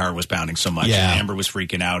attack. My heart was pounding so much, and Amber was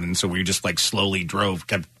freaking out, and so we just like slowly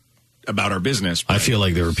kept about our business. I feel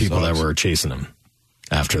like there were people that were chasing him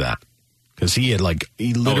after that, because he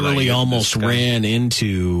literally almost ran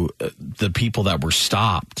into the people that were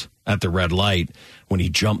stopped at the red light when he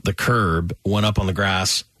jumped the curb, went up on the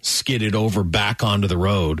grass, skidded over back onto the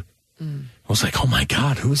road. I was like, oh my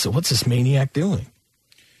God, what's this maniac doing?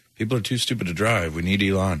 People are too stupid to drive. We need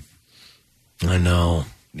Elon. I know.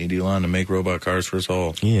 Need Elon to make robot cars for us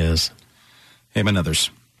all. He is. Him and others.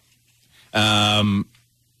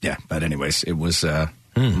 Yeah, but anyways, it was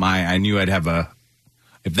I knew I'd have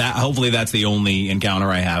hopefully that's the only encounter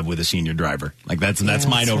I have with a senior driver. Like that's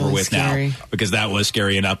mine over really with scary. Now, because that was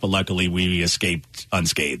scary enough, but luckily we escaped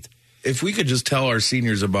unscathed. If we could just tell our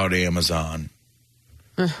seniors about Amazon,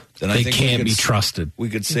 then they can't be trusted. We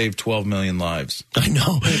could save 12 million lives. I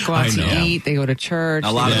know. They go out to eat. They go to church.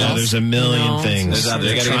 A lot of them. There's a million things. They got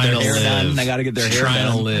to get their hair done. They got to get their hair trying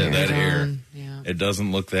done. to live. That hair. Yeah. It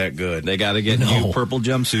doesn't look that good. They got to get new purple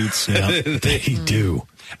jumpsuits. Yeah, they do.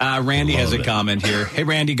 Randy has a comment here. Hey,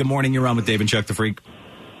 Randy, good morning. You're on with Dave and Chuck the Freak.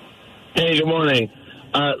 Hey, good morning.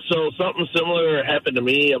 So something similar happened to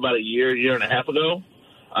me about a year and a half ago.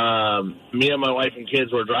 Me and my wife and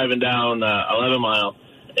kids were driving down 11 Mile,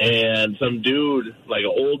 and some dude, like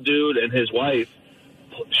an old dude and his wife,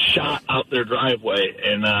 shot out their driveway.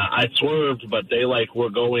 And I swerved, but they were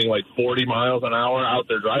going 40 miles an hour out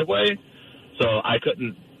their driveway, so I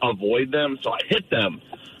couldn't avoid them, so I hit them.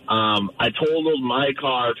 I totaled my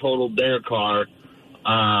car, totaled their car.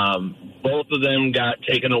 Both of them got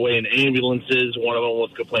taken away in ambulances. One of them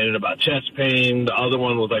was complaining about chest pain. The other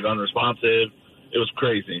one was unresponsive. It was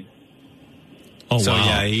crazy. Oh, so, wow.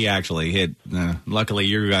 Yeah, he actually hit. Luckily,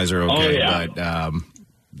 you guys are okay. Oh, yeah.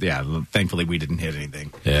 But, thankfully, we didn't hit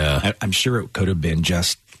anything. Yeah. I'm sure it could have been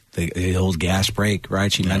just the old gas brake,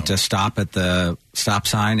 right? She meant to stop at the stop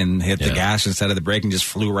sign and hit the gas instead of the brake and just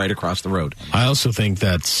flew right across the road. I also think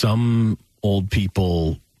that some old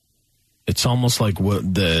people, it's almost like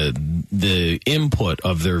what the input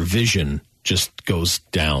of their vision just goes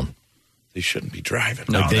down. They shouldn't be driving.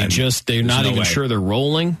 Like they're not even sure they're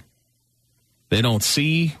rolling. They don't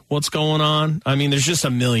see what's going on. I mean, there's just a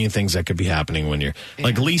million things that could be happening when you're,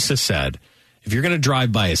 like Lisa said, if you're going to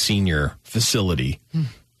drive by a senior facility,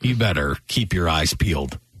 you better keep your eyes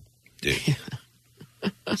peeled. Dude,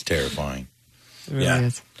 it's terrifying. It really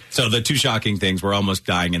is. So the two shocking things were almost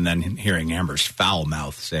dying and then hearing Amber's foul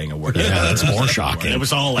mouth saying a word. Yeah, that's more shocking. It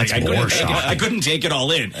was all I couldn't take it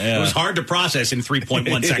all in. Yeah. It was hard to process in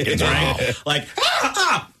 3.1 seconds, right?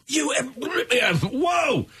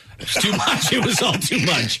 Whoa! It's too much. It was all too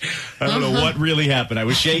much. I don't know what really happened. I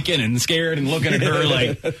was shaking and scared and looking at her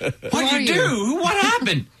like, what'd you do? What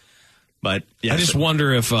happened? But I just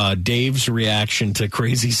wonder if Dave's reaction to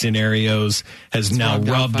crazy scenarios has now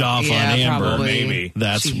rubbed off on Amber. Probably. Maybe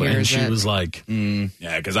that's when she was like,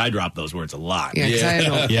 yeah, because I drop those words a lot.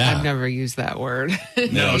 Yeah, I've never used that word.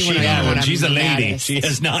 No, she hasn't. She's a lady. She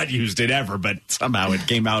has not used it ever, but somehow it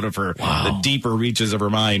came out of her, the deeper reaches of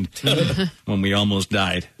her mind when we almost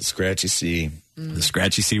died. The scratchy C. The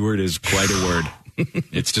scratchy C word is quite a word.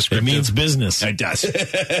 It's descriptive. It means business. It does.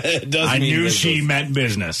 It does. I mean knew business. she meant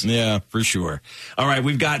business. Yeah, for sure. All right,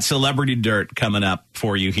 we've got Celebrity Dirt coming up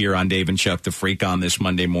for you here on Dave and Chuck the Freak on this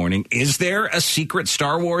Monday morning. Is there a secret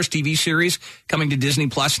Star Wars TV series coming to Disney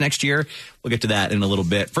Plus next year? We'll get to that in a little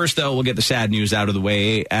bit. First, though, we'll get the sad news out of the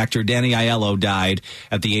way. Actor Danny Aiello died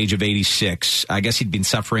at the age of 86. I guess he'd been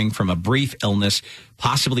suffering from a brief illness,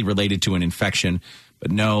 possibly related to an infection, but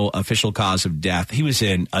no official cause of death. He was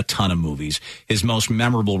in a ton of movies. His most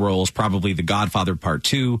memorable roles, probably The Godfather Part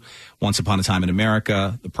 2, Once Upon a Time in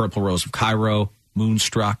America, The Purple Rose of Cairo,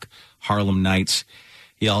 Moonstruck, Harlem Nights.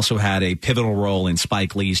 He also had a pivotal role in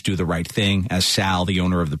Spike Lee's Do the Right Thing as Sal, the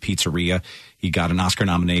owner of the pizzeria. He got an Oscar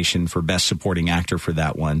nomination for Best Supporting Actor for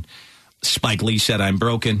that one. Spike Lee said, "I'm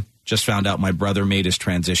broken. Just found out my brother made his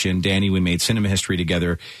transition. Danny, we made cinema history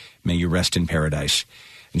together. May you rest in paradise."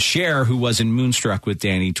 And Cher, who was in Moonstruck with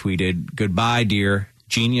Danny, tweeted, "Goodbye, dear.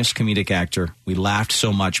 Genius comedic actor. We laughed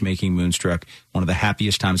so much making Moonstruck. One of the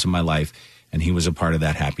happiest times of my life. And he was a part of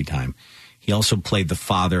that happy time." He also played the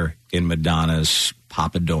father in Madonna's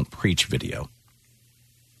Papa Don't Preach video.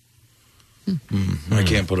 I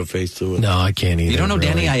can't put a face to it. No, I can't either. You don't know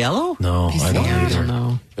really. Danny Aiello? No, I don't either. I don't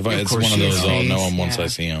know. If it's one of those, I'll know him once I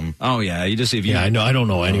see him. Oh, yeah. You just, if you, Yeah, I know. I don't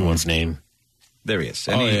know anyone's name. There he is.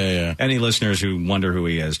 Yeah. Any listeners who wonder who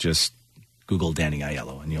he is, just Google Danny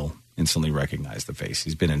Aiello and you'll instantly recognize the face.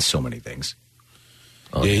 He's been in so many things.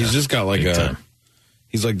 Oh, yeah, he's just got like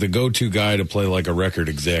he's like the go-to guy to play like a record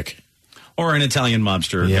exec. Or an Italian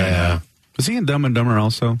mobster. Yeah. Was he in Dumb and Dumber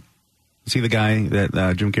also? Is he the guy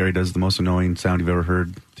that Jim Carrey does the most annoying sound you've ever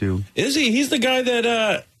heard, too? Is he? He's the guy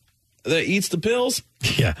that eats the pills?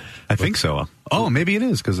 Yeah. I think so. Oh, maybe it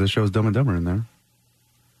is, because the show's Dumb and Dumber in there.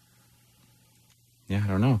 Yeah, I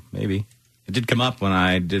don't know. Maybe. It did come up when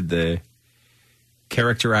I did the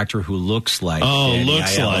character actor who looks like Danny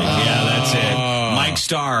Aiello. Yeah, that's it. Mike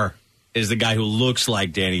Starr is the guy who looks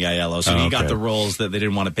like Danny Aiello. So he got the roles that they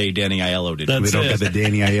didn't want to pay Danny Aiello to do. They don't get the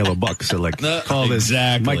Danny Aiello bucks. So, like, call this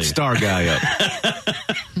Mike Starr guy up.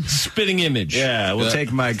 Spitting image. Yeah, we'll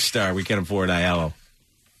take Mike Starr. We can't afford Aiello.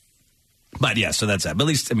 But, yeah, so that's that. But at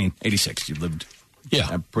least, 86, you lived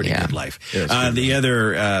a pretty good life. Yeah, the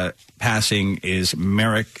other passing is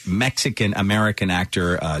Mexican-American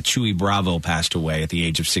actor Chuy Bravo passed away at the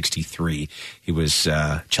age of 63. He was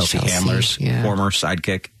Chelsea Handler's former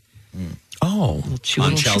sidekick. Oh,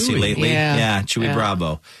 on Chelsea lately. Yeah, Chuy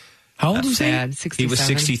Bravo. How old was he? 67? He was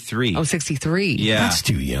 63. Oh, 63. Yeah. That's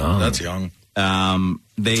too young. That's young.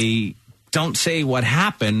 They don't say what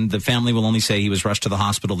happened. The family will only say he was rushed to the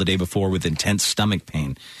hospital the day before with intense stomach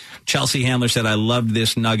pain. Chelsea Handler said, "I loved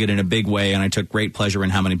this nugget in a big way, and I took great pleasure in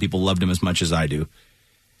how many people loved him as much as I do."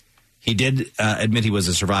 He did admit he was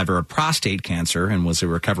a survivor of prostate cancer and was a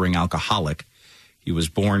recovering alcoholic. He was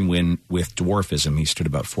born with dwarfism. He stood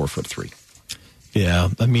about 4'3". Yeah,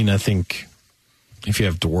 I think if you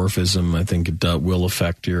have dwarfism, I think it will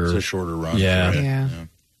affect your... It's a shorter run. Yeah.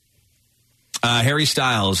 Harry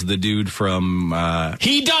Styles, the dude from...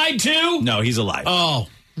 he died too? No, he's alive. Oh.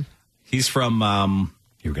 He's from...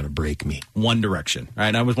 You're going to break me. One Direction.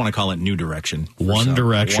 Right? I always want to call it New Direction. One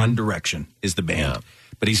Direction? One Direction is the band. Yeah.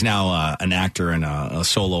 But he's now an actor and a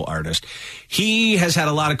solo artist. He has had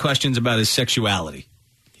a lot of questions about his sexuality.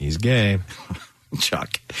 He's gay.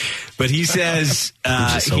 Chuck. But he says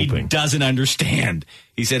he doesn't understand.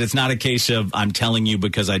 He said it's not a case of I'm telling you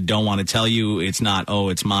because I don't want to tell you. It's not, oh,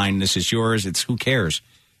 it's mine, this is yours. It's who cares?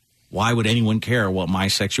 Why would anyone care what my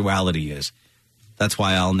sexuality is? That's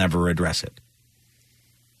why I'll never address it.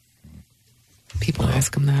 People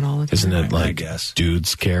ask him that all the time. Isn't it like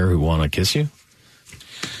dudes care who want to kiss you?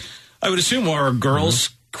 I would assume more girls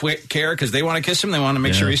care because they want to kiss him. They want to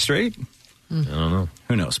make sure he's straight. I don't know.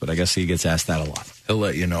 Who knows? But I guess he gets asked that a lot. He'll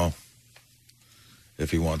let you know if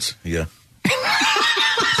he wants. Yeah.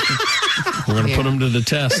 We're going to put him to the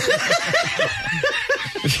test.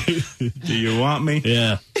 Do you want me?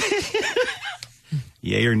 Yeah.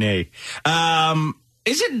 Yay or nay?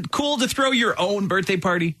 Is it cool to throw your own birthday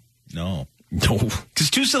party? No. Because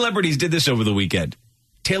two celebrities did this over the weekend.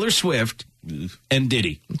 Taylor Swift and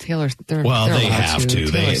Diddy. They're they have to.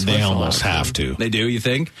 They almost have to. They do, you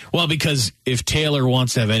think? Well, because if Taylor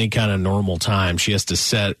wants to have any kind of normal time, she has to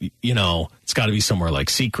set, it's got to be somewhere like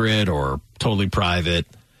secret or totally private,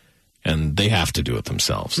 and they have to do it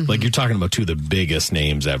themselves. Mm-hmm. Like, you're talking about two of the biggest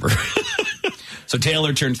names ever. So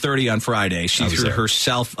Taylor turned 30 on Friday. She threw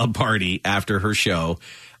herself a party after her show.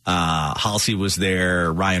 Halsey was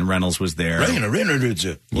there. Ryan Reynolds was there.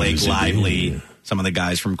 Blake Lively. Some of the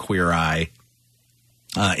guys from Queer Eye.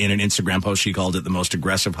 In an Instagram post, she called it the most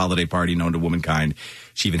aggressive holiday party known to womankind.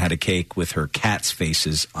 She even had a cake with her cat's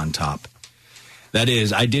faces on top. That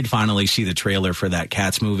is. I did finally see the trailer for that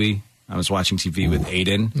Cats movie. I was watching TV with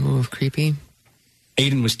Aiden. Ooh, creepy.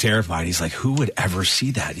 Aiden was terrified. He's like, who would ever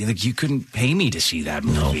see that? You're like, you couldn't pay me to see that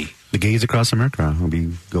movie. No. The gays across America will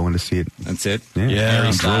be going to see it. That's it? Yeah.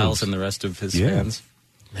 Harry Styles and the rest of his fans.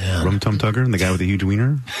 Yeah. Rum Tum Tugger and the guy with the huge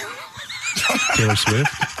wiener. Taylor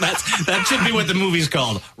Swift. That should be what the movie's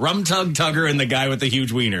called. Rum Tug Tugger and the guy with the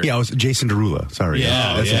huge wiener. Yeah, it was Jason Derulo. Sorry.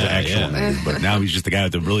 That's his actual name. But now he's just the guy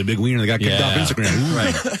with the really big wiener that got kicked off Instagram.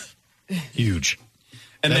 Right. Huge.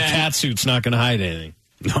 And that cat suit's not going to hide anything.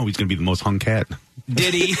 No, he's going to be the most hung cat.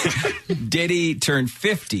 Diddy turned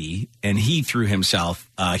 50, and he threw himself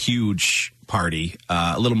a huge party,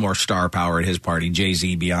 a little more star power at his party.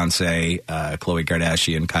 Jay-Z, Beyonce, Khloe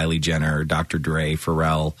Kardashian, Kylie Jenner, Dr. Dre,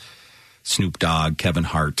 Pharrell, Snoop Dogg, Kevin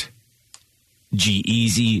Hart,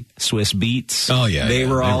 G-Eazy, Swiss Beats. Oh, yeah. They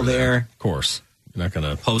were all there. Of course. You're not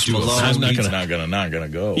going to Post Malone. He's not going to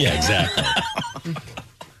go. Yeah, exactly.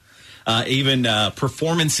 Even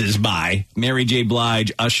performances by Mary J.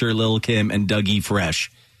 Blige, Usher, Lil' Kim, and Dougie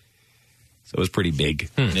Fresh. So it was pretty big.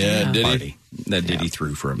 Yeah, party that Diddy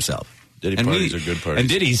threw for himself. Diddy parties are good parties. And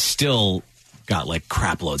Diddy's still got like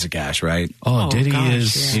crap loads of cash, right? Oh, Diddy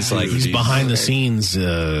is. Yeah. He's behind the scenes.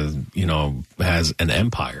 Has an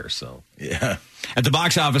empire. So yeah. At the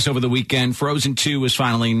box office over the weekend, Frozen 2 was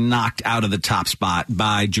finally knocked out of the top spot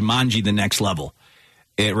by Jumanji: The Next Level.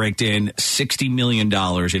 It raked in $60 million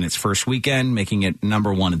in its first weekend, making it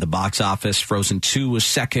number one at the box office. Frozen 2 was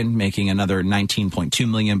second, making another $19.2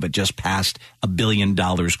 million, but just passed $1 billion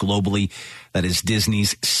globally. That is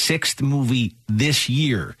Disney's sixth movie this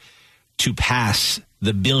year to pass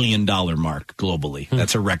the $1 billion mark globally.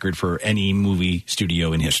 That's a record for any movie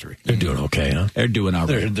studio in history. They're doing okay, huh? They're doing all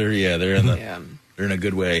right. They're in a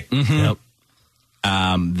good way. Mm-hmm. Yep.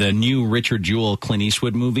 The new Richard Jewell Clint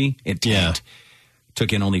Eastwood movie, it tanked.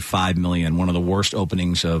 Took in only $5 million, one of the worst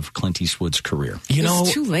openings of Clint Eastwood's career.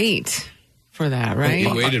 It's too late for that, right? He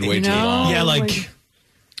waited way too long. Yeah,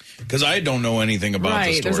 because I don't know anything about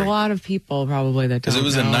the story. There's a lot of people probably that don't know.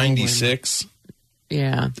 Because it was in 96.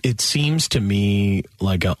 Yeah. It seems to me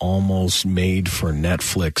like an almost made for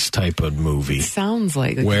Netflix type of movie. Sounds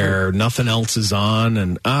like where nothing else is on,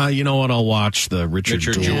 and you know what? I'll watch the Richard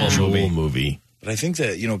Jewell movie. But I think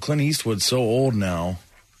that Clint Eastwood's so old now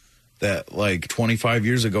that like 25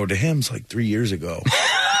 years ago to him is like 3 years ago.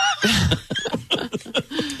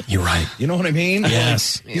 You're right. You know what I mean?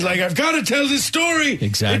 Yes. He's like, I've got to tell this story.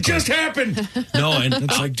 Exactly. It just happened. No, and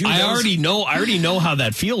it's like, dude, I already know how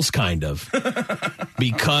that feels, kind of,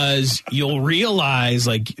 because you'll realize,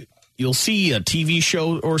 like, you'll see a TV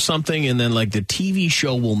show or something, and then like the TV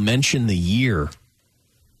show will mention the year.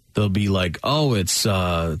 They'll be like, "Oh, it's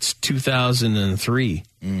 2003,"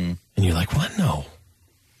 and you're like, "What? No,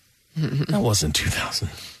 that wasn't 2000.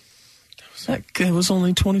 That was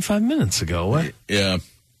only 25 minutes ago. What? Yeah,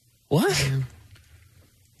 what?"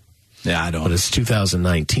 Yeah, I don't. But it's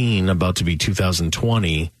 2019, about to be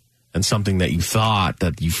 2020, and something that you thought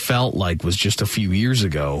that you felt like was just a few years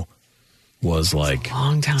ago was like a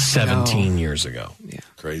long time 17 years ago. Yeah,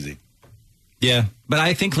 crazy. Yeah, but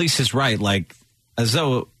I think Lisa's right. Like, as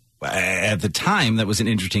though at the time that was an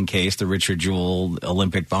interesting case, the Richard Jewell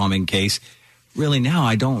Olympic bombing case. Really, now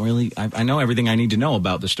I don't really. I know everything I need to know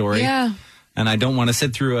about the story. Yeah, and I don't want to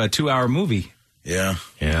sit through a 2-hour movie. Yeah.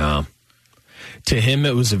 To him,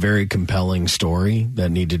 it was a very compelling story that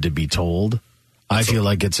needed to be told. I feel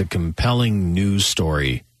like it's a compelling news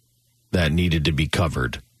story that needed to be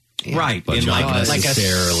covered. Yeah. Right, but in like a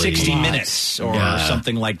 60 minutes or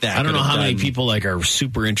something like that. I don't know how many people like are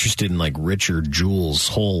super interested in like Richard Jewell's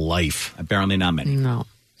whole life. Apparently not many. No.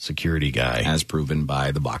 Security guy. As proven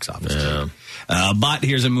by the box office. Yeah. But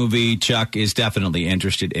here's a movie Chuck is definitely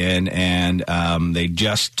interested in, and they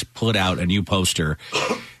just put out a new poster.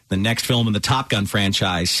 The next film in the Top Gun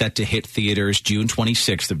franchise, set to hit theaters June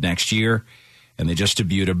 26th of next year. And they just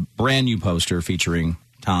debuted a brand new poster featuring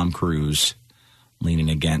Tom Cruise leaning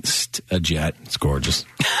against a jet. It's gorgeous.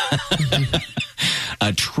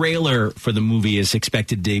 A trailer for the movie is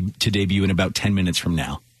expected to debut in about 10 minutes from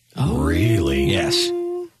now. Oh, really? Yes.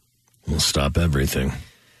 We'll stop everything.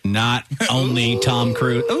 Not only Tom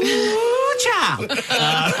Cruise. Ooh, child.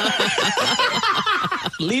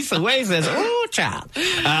 Lisa Way says, ooh, child.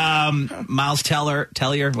 Miles Teller,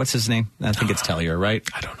 what's his name? I think it's Teller, right?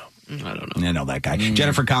 I don't know. I know that guy.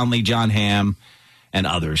 Jennifer Connelly, John Hamm, and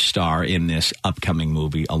others star in this upcoming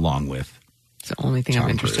movie along with the only thing Tom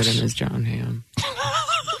I'm interested Cruise. in is John Hamm.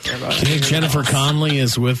 Do you think Jennifer Connelly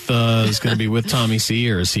is going to be with Tommy C,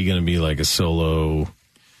 or is he going to be like a solo?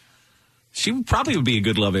 She probably would be a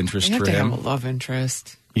good love interest You have for to him. have a love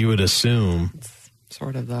interest. You would assume.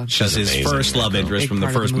 sort of the... Because his first love interest from the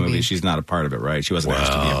first movie, she's not a part of it, right? She wasn't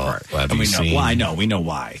asked to be a part. Have you seen? Well, I know. We know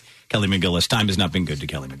why. Kelly McGillis. Time has not been good to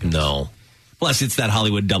Kelly McGillis. No. Plus, it's that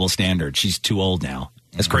Hollywood double standard. She's too old now.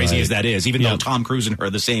 As crazy as that is, even though Tom Cruise and her are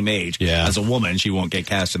the same age, as a woman, she won't get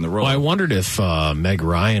cast in the role. Well, I wondered if Meg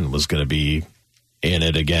Ryan was going to be in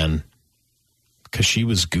it again, because she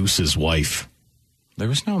was Goose's wife. There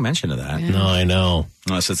was no mention of that. Yeah. No, I know.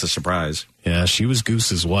 Unless it's a surprise. Yeah, she was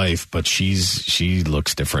Goose's wife, but she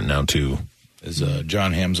looks different now, too. Is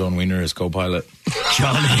John Hamm's own wiener his co-pilot?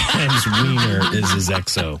 John Hamm's wiener is his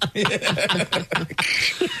XO.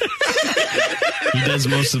 He does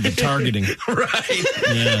most of the targeting. Right.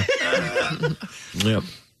 Yeah. Yep.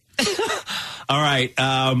 All right.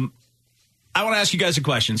 I want to ask you guys a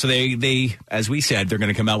question. So they, as we said, they're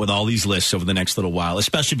going to come out with all these lists over the next little while,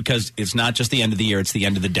 especially because it's not just the end of the year, it's the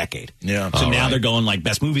end of the decade. Yeah. So now they're going like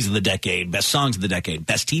best movies of the decade, best songs of the decade,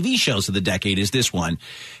 best TV shows of the decade is this one.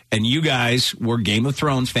 And you guys were Game of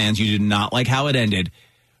Thrones fans. You did not like how it ended.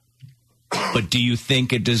 But do you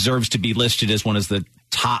think it deserves to be listed as one of the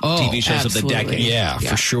top TV shows of the decade? Yeah,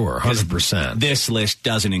 for sure. 100%. This list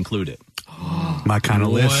doesn't include it. My kind of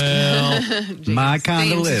list. Well, my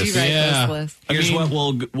kind of list. Yeah. Here's what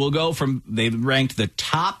we'll go from. They've ranked the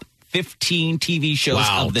top 15 TV shows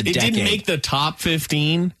of the decade. It didn't make the top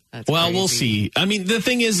 15. That's well, crazy. we'll see. I mean, the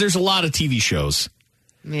thing is, there's a lot of TV shows.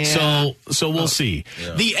 Yeah. So we'll see.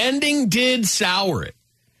 Yeah. The ending did sour it.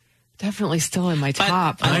 Definitely still in my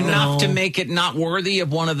top. Enough to make it not worthy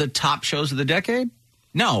of one of the top shows of the decade?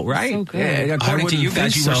 No, right? So good. Yeah, according to you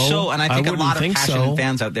guys, you were and I think a lot of passionate so.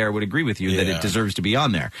 fans out there would agree with you that it deserves to be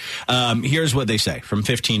on there. Here's what they say from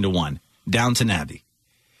 15 to 1. Downton Abbey.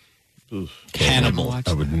 Hannibal.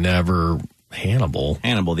 I would never. Hannibal,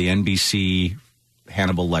 the NBC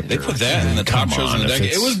Hannibal Lecter. They put that in the top shows of the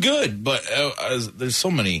decade. It was good, but there's so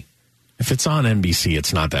many. If it's on NBC,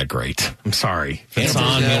 it's not that great. I'm sorry. If it's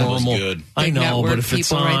on normal, good. I know, but if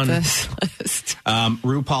it's on this list.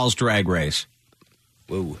 RuPaul's Drag Race.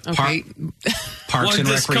 Whoa. Okay. Parks and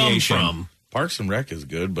Recreation. From? Parks and Rec is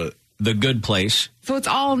good, but The Good Place. So it's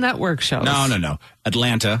all network shows. No.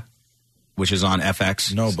 Atlanta, which is on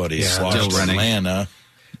FX. Nobody's still running. Atlanta.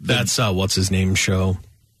 That's what's his name show.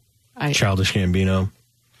 Childish Gambino.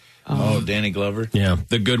 Danny Glover. Yeah.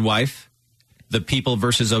 The Good Wife. The People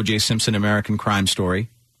versus O.J. Simpson American Crime Story.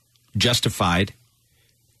 Justified.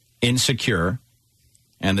 Insecure.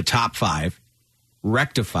 And the top 5.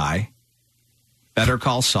 Rectify. Better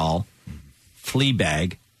Call Saul.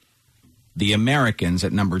 Fleabag. The Americans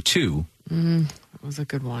at number 2. That was a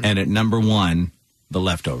good one. And at number 1, The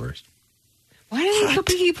Leftovers. Why did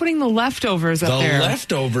he keep putting The Leftovers up there? The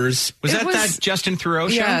Leftovers. Was that Justin Theroux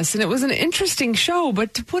show? Yes, and it was an interesting show,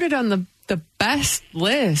 but to put it on the best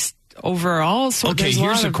list overall, so okay, there's a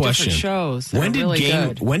here's lot a of question. different shows.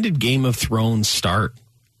 When did Game of Thrones start?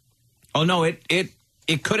 Oh no, it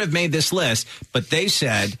could have made this list, but they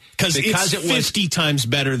said because it was 50 times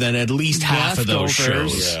better than at least half of those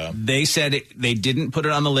shows. Yeah. They said they didn't put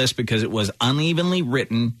it on the list because it was unevenly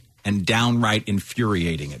written and downright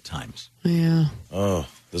infuriating at times. Yeah. Oh,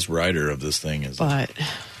 this writer of this thing is. But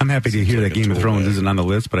I'm happy to hear that Game of Thrones isn't on the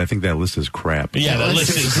list, but I think that list is crap. Yeah, that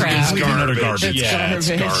list is crap. Garbage. It's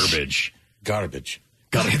garbage. Garbage.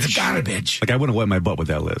 It's garbage. Like, I wouldn't wet my butt with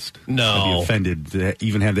that list. No. I'd be offended to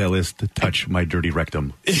even have that list touch my dirty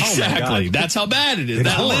rectum. Exactly. That's how bad it is. It's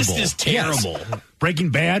that horrible. list is terrible. Yes.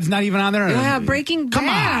 Breaking Bad's not even on there. yeah, Breaking Come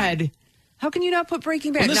Bad. How can you not put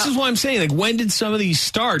Breaking Bad? Well, this is what I'm saying. Like, when did some of these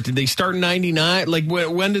start? Did they start in 99? Like,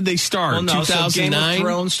 when did they start? Well, no, 2009? so Game of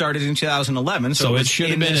Thrones started in 2011, so it should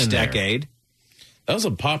have been this decade. That was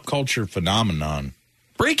a pop culture phenomenon.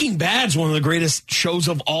 Breaking Bad's one of the greatest shows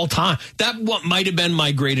of all time. That might have been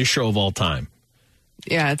my greatest show of all time.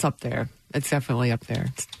 Yeah, it's up there. It's definitely up there.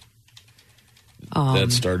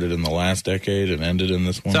 That started in the last decade and ended in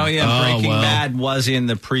this one. So, Breaking Bad was in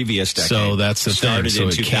the previous decade. So that's the started thing.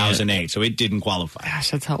 in 2008, so it didn't qualify.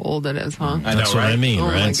 Gosh, that's how old it is, huh? That's what I mean, Oh,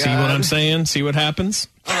 right? See what I'm saying? See what happens?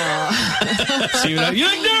 See what you're like,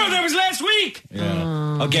 no, that was last week.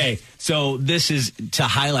 Yeah. Okay, so this is, to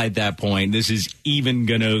highlight that point, this is even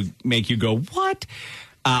going to make you go, what?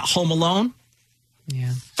 Home Alone?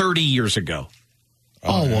 Yeah. 30 years ago.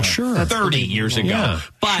 Oh, well, sure. 30 years ago. Yeah,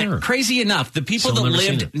 but sure. crazy enough, the people Still that never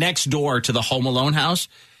seen lived it. next door to the Home Alone house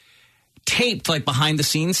taped like behind the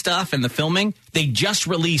scenes stuff and the filming. They just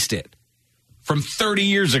released it from 30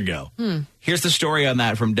 years ago. Here's the story on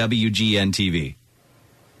that from WGN TV.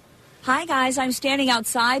 Hi, guys. I'm standing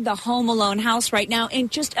outside the Home Alone house right now, and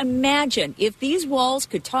just imagine if these walls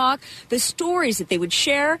could talk, the stories that they would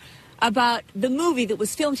share. about the movie that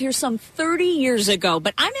was filmed here some 30 years ago.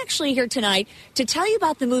 But I'm actually here tonight to tell you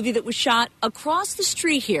about the movie that was shot across the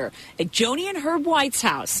street here at Joni and Herb White's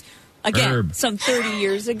house. Again, some 30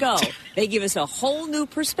 years ago. They give us a whole new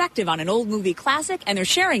perspective on an old movie classic, and they're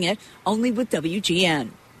sharing it only with WGN.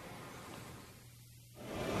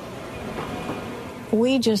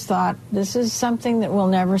 We just thought this is something that we'll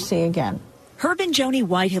never see again. Herb and Joni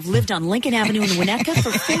White have lived on Lincoln Avenue in Winnetka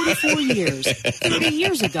for 44 years. 30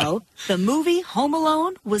 years ago, the movie Home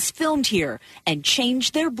Alone was filmed here and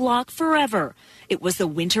changed their block forever. It was the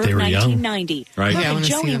winter of 1990. Right. Herb and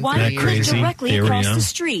Joni White lived directly across the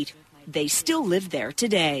street. They still live there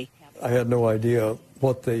today. I had no idea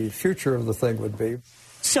what the future of the thing would be.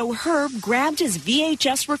 So Herb grabbed his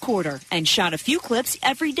VHS recorder and shot a few clips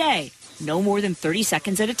every day. No more than 30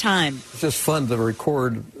 seconds at a time. It's just fun to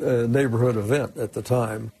record a neighborhood event at the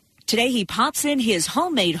time. Today he pops in his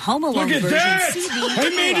homemade Home Alone Look at version that! CD. I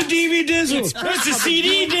made a DVD. That's a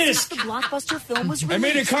CD disc. The blockbuster film was released.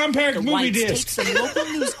 I made a compact the movie Whites disc. Take some local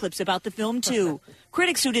news clips about the film too.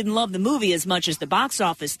 Critics who didn't love the movie as much as the box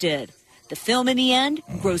office did. The film, in the end,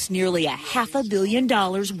 grossed nearly $500 million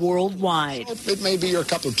worldwide. It may be your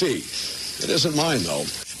cup of tea. It isn't mine, though.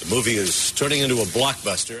 The movie is turning into a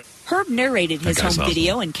blockbuster. Herb narrated his home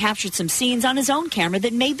video and captured some scenes on his own camera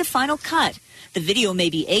that made the final cut. The video may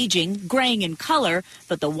be aging, graying in color,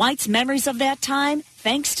 but the Whites' memories of that time,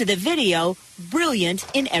 thanks to the video, brilliant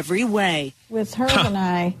in every way. With Herb and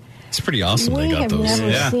I, it's pretty awesome. We they got have those.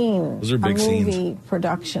 never seen Those are a big movie scenes.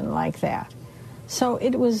 production like that. So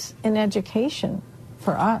it was an education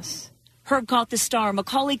for us. Herb caught the star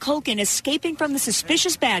Macaulay Culkin escaping from the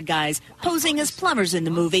suspicious bad guys, posing as plumbers in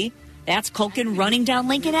the movie. That's Culkin running down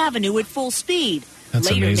Lincoln Avenue at full speed. That's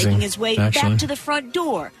Later amazing, making his way actually. back to the front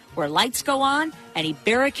door, where lights go on and he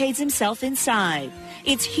barricades himself inside.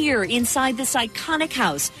 It's here, inside this iconic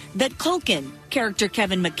house, that Culkin, character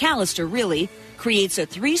Kevin McAllister really, creates a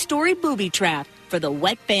 3-story booby trap for the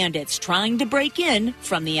wet bandits trying to break in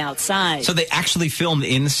from the outside. So they actually filmed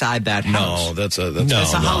inside that house? No, that's a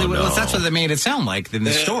Hollywood. Well, that's what they made it sound like in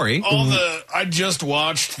the story. I just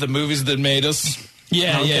watched the movies that made us.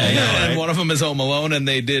 Yeah. And one of them is Home Alone, and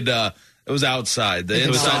they did. It was outside. The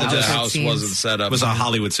inside of the house wasn't set up. It was a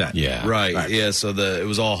Hollywood set. Yeah, right. Yeah, so it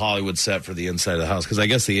was all Hollywood set for the inside of the house, because I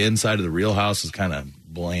guess the inside of the real house is kind of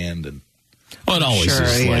bland and. Well, it always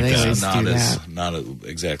is like that. Not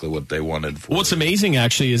exactly what they wanted. What's amazing,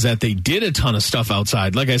 actually, is that they did a ton of stuff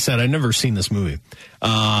outside. Like I said, I'd never seen this movie.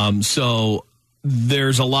 So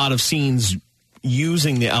there's a lot of scenes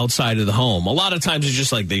using the outside of the home. A lot of times it's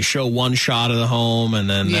just like they show one shot of the home and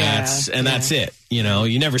then that's it. You know,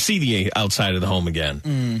 you never see the outside of the home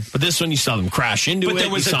again. But this one, you saw them crash into it. But there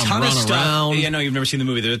was you a saw ton them of run stuff. around. Yeah, no, you've never seen the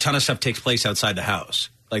movie. There's a ton of stuff takes place outside the house.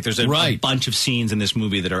 Like there's a bunch of scenes in this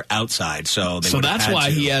movie that are outside. So that's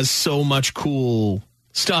why he has so much cool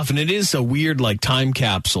stuff. And it is a weird like time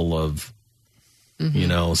capsule of, you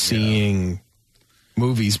know, seeing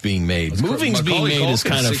movies being made. Movies being made is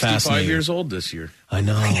kind of 65 fascinating. years old this year. I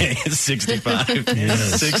know. 65.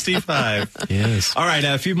 Yes. 65. Yes. All right,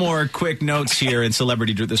 a few more quick notes here in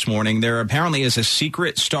Celebrity Dirt this morning. There apparently is a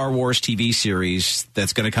secret Star Wars TV series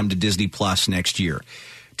that's going to come to Disney Plus next year.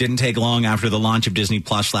 Didn't take long after the launch of Disney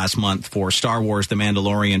Plus last month for Star Wars The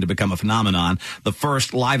Mandalorian to become a phenomenon. The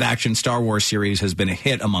first live-action Star Wars series has been a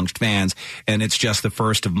hit amongst fans, and it's just the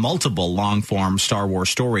first of multiple long-form Star Wars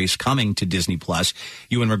stories coming to Disney Plus.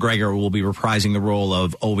 Ewan McGregor will be reprising the role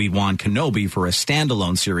of Obi-Wan Kenobi for a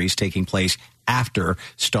standalone series taking place after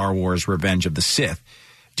Star Wars Revenge of the Sith.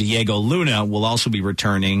 Diego Luna will also be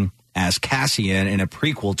returning as Cassian in a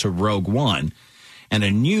prequel to Rogue One. And a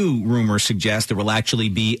new rumor suggests there will actually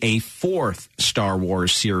be a fourth Star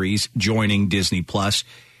Wars series joining Disney Plus,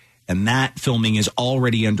 and that filming is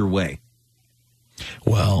already underway.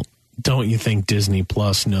 Well, don't you think Disney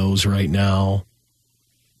Plus knows right now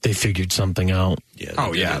they figured something out?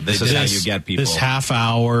 Yeah. This is how you get people. This half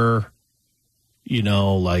hour, you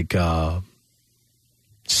know, like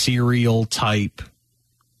serial type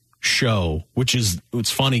show, which is,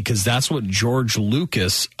 it's funny because that's what George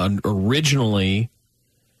Lucas originally,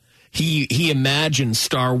 he imagined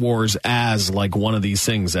Star Wars as like one of these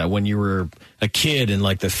things that when you were a kid in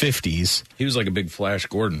like the 50s. He was like a big Flash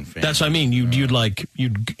Gordon fan. That's what I mean. You'd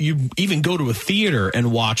even go to a theater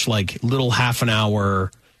and watch like little half an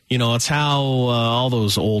hour. You know, it's how all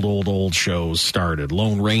those old shows started.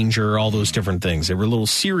 Lone Ranger, all those different things. They were little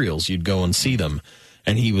serials. You'd go and see them.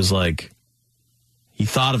 And he was like, he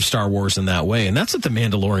thought of Star Wars in that way. And that's what The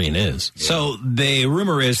Mandalorian is. So the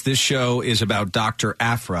rumor is this show is about Dr.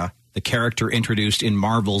 Aphra, the character introduced in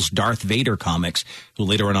Marvel's Darth Vader comics, who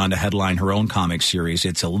later went on to headline her own comic series.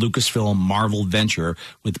 It's a Lucasfilm Marvel venture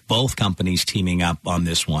with both companies teaming up on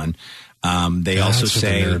this one. They also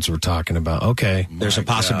say the nerds we're talking about. Okay, there's a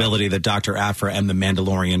possibility that Dr. Aphra and the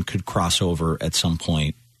Mandalorian could cross over at some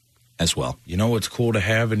point as well. You know what's cool to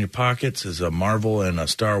have in your pockets is a Marvel and a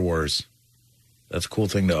Star Wars. That's a cool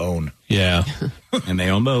thing to own. Yeah. And they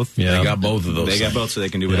own both. Yeah. They got both of those. They got both, so they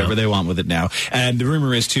can do whatever they want with it now. And the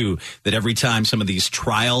rumor is, too, that every time some of these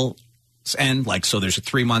trials end, like, so there's a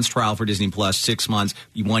 3 months trial for Disney Plus, 6 months,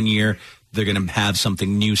 1 year, they're going to have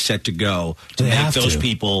something new set to go to make those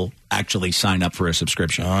people actually sign up for a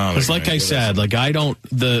subscription. Because like I said, like I don't,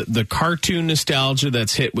 the cartoon nostalgia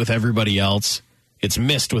that's hit with everybody else, it's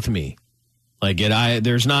missed with me. Like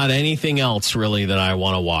there's not anything else really that I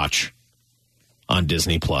want to watch on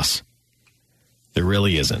Disney Plus. There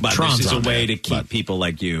really isn't. But this is a way to keep people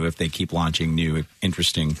like you, if they keep launching new,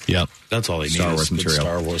 interesting that's all they need Star Wars is material.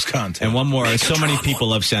 Star Wars content. And one more. So many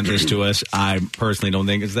people have sent this to us. I personally don't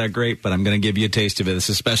think it's that great, but I'm going to give you a taste of it. This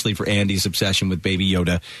is especially for Andy's obsession with Baby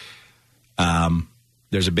Yoda.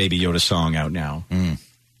 There's a Baby Yoda song out now.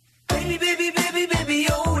 Baby, baby, baby, baby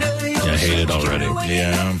Yoda. Yeah, I hate it already.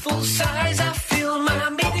 Yeah.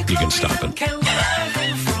 You can stop it.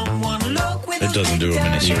 It doesn't do him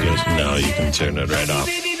any service. No, you can turn it right off.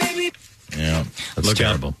 Yeah. That's Look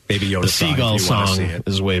terrible. out, Baby Yoda the song, Seagull if you wanna song see it.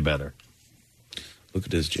 is way better. Look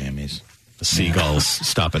at his jammies. The Seagulls,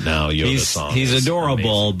 Stop It Now, Yoda song. He's is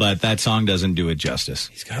adorable, amazing. but that song doesn't do it justice.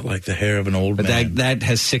 He's got like the hair of an old but man. that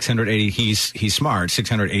has 680. He's smart.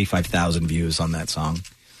 685,000 views on that song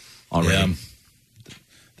already. Yeah.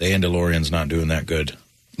 The Andalorian's not doing that good.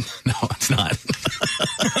 No, it's not.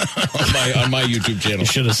 on my YouTube channel. You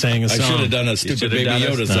should have sang a song. I should have done a stupid Baby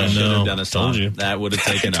Yoda song. Should have done a song. Told you. That would have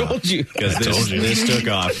taken off. Told you. Because this took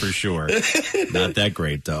off for sure. Not that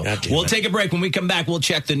great, though. We'll take a break. When we come back, we'll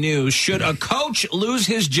check the news. Should a coach lose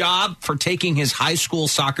his job for taking his high school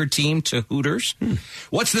soccer team to Hooters?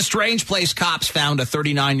 What's the strange place cops found a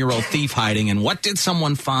 39-year-old thief hiding? And what did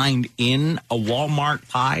someone find in a Walmart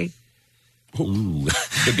pie? Ooh.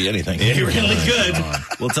 Could be anything. It really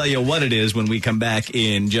could. We'll tell you what it is when we come back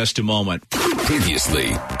in just a moment.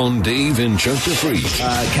 Previously on Dave and Chuck the Freak.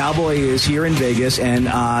 Cowboy is here in Vegas, and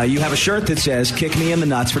you have a shirt that says, "Kick me in the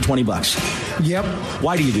nuts for $20." Yep.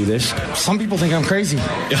 Why do you do this? Some people think I'm crazy.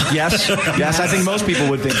 Yes. Yes, I think most people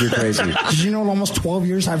would think you're crazy. Did you know in almost 12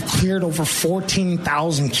 years I've cleared over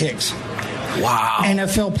 14,000 kicks? Wow.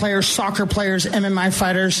 NFL players, soccer players, MMA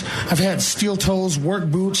fighters. I've had steel toes, work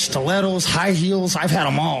boots, stilettos, high heels. I've had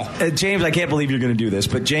them all. James, I can't believe you're going to do this,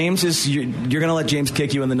 but James you're going to let James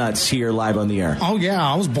kick you in the nuts here live on the air. Oh, yeah.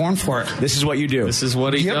 I was born for it. This is what you do. This is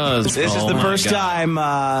what he does. This is the first time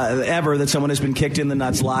ever that someone has been kicked in the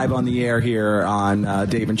nuts live on the air here on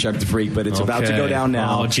Dave and Chuck the Freak, but it's about to go down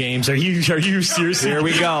now. Oh, James, are you serious? Here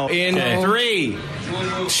we go. In 3,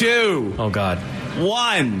 2, oh God,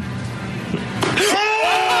 1.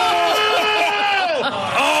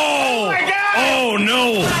 Oh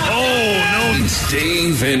no! Oh no! It's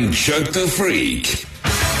Dave and Chuck the Freak.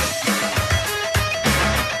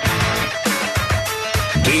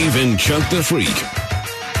 Dave and Chuck the Freak.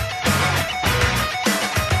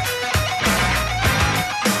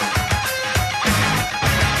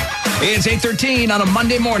 It's 8:13 on a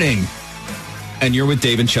Monday morning, and you're with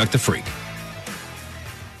Dave and Chuck the Freak.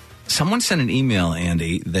 Someone sent an email,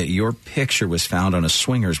 Andy, that your picture was found on a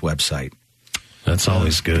swingers website. That's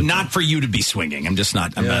always good. Not for you to be swinging. I'm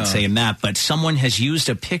not saying that, but someone has used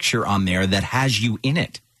a picture on there that has you in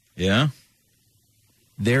it. Yeah.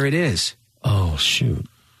 There it is. Oh, shoot.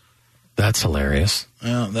 That's hilarious.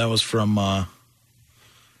 Yeah, that was from the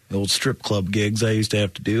old strip club gigs I used to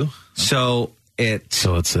have to do. So it's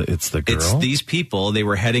the girl? It's these people. They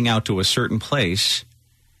were heading out to a certain place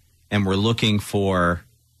and were looking for...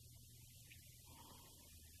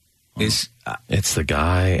 It's the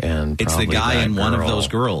guy and it's the guy and girl. one of those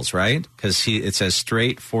girls, right? Because it says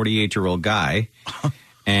straight 48-year-old guy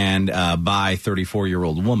and bi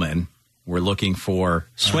 34-year-old woman. We're looking for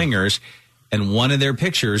swingers, and one of their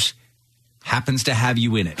pictures happens to have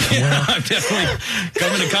you in it. Yeah, I'm definitely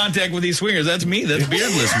coming to contact with these swingers. That's me. That's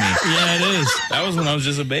beardless me. Yeah, it is. That was when I was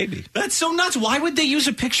just a baby. That's so nuts. Why would they use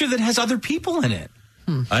a picture that has other people in it?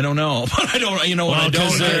 I don't know, but I don't. You know what?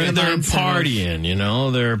 Well, I don't. They're partying. You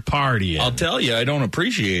know, they're partying. I'll tell you, I don't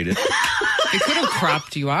appreciate it. They could have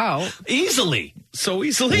cropped you out easily, so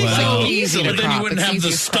easily, so easy. But then you wouldn't have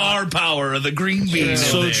the star power of the green beans.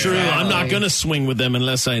 So true. I'm not going to swing with them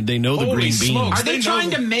unless they know the green beans. Are they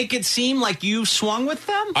trying to make it seem like you swung with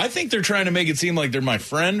them? I think they're trying to make it seem like they're my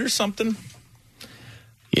friend or something.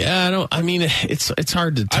 Yeah, it's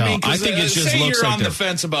hard to tell. I think it just say looks you're like on they're- the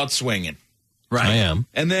fence about swinging. Right. I am.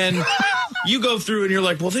 And then you go through and you're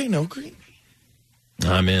like, well, they know green.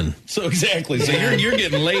 I'm in. So exactly. So you're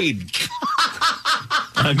getting laid.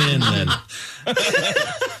 I'm in then.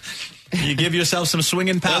 You give yourself some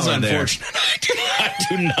swinging power. That's there. unfortunate. I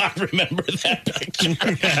do not remember that picture.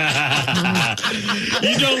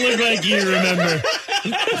 You don't look like you remember.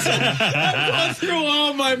 I'm going through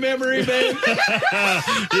all my memory, babe.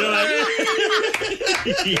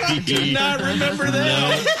 I do not remember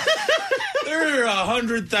that. No. There are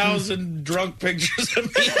 100,000 drunk pictures of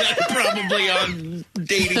me that are probably on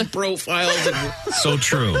dating profiles. So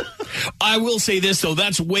true. I will say this, though.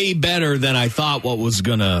 That's way better than I thought what was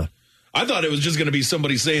going to... I thought it was just going to be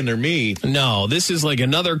somebody saying they're me. No, this is like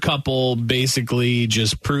another couple basically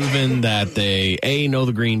just proving that they, A, know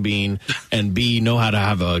the green bean, and B, know how to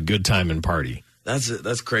have a good time and party.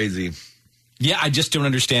 That's crazy. Yeah, I just don't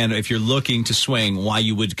understand if you're looking to swing why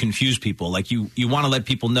you would confuse people. Like you want to let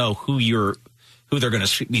people know who they're going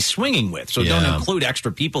to be swinging with. So don't include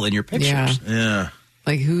extra people in your pictures. Yeah.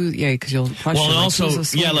 Like who? Yeah, because you'll question. Well, and like, also, who's a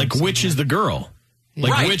swinger like which is the girl?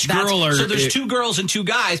 Like right, which girl are? So there's two girls and two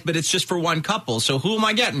guys, but it's just for one couple. So who am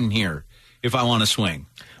I getting here if I want to swing?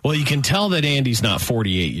 Well, you can tell that Andy's not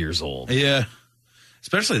 48 years old. Yeah.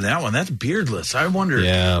 Especially that one. That's beardless. I wonder.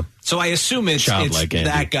 Yeah. So I assume it's Childlike Andy.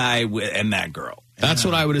 that guy and that girl. That's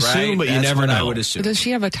what I would assume, Right? but you That's never what know. I would assume. Does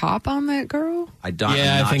she have a top on that girl? I don't.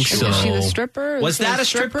 Yeah, I'm I think not so. sure. Was she the stripper? Was that a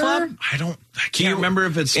strip club? I can't remember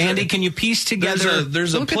if it's Andy. Can you piece together?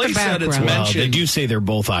 There's a Look at the place that it's background. Well, mentioned. they do say they're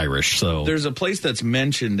both Irish, so There's a place that's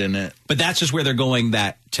mentioned in it. But that's just where they're going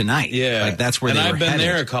that tonight. Yeah, like that's where and they were I've been headed.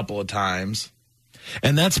 there a couple of times.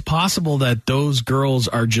 and that's possible that those girls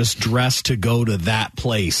are just dressed to go to that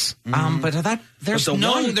place. But there's But the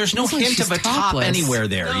no one- there's no Looks like hint she's of a top topless. anywhere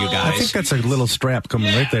there, you I guys. think that's a little strap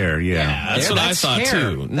coming right there. Yeah. That's what I thought hair.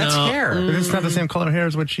 too. That's No. hair. But it's not the same color hair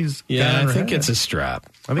as what she's got Yeah, on her I think head. it's a strap.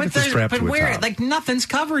 I think it's a strap but to a where? top. Like nothing's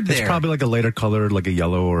covered It's there. probably like a lighter color, like a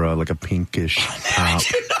yellow or like a pinkish top.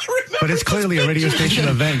 But it's clearly a radio station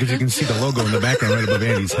event because you can see the logo in the background right above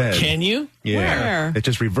Andy's head. Can you? Yeah. Where? It's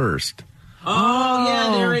just reversed. Oh,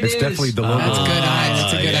 yeah, there it is. It's definitely the logo. That's good eye.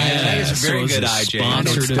 That's a good eye. That is a So very it's good a eye, Jay.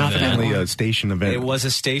 sponsored It's event. definitely a station event. It was a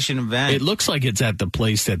station event. It looks like it's at the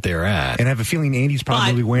place that they're at. And I have a feeling Andy's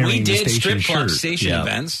probably wearing we the did station strip club shirt. station Yeah.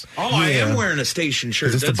 events. Oh, I am Yeah. wearing a station shirt.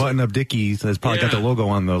 Because it's the button-up Dickies that's probably got the Yeah. logo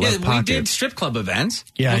on the Yeah, left we pocket. did strip club events.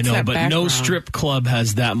 Yeah, What's I know, that but no background? strip club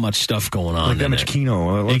has that much stuff going on. Like that in much it.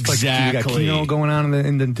 Keno. It looks Exactly. like you got Keno going on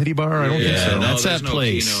in the titty bar. I don't think Yeah, so. that's there's that no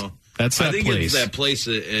place. Keno. That's I that think place. it's that place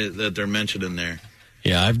that they're mentioning there.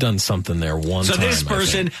 Yeah, I've done something there one So time. this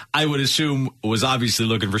person, I would assume, was obviously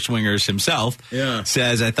looking for swingers himself. Yeah.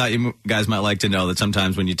 Says, I thought you guys might like to know that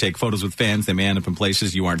sometimes when you take photos with fans, they may end up in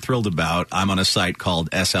places you aren't thrilled about. I'm on a site called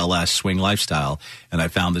SLS Swing Lifestyle, and I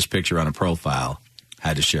found this picture on a profile.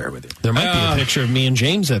 Had to share it with you. There might be a picture of me and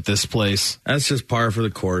James at this place. That's just par for the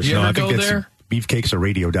course. You No, ever I think go it's there?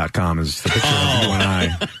 beefcakesaradio.com is the picture of you and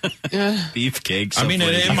I. Beefcake. I mean,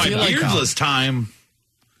 in my feel like beardless time,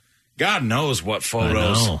 God knows what I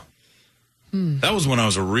photos. know. That was when I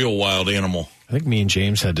was a real wild animal. I think me and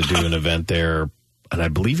James had to do an event there, and I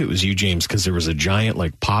believe it was you, James, because there was a giant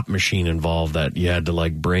like pop machine involved that you had to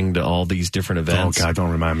like bring to all these different Oh, events. God,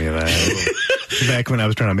 don't remind me of that. Back when I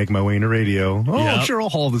was trying to make my way into radio. Oh, Yep. sure, I'll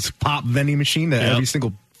haul this pop vending machine to Yep. every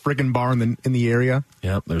single friggin' bar in the area.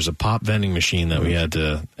 Yep, there's a pop vending machine that we had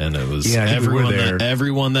to, and it was Yeah, I think we were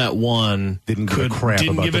everyone that won Didn't give a crap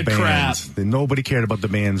didn't about give the a crap. bands. Nobody cared about the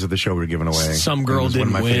bands of the show we were giving away. Some It girl was one didn't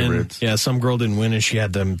of my win. favorites. Yeah, some girl didn't win, and she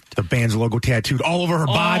had them. The band's logo tattooed all over her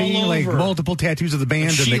body, like over. multiple tattoos of the band,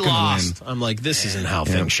 and She they couldn't lost. win. I'm like, this isn't how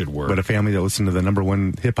Yeah. things should work. But a family that listened to the number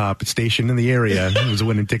one hip hop station in the area was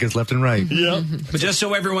winning tickets left and right. Yep. But just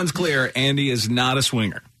so everyone's clear, Andy is not a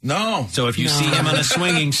swinger. No. So if you see him on a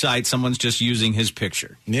swinging site, someone's just using his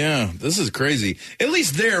picture. Yeah, this is crazy. At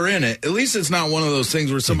least they're in it. At least it's not one of those things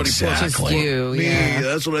where somebody Exactly. posts Just you, me. yeah.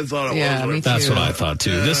 That's what I thought it Yeah, was. me That's too. what I thought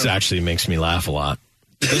too. This actually makes me laugh a lot.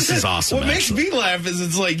 This is awesome. What makes actually. me laugh is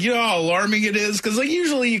it's like, you know how alarming it is? Because like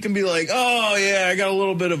usually you can be like, oh, yeah, I got a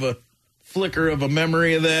little bit of a flicker of a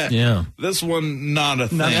memory of that. Yeah. This one, not a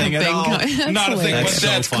thing. Nothing at all. Not a thing, but That's so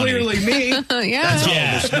that's funny. clearly me.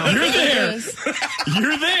 Yeah. You're there.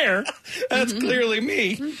 You're there. That's clearly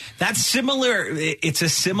me. That's similar. It's a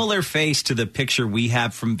similar face to the picture we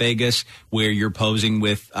have from Vegas where you're posing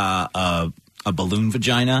with a balloon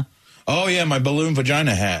vagina. Oh, yeah, my balloon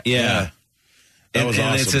vagina hat. Yeah. That was and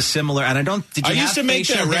awesome. it's a similar, and I don't. Did you I used to make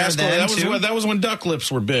that rascal. That was when duck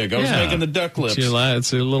lips were big. I was Yeah. making the duck lips.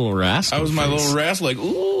 It's a little rascal. I was my face. little rascal, like,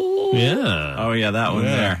 ooh. Yeah. Oh, yeah, that one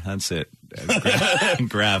there. That's it.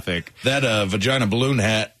 Graphic. That vagina balloon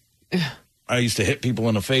hat, I used to hit people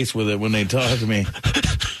in the face with it when they talk to me.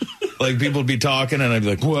 Like, people would be talking, and I'd be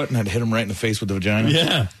like, what? And I'd hit them right in the face with the vagina.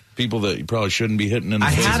 Yeah. People that you probably shouldn't be hitting in the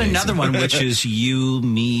face. I had another one, which is you,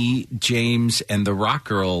 me, James, and the rock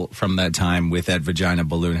girl from that time with that vagina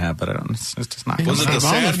balloon hat, but it's just not. Was it the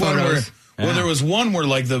sad one where there was one where,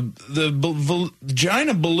 like, the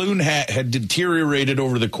vagina balloon hat had deteriorated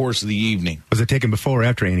over the course of the evening? Was it taken before or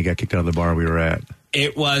after Andy got kicked out of the bar we were at?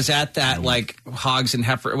 It was at that, like, Hogs and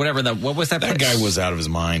Heifer, whatever what was that place? That guy was out of his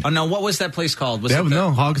mind. Oh, no, what was that place called?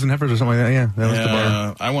 No, Hogs and Heifers or something like that, yeah. That was the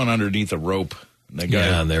bar. I went underneath a rope. And that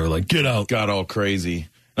guy and they were like, get out. Got all crazy.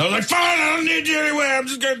 And I was like, fine, I don't need you anyway. I'm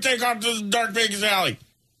just going to take off this Dark Vegas alley.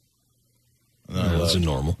 That's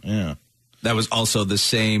normal. Yeah. That was also the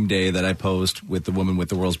same day that I posed with the woman with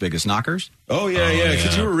the world's biggest knockers. Oh, yeah,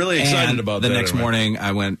 because you were really excited about that. The next morning,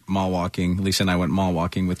 I went mall walking. Lisa and I went mall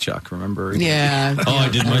walking with Chuck, remember? Yeah. Oh, I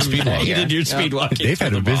did my speed walk. You did your speed walking. They've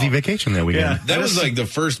had a busy vacation that weekend. Yeah, that was like the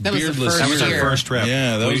first beardless. That was our first trip.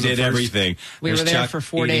 Yeah, we did everything. We were there Chuck for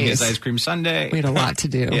 4 eating days. His ice cream sundae. We had a lot to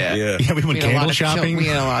do. Yeah, we went candle shopping. We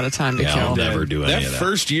had a lot of time to kill. I'll never do any of that.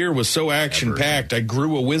 First year was so action-packed, I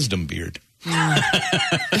grew a wisdom beard.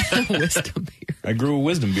 Wisdom beard. I grew a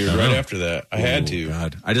wisdom beard right after that. I had to.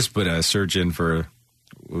 God. I just put a search in for,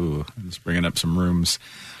 I'm just bringing up some rooms.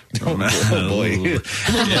 Oh, boy.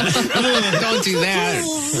 Don't do that.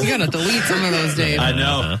 You got to delete some of those, Dave. I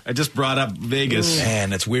know. I just brought up Vegas.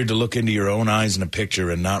 Man, it's weird to look into your own eyes in a picture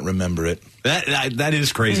and not remember it. That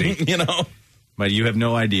is crazy. You know? But you have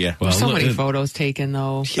no idea. There's so many photos taken,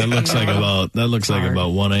 though. That looks like about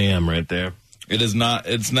 1 a.m. right there. It is not.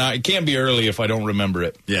 It's not. It can't be early if I don't remember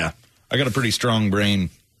it. Yeah. I got a pretty strong brain.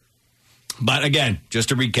 But again, just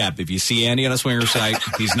to recap, if you see Andy on a swinger site,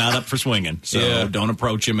 he's not up for swinging. So don't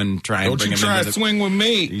approach him and try and bring him into to swing with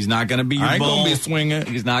me. He's not going to be your I ain't bull. going to be swinging.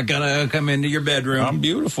 He's not going to come into your bedroom. I'm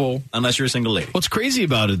beautiful. Unless you're a single lady. What's crazy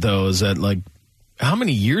about it, though, is that, like, how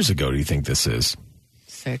many years ago do you think this is?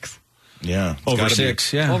 6. Yeah. Over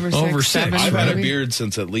 6, yeah. Over 6. 7, I've had a maybe? beard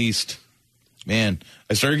since at least, man,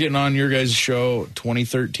 I started getting on your guys' show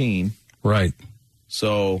 2013. Right.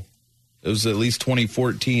 So it was at least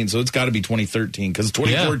 2014. So it's got to be 2013 because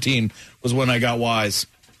 2014 was when I got wise.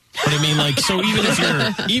 But I mean, like, so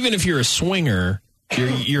even if you're a swinger,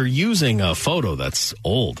 you're using a photo that's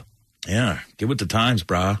old. Yeah. Get with the times,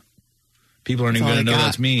 brah. People aren't even going to know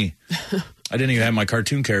that's me. I didn't even have my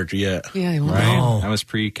cartoon character yet. Yeah, right. Oh. That was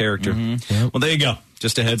pre-character. Mm-hmm. Yep. Well, there you go.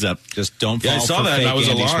 Just a heads up. Just don't fall I saw for that fake and I was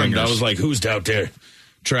Andy alarmed. swingers. I was like, who's out there?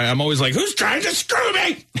 I'm always like, who's trying to screw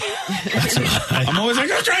me? I'm always like,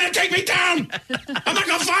 who's trying to take me down? I'm not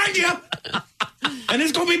going to find you. And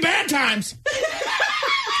it's going to be bad times.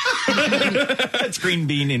 That's green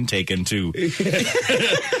bean intaken, too.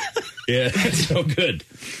 Yeah, it's so good.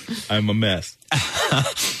 I'm a mess.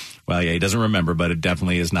 Well, yeah, he doesn't remember, but it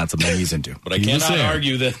definitely is not something he's into. But I cannot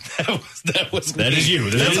argue that was that me. is you.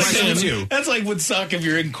 That's you. That's like would suck if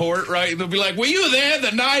you're in court, right? They'll be like, "Were you there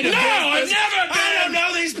the night of?" No, I've never been. I don't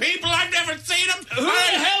know these people. I've never seen them. Who the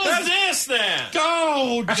hell is this then?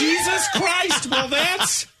 Oh, Jesus Christ! Well,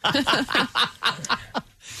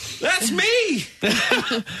 that's me.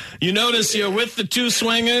 You notice you're with the two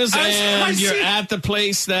swingers, and you're at the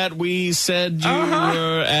place that we said you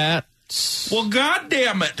were at. Well, God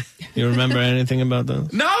damn it. You remember anything about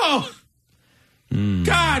those? No.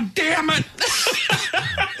 God damn it.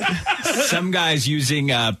 Some guy's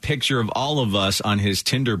using a picture of all of us on his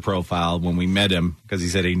Tinder profile when we met him because he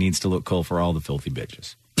said he needs to look cool for all the filthy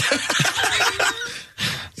bitches.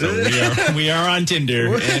 So we are on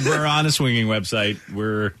Tinder and we're on a swinging website.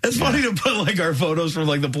 It's funny to put like our photos from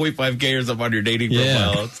like the 0.5Kers up on your dating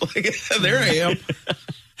profile. It's like, there I am.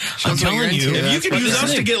 I'm telling you, if you can use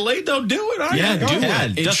us to get laid, though, do it. Yeah, do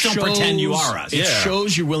it. Just don't pretend you are us. It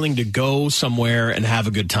shows you're willing to go somewhere and have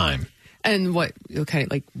a good time. And what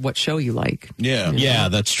show you like. Yeah. Yeah,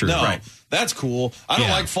 that's true. No, that's cool. I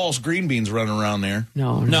don't like false green beans running around there.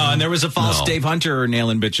 No, and there was a false Dave Hunter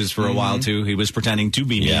nailing bitches for a while, too. He was pretending to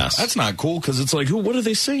be me. Yes. That's not cool, because it's like, what are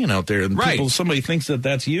they saying out there? And somebody thinks that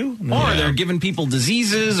that's you? No. Or they're giving people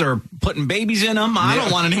diseases or putting babies in them. I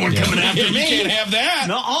don't want anyone coming after me. You can't have that.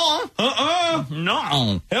 No.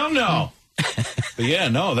 Hell no. But yeah,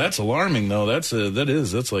 no, that's alarming, though. That's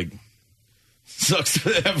like... Sucks to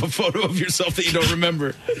have a photo of yourself that you don't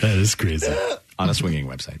remember. That is crazy. On a swinging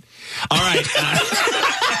website. All right.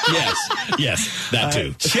 Yes, that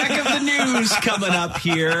too. Check of the news coming up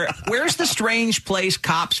here. Where's the strange place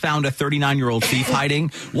cops found a 39-year-old thief hiding?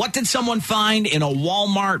 What did someone find in a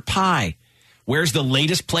Walmart pie? Where's the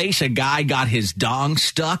latest place a guy got his dong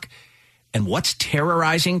stuck? And what's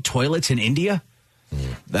terrorizing toilets in India?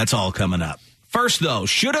 That's all coming up. First, though,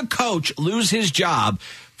 should a coach lose his job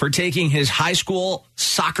for taking his high school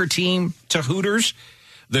soccer team to Hooters?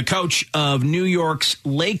 The coach of New York's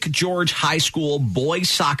Lake George High School boys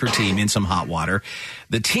soccer team in some hot water.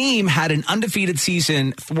 The team had an undefeated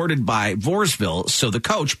season thwarted by Voorsville, so the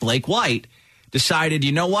coach, Blake White, decided,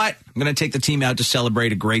 you know what? I'm going to take the team out to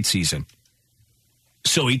celebrate a great season.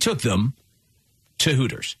 So he took them to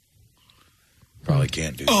Hooters. Probably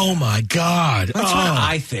can't do that. Oh, my God. That's what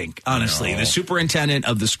I think, honestly. The superintendent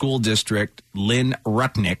of the school district, Lynn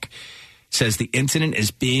Rutnick, says the incident is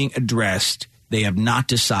being addressed. They have not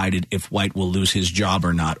decided if White will lose his job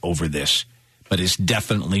or not over this, but it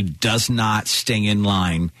definitely does not stay in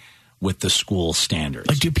line with the school standards.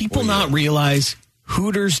 Like, do people not realize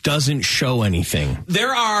Hooters doesn't show anything?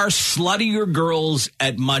 There are sluttier girls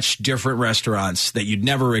at much different restaurants that you'd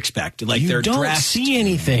never expect. Like, they're don't dressed see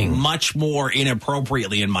anything much more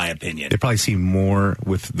inappropriately, in my opinion. They probably see more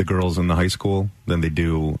with the girls in the high school than they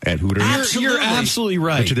do at Hooters. You're absolutely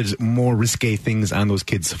right. Bet you there's more risque things on those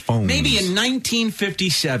kids' phones. Maybe in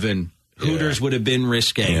 1957, Hooters would have been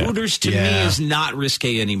risque. Yeah. Hooters, to me, is not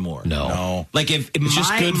risque anymore. No. Like, if It's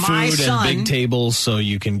just good food and big tables so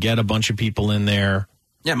you can get a bunch of people in there.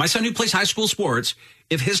 Yeah, my son who plays high school sports,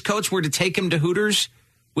 if his coach were to take him to Hooters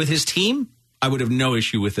with his team, I would have no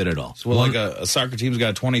issue with it at all. So, like a soccer team's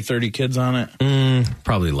got 20, 30 kids on it?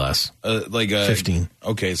 Probably less. 15.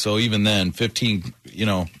 Okay, so even then, 15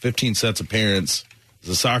 sets of parents. As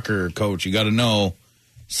a soccer coach, you got to know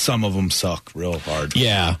some of them suck real hard.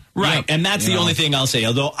 Yeah. Right, Yep. and that's the only thing I'll say.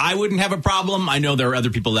 Although I wouldn't have a problem, I know there are other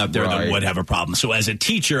people out there that would have a problem. So as a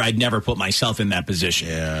teacher, I'd never put myself in that position.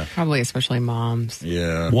 Yeah. Probably especially moms.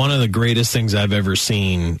 Yeah. One of the greatest things I've ever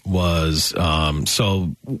seen was,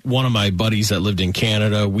 so one of my buddies that lived in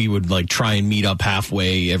Canada, we would like try and meet up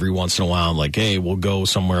halfway every once in a while. I'm like, hey, we'll go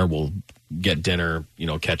somewhere, we'll get dinner,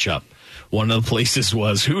 catch up. One of the places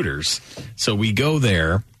was Hooters. So we go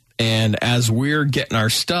there, and as we're getting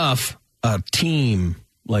our stuff, a team,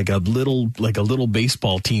 like a little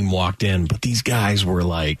baseball team walked in, but these guys were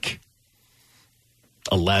like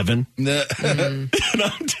 11. And I'm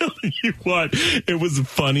telling you what, it was the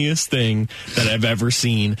funniest thing that I've ever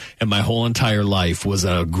seen in my whole entire life was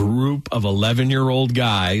a group of 11-year-old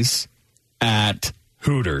guys at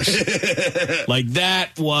Hooters. Like,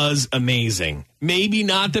 that was amazing. Maybe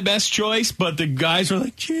not the best choice, but the guys were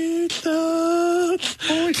like,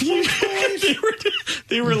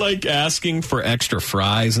 they were like asking for extra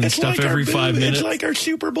fries and stuff like every 5 minutes. It's like our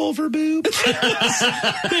Super Bowl for boobs.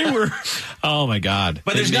 They were, oh my God.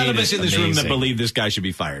 But there's none of us in this room that believe this guy should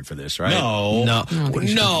be fired for this, right? No,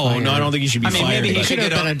 I don't think he should be fired. Maybe he should have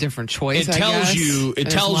been a different choice. It tells you.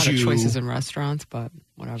 There's a lot of choices in restaurants, but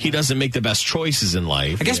whatever. He doesn't make the best choices in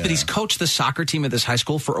life. I guess, but he's coached the soccer team at this high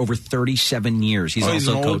school for over 37 years. He's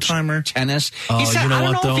also an coached old-timer. tennis. Oh, He said, you know I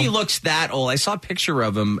don't what, know if though? he looks that old. I saw a picture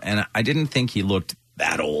of him, and I didn't think he looked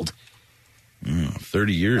that old.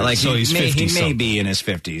 30 years. Like, So he's 50 he may be in his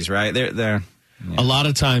 50s, right? They're A lot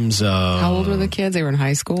of times. How old were the kids? They were in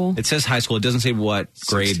high school? It says high school. It doesn't say what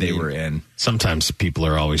grade they were in. Sometimes people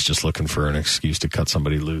are always just looking for an excuse to cut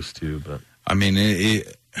somebody loose, too. But I mean,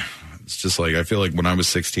 it's just like, I feel like when I was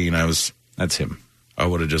 16, that's him. I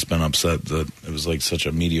would have just been upset that it was like such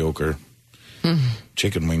a mediocre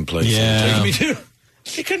chicken wing place. Yeah. Take me to.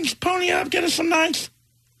 You couldn't pony up, get us some nice.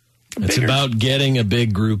 It's about getting a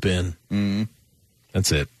big group in. Mm-hmm.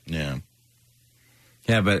 That's it. Yeah.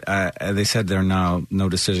 Yeah, but they said there are no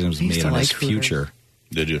decision was made on his future.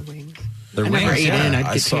 Did you? The I never ate in. I'd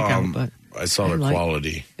I get saw takeout, but I saw the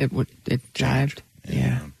quality. It jived.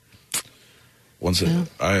 Yeah. Once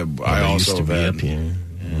I also have had,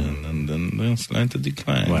 and then it's going to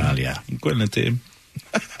decline. Well, yeah. Quality.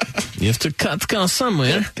 You have to cut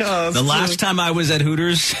somewhere. The last time I was at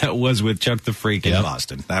Hooters was with Chuck the Freak in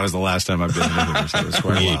Boston. That was the last time I've been to Hooters. That was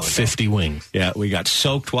quite a while ago. 50 wings. Yeah, we got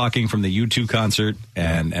soaked walking from the U2 concert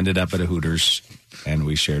and ended up at a Hooters, and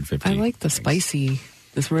we shared 50. I like this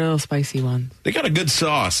real spicy one. They got a good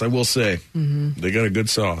sauce, I will say. Mm-hmm. They got a good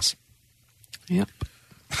sauce. Yep.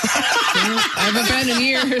 I haven't been in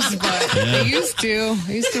years, but I used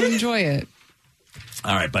to enjoy it.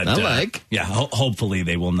 All right, but hopefully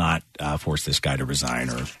they will not force this guy to resign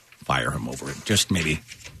or fire him over it. Just maybe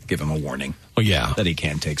give him a warning. Oh yeah, that he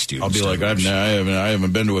can take students. I'll be like, I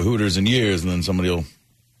haven't been to a Hooters in years, and then somebody will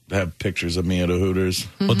have pictures of me at a Hooters.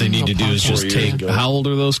 What they need to do is just take. How old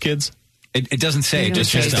are those kids? It doesn't say. It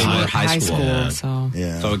just says they were high school.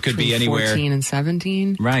 So it could be anywhere 14 and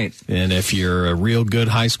 17. Right. And if you're a real good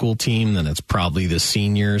high school team, then it's probably the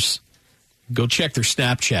seniors. Go check their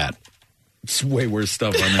Snapchat. It's way worse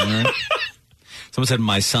stuff on there, right? Someone said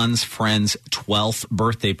my son's friend's 12th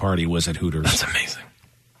birthday party was at Hooters. That's amazing.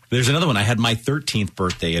 There's another one. I had my 13th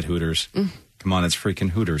birthday at Hooters. Come on, it's freaking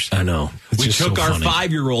Hooters. I know. We took our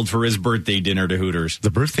 5-year-old for his birthday dinner to Hooters.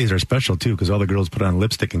 The birthdays are special, too, because all the girls put on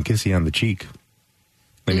lipstick and kiss you on the cheek.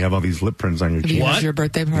 Then you have all these lip prints on your cheek. You had your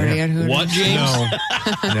birthday party at Hooters? What, James?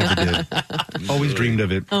 No, never did. Always dreamed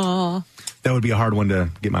of it. Aw. That would be a hard one to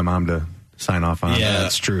get my mom to sign off on. Yeah,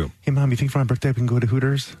 that's true. Hey, Mom, you think for my birthday we can go to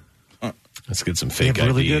Hooters? Let's get some They fake have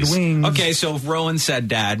really IDs. good wings. Okay, so if Rowan said,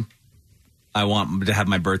 Dad, I want to have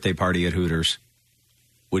my birthday party at Hooters,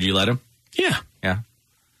 would you let him? Yeah. Yeah.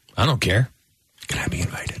 I don't care. Can I be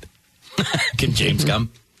invited? Can James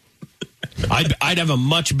come? I'd have a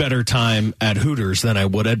much better time at Hooters than I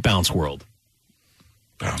would at Bounce World.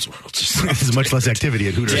 Bounce World. There's much less activity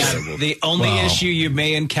at Hooters. Yeah, the only issue you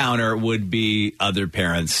may encounter would be other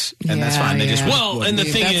parents, and that's fine. They just and the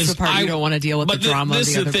thing that's is, the part you don't want to deal with the drama This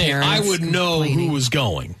of the is other the thing. parents. I would know who was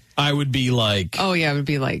going. I would be like, oh yeah, it would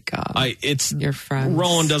be like, it's your friends.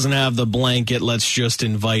 Rowan doesn't have the blanket. Let's just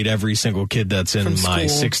invite every single kid that's in From my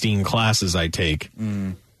school. 16 classes I take.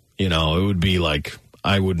 You know, it would be like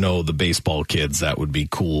I would know the baseball kids that would be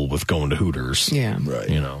cool with going to Hooters. Yeah, right.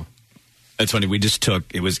 You know. That's funny. We just took,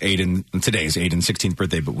 it was today's Aiden's 16th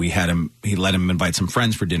birthday, but he let him invite some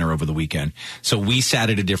friends for dinner over the weekend. So we sat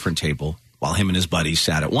at a different table while him and his buddies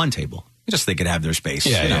sat at one table. Just they could have their space.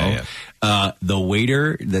 The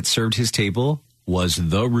waiter that served his table was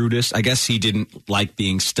the rudest. I guess he didn't like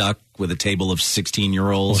being stuck with a table of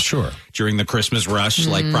 16-year-olds. Well, sure. During the Christmas rush,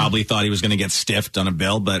 probably thought he was going to get stiffed on a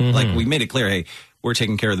bill, but we made it clear, hey, we're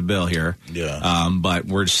taking care of the bill here. Yeah. But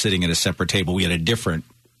we're just sitting at a separate table. We had a different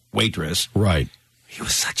waitress. Right. He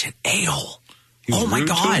was such an a-hole. He was Oh, my rude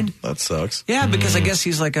to God. him? That sucks. Yeah, because I guess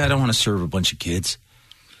he's like, I don't want to serve a bunch of kids.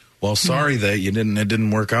 Well, sorry that it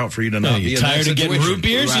didn't work out for you to not be you in that tired of getting situation. root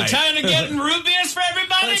beers? Right. You tired of getting root beers for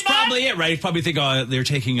everybody? That's probably it, right? He'd probably think, oh, they're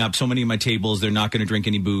taking up so many of my tables. They're not going to drink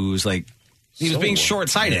any booze. Like, he was being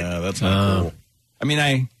short-sighted. Yeah, that's not cool. I mean,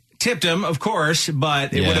 I tipped him, of course,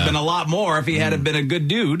 but it would have been a lot more if he had been a good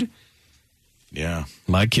dude. Yeah.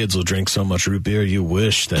 My kids will drink so much root beer, you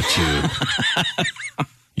wish that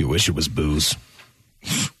you wish it was booze.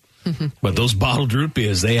 But those bottled root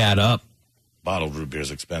beers, they add up. Bottled root beer is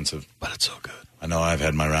expensive. But it's so good. I know I've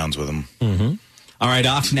had my rounds with them. Mm-hmm. All right,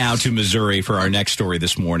 off now to Missouri for our next story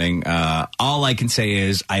this morning. All I can say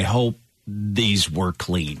is I hope these were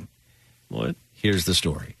clean. What? Here's the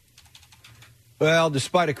story. Well,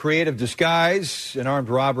 despite a creative disguise, an armed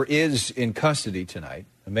robber is in custody tonight.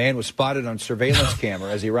 A man was spotted on surveillance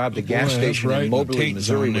camera as he robbed a gas station in Moberly,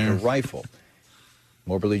 Missouri with a rifle.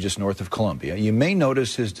 Moberly, just north of Columbia. You may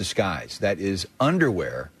notice his disguise. That is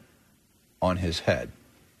underwear on his head.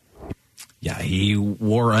 Yeah, he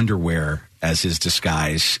wore underwear as his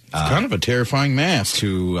disguise. It's kind of a terrifying mask.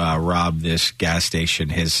 To rob this gas station.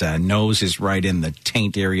 His nose is right in the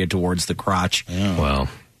taint area towards the crotch. Yeah. Wow.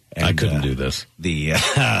 And, I couldn't do this. The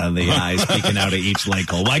eyes peeking out of each leg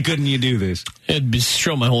hole. Why couldn't you do this? It'd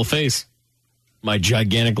show my whole face. My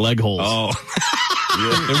gigantic leg holes. Oh.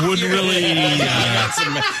 It wouldn't really...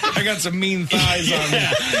 I got some mean thighs on me.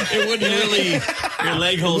 It wouldn't really... Your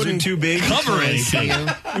leg holes are too big. Cover anything.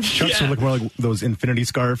 Chucks will look more like those infinity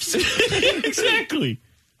scarves. Exactly.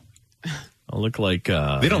 I'll look like...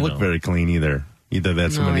 they don't look very clean either. Either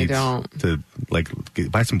that someone needs to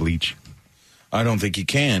buy some bleach. I don't think he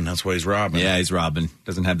can. That's why he's robbing. Yeah, he's robbing.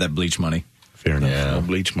 Doesn't have that bleach money. Fair enough. Yeah. No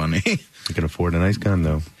bleach money. He can afford a nice gun,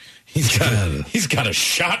 though. He's got a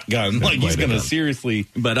shotgun. Like he's going to seriously.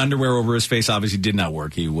 But underwear over his face obviously did not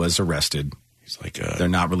work. He was arrested. He's like, they're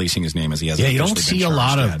not releasing his name as he has. Yeah, you don't see a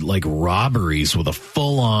lot of like robberies with a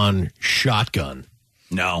full-on shotgun.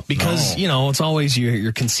 No, because you know it's always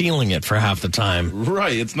you're concealing it for half the time.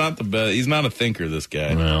 Right. It's not the best. He's not a thinker. This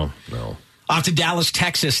guy. No. Off to Dallas,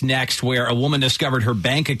 Texas next, where a woman discovered her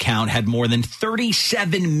bank account had more than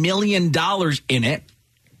 $37 million in it.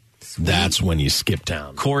 That's when you skip town.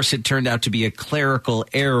 Of course, it turned out to be a clerical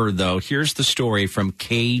error, though. Here's the story from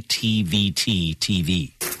KTVT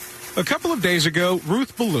TV. A couple of days ago,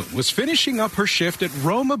 Ruth Balloon was finishing up her shift at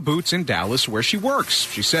Roma Boots in Dallas, where she works.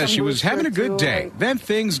 She says she was having a good day. Then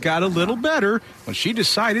things got a little better when she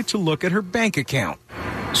decided to look at her bank account.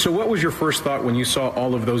 So what was your first thought when you saw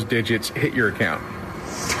all of those digits hit your account?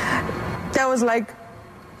 That was like,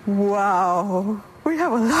 wow, we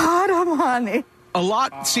have a lot of money. A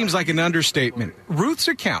lot seems like an understatement. Ruth's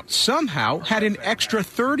account somehow had an extra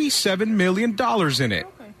 $37 million in it.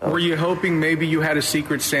 Were you hoping maybe you had a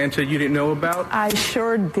secret Santa you didn't know about? I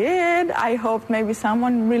sure did. I hoped maybe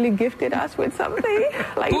someone really gifted us with something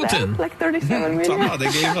like that, like 37 million. Somehow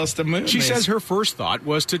they gave us the moon. She says her first thought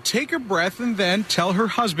was to take a breath and then tell her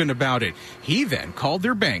husband about it. He then called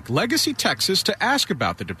their bank, Legacy Texas, to ask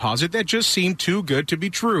about the deposit that just seemed too good to be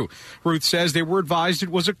true. Ruth says they were advised it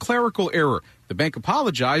was a clerical error. The bank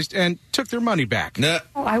apologized and took their money back.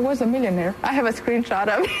 Oh, I was a millionaire. I have a screenshot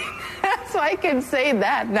of it. So I can say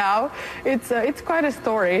that now. It's quite a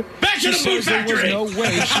story. Back to the boot factory! There was no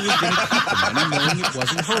way she was going to keep the money knowing it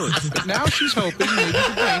wasn't hers. But now she's hoping maybe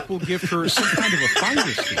the bank will give her some kind of a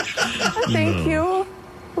finder's fee. Thank you.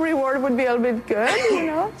 Reward would be a little bit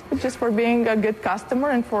good, just for being a good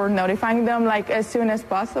customer and for notifying them as soon as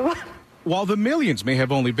possible. While the millions may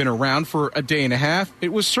have only been around for a day and a half,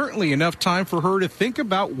 it was certainly enough time for her to think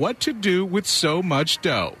about what to do with so much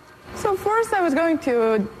dough. So first I was going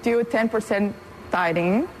to do 10%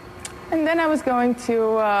 tithing, and then I was going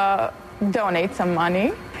to donate some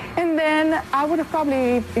money, and then I would have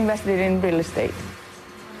probably invested in real estate.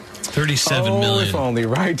 37 million. If only,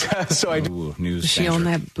 right? So I Does she own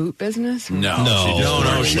that boot business?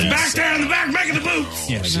 No. She's back there in the back making the boots.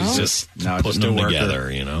 Yeah, she's just putting just them a worker.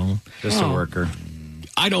 together, Just a worker.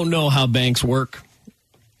 I don't know how banks work,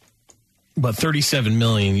 but 37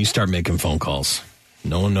 million, you start making phone calls.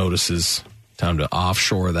 No one notices. Time to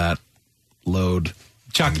offshore that load.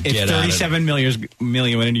 Chuck, if 37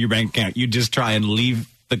 million went into your bank account, you just try and leave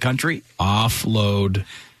the country? Offload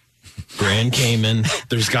Grand Cayman.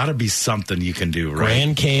 There's got to be something you can do, right?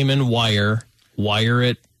 Grand Cayman wire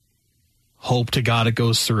it. Hope to God it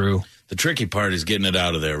goes through. The tricky part is getting it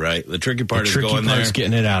out of there, right? The tricky part is going there.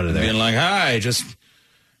 Getting it out of there. Being like, hi, just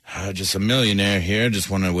a millionaire here. Just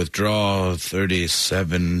want to withdraw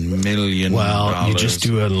 $37 million. Well, you just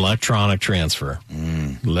do an electronic transfer.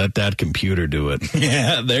 Let that computer do it.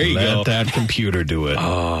 Yeah, there you go. Let that computer do it.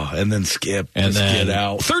 Oh, and then skip. And then get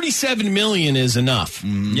out. 37 million is enough.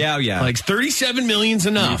 Yeah. Like 37 million's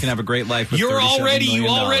enough. You can have a great life with you $37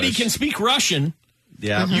 already can speak Russian.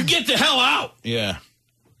 Yeah. You get the hell out. Yeah.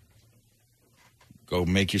 Go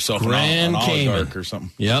make yourself Grand an Cayman oligarch or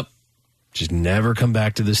something. Yep. Just never come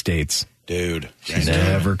back to the States. Dude.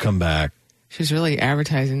 Never come back. She's really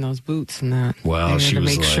advertising those boots and that. Well, she to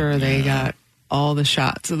was make sure they got all the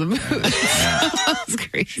shots of the boots. That's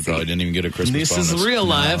crazy. She probably didn't even get a Christmas This bonus. is real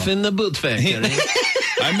life in the boot factory.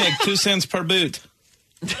 I make 2 cents per boot.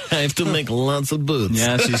 I have to make lots of boots.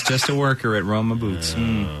 Yeah, she's just a worker at Roma Boots.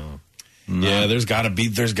 Yeah, there's got to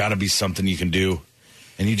be something you can do.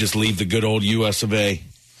 And you just leave the good old US of A.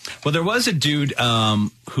 Well, there was a dude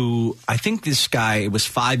who, I think this guy, it was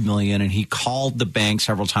 $5 million, and he called the bank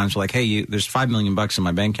several times, like, hey, there's $5 million in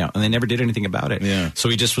my bank account, and they never did anything about it. Yeah. So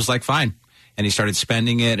he just was like, fine. And he started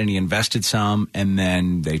spending it, and he invested some, and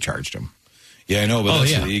then they charged him. Yeah, I know, but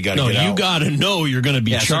you got to get out. You got to know you're going to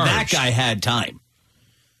be So charged. that guy had time.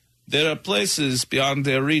 There are places beyond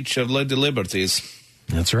their reach of Lady Liberties.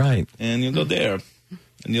 That's right. And you go there.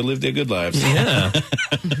 And you live their good lives. Yeah.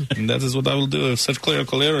 And that is what I will do if such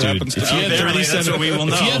clerical error happens to if you me.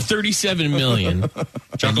 If you have 37 million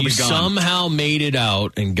and you somehow made it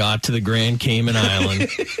out and got to the Grand Cayman Island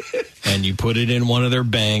and you put it in one of their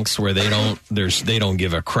banks where they don't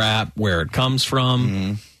give a crap where it comes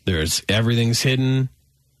from, everything's hidden.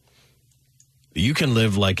 You can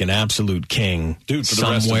live like an absolute king for the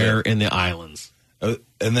rest somewhere of it. in the islands. And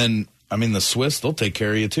then, the Swiss, they'll take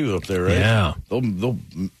care of you too up there, right? Yeah. They'll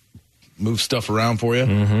move stuff around for you.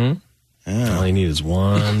 Mm-hmm. Yeah. All you need is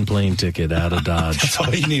one plane ticket out of Dodge. That's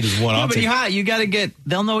all you need is one. Yeah, but you got to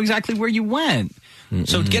they'll know exactly where you went.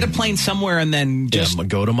 So get a plane somewhere and then just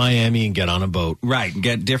go to Miami and get on a boat. Right,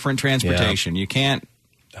 get different transportation. You can't.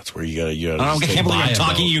 That's where you got to. I can't believe I'm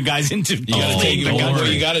talking you guys into. What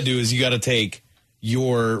you got to do is you got to take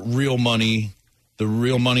your real money, the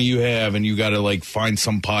real money you have, and you got to find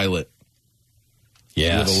some pilot.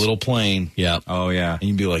 Yeah, with a little plane. Yeah. Oh yeah. And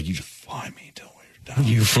you'd be like, you just fly me to where you're down.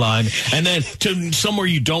 You fly me, and then to somewhere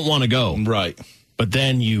you don't want to go. Right. But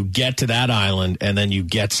then you get to that island, and then you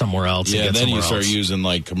get somewhere else. Yeah. Then you start using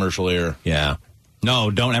commercial air. Yeah.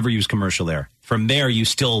 No, don't ever use commercial air. From there, you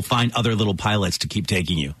still find other little pilots to keep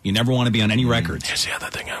taking you. You never want to be on any records. Here's the other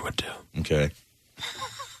thing I would do. Okay.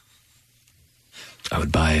 I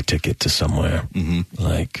would buy a ticket to somewhere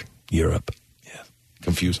like Europe. Yeah.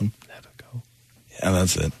 Confuse them. Never go. And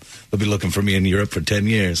that's it. They'll be looking for me in Europe for 10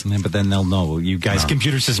 years. Yeah, but then they'll know. You guys,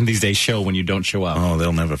 computer system these days show when you don't show up. Oh,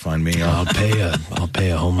 they'll never find me. I'll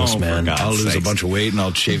pay a homeless man. I'll lose a bunch of weight and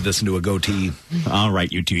I'll shave this into a goatee. All right,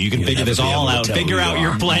 you two. You can figure this all out. Figure out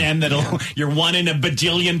your plan your one in a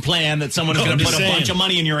bajillion plan that someone is going to put a bunch of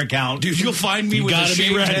money in your account. Dude, you'll find me with a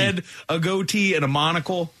shaved head, a goatee, and a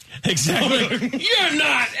monacle. Exactly. You're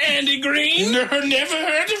not Andy Green. Never heard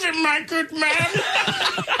of him, my good man.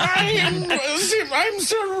 I'm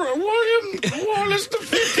Sir William Wallace the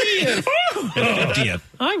 50th.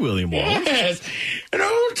 Hi, William Wallace. Yes, an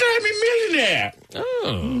old-timey millionaire.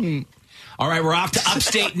 Oh. All right, we're off to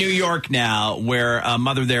upstate New York now, where a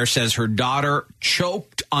mother there says her daughter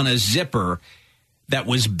choked on a zipper that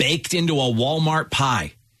was baked into a Walmart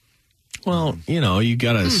pie. Well, you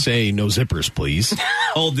got to say no zippers, please.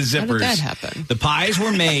 Hold the zippers. How did that happen? The pies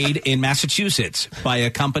were made in Massachusetts by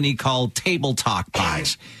a company called Table Talk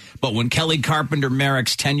Pies. But when Kelly Carpenter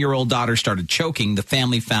Merrick's 10-year-old daughter started choking, the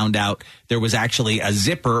family found out there was actually a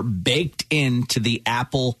zipper baked into the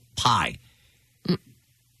apple pie.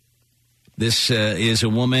 This is a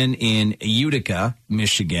woman in Utica,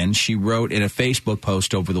 Michigan. She wrote in a Facebook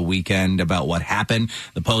post over the weekend about what happened.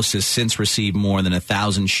 The post has since received more than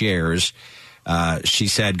 1,000 shares. She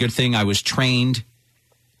said, "Good thing I was trained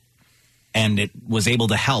and it was able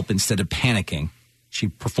to help instead of panicking." She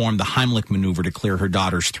performed the Heimlich maneuver to clear her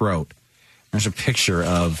daughter's throat. There's a picture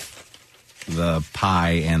of the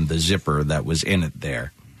pie and the zipper that was in it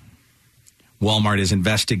there. Walmart is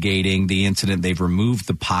investigating the incident. They've removed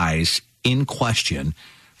the pies in question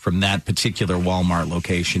from that particular Walmart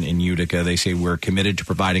location in Utica. They say, "We're committed to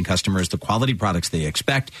providing customers the quality products they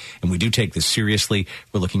expect, and we do take this seriously.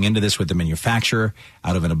 We're looking into this with the manufacturer.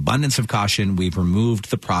 Out of an abundance of caution, we've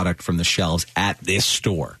removed the product from the shelves at this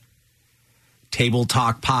store." Table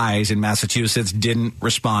Talk Pies in Massachusetts didn't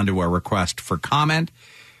respond to our request for comment.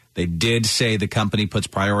 They did say the company puts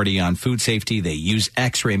priority on food safety. They use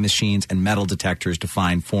X-ray machines and metal detectors to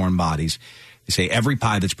find foreign bodies. They say every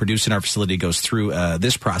pie that's produced in our facility goes through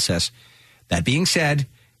this process. That being said,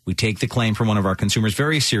 we take the claim from one of our consumers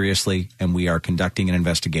very seriously, and we are conducting an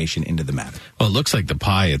investigation into the matter. Well, it looks like the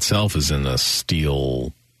pie itself is in a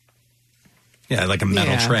steel... Yeah, like a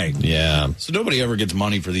metal tray. Yeah. So nobody ever gets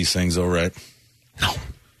money for these things, though, right? No.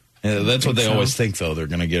 Yeah, that's what they always think, though. They're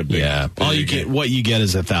going to get a big... Yeah. What you get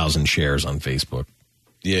is 1,000 shares on Facebook.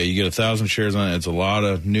 Yeah, you get 1,000 shares on it. It's a lot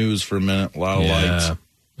of news for a minute, a lot of likes.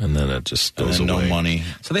 And then it just goes away. No money.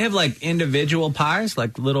 So they have like individual pies,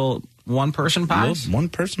 like little one-person pies?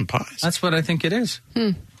 One-person pies? That's what I think it is.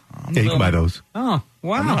 Yeah, you can buy those. Oh,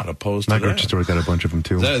 wow. I'm not opposed to My that. grocery store's got a bunch of them,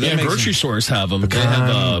 too. Grocery stores have them. They Pecan,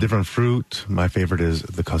 have different fruit. My favorite is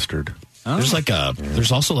the custard. Oh.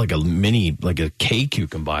 There's also like a mini, like a cake you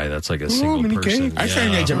can buy that's like a single person. I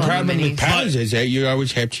think there's a problem with pies is that you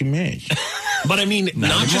always have too much. But I mean,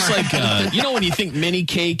 not just like, when you think mini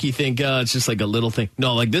cake, you think it's just like a little thing.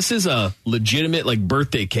 No, like this is a legitimate like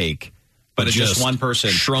birthday cake. But it's just one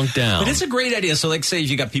person. Shrunk down. But it's a great idea. So like say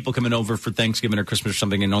if you got people coming over for Thanksgiving or Christmas or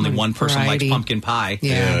something and only one person likes pumpkin pie.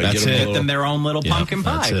 Yeah. That's it. Get them their own little pumpkin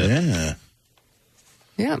pie. That's it. Yeah.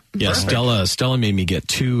 Yep. Yeah, Stella made me get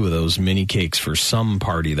 2 of those mini cakes for some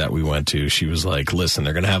party that we went to. She was like, "Listen,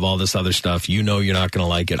 they're going to have all this other stuff. You know you're not going to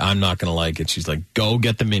like it. I'm not going to like it." She's like, "Go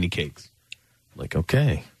get the mini cakes." I'm like,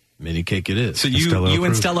 okay, mini cake it is. So you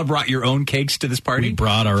and Stella brought your own cakes to this party? We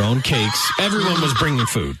brought our own cakes. Everyone was bringing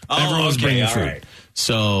food. Everyone was bringing food. Right.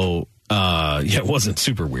 So, it wasn't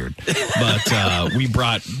super weird. But we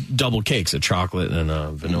brought double cakes, a chocolate and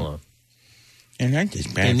a vanilla. And I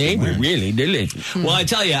just and they were really delicious. Well, I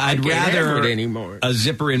tell you, I'd rather a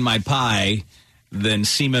zipper in my pie than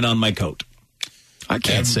semen on my coat. I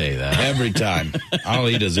can't say that. Every time. I'll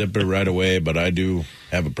eat a zipper right away, but I do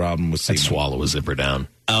have a problem with semen. I'd swallow a zipper down.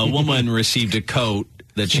 A woman received a coat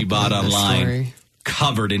that she bought online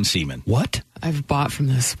covered in semen. What? I've bought from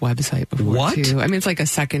this website before, too. I mean, it's like a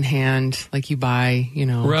secondhand, like you buy,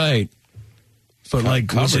 Right. But like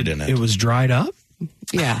covered in it. It was dried up?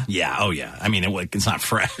 Yeah. Yeah. Oh, yeah. I mean, it's not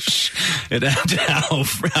fresh.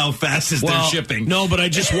 How fast is their shipping? No, but I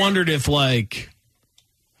just wondered if, like...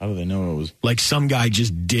 How do they know it was... Like, some guy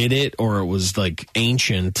just did it, or it was, like,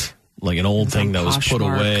 ancient, like an old thing that was put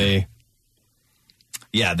away.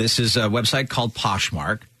 Yeah, this is a website called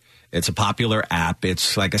Poshmark. It's a popular app.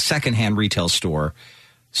 It's like a secondhand retail store.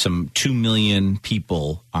 Some 2 million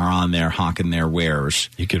people are on there hawking their wares.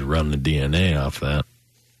 You could run the DNA off that.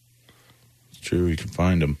 True, you can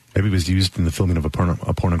find them. Maybe it was used in the filming of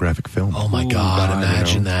a pornographic film. Oh my God!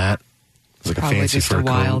 Imagine that. It's like probably a fancy just fur a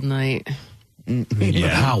wild coat. night. Yeah.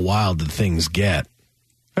 But how wild did things get?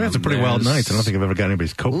 That's a pretty wild night. I don't think I've ever got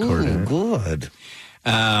anybody's coat card in it. Good.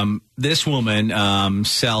 This woman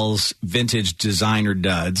sells vintage designer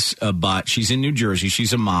duds, but she's in New Jersey.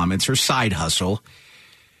 She's a mom. It's her side hustle.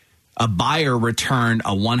 A buyer returned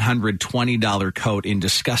a $120 coat in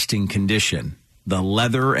disgusting condition. The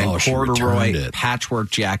leather and corduroy patchwork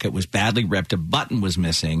jacket was badly ripped. A button was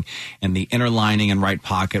missing, and the inner lining and right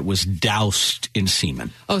pocket was doused in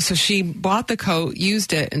semen. Oh, so she bought the coat,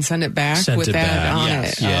 used it, and sent it back with that on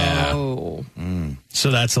it. Yeah. Oh. So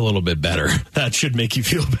that's a little bit better. That should make you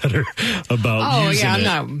feel better about using it.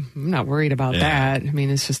 I'm not worried about that. I mean,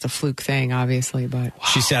 it's just a fluke thing, obviously. But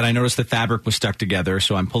she said, I noticed the fabric was stuck together,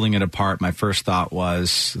 so I'm pulling it apart. My first thought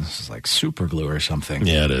was, this is like super glue or something.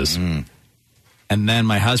 Yeah, it is. And then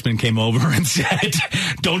my husband came over and said,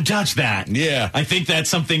 don't touch that. Yeah. I think that's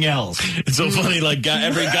something else. It's so funny, like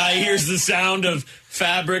every guy hears the sound of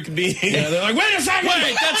fabric being... Yeah, they're like, wait a second!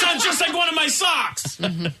 Wait, that sounds just like one of my socks!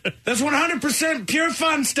 That's 100% pure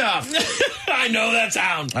fun stuff. I know that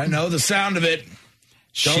sound. I know the sound of it.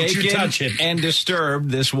 Don't you touch it. And disturbed,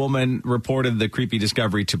 this woman reported the creepy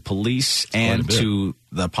discovery to police and to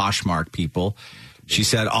the Poshmark people. She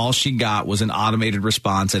said all she got was an automated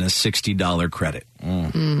response and a $60 credit.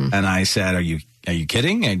 And I said, "Are you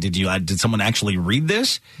kidding? Did someone actually read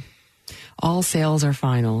this?" all sales are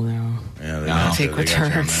final now. Yeah, they take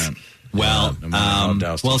returns. Well,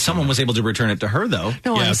 someone was able to return it to her, though.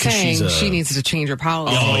 No, I'm saying she needs to change her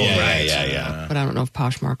policy. Oh, yeah. But I don't know if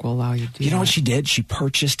Poshmark will allow you to do that. You know what she did? She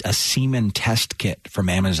purchased a semen test kit from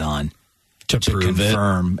Amazon to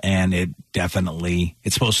confirm, and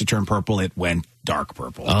it's supposed to turn purple. It went dark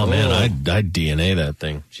purple. Oh, man, I'd DNA that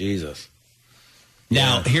thing. Jesus.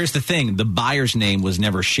 Now, here's the thing. The buyer's name was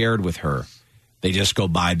never shared with her. They just go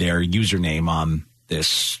by their username on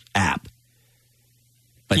this app.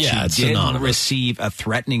 But she did receive a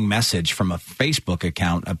threatening message from a Facebook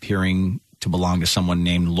account appearing to belong to someone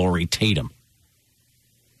named Lori Tatum.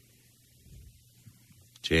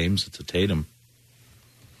 James, it's a Tatum.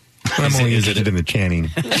 I'm only interested in the Channing.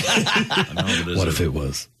 What if it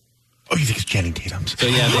was? Oh, you think it's Channing Tatum's? So,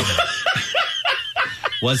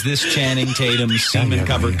 was this Channing Tatum's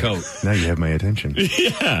semen-covered coat? Now you have my attention.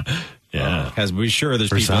 Yeah. Because we're sure there's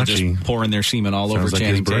people just pouring their semen all over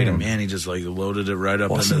Channing Tatum. Man, he just loaded it right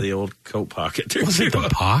up into the old coat pocket. Was it the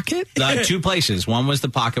pocket? Two places. One was the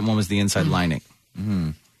pocket, one was the inside lining.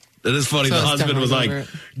 It is funny. So the it's husband was like,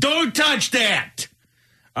 definitely don't touch that.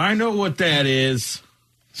 I know what that is.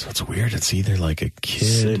 So it's weird. It's either like a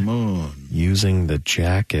kid using the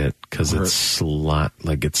jacket because it's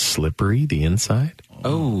slippery, the inside.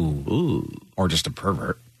 Oh. Or just a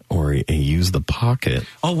pervert. Or he used the pocket.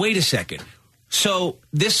 Oh, wait a second. So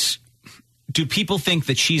do people think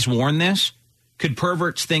that she's worn this? Could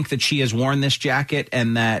perverts think that she has worn this jacket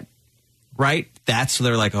and that, right?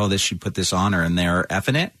 They're like, she put this on her and they're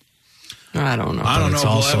effing it? I don't know. I don't know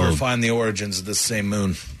if we'll ever find the origins of this same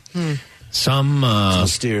moon. Some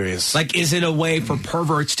mysterious. Like, is it a way for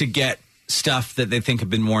perverts to get stuff that they think have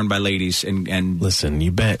been worn by ladies? And listen,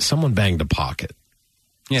 someone banged a pocket.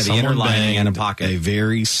 Yeah, the inner lining and a pocket. A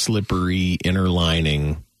very slippery inner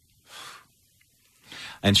lining.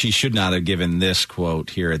 And she should not have given this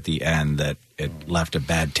quote here at the end that it left a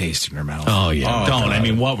bad taste in her mouth. Oh, yeah. Don't. I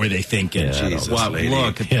mean, what were they thinking? Yeah, Jesus,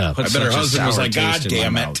 look. Yeah. I bet her husband was like, God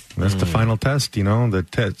damn it. That's the final test, the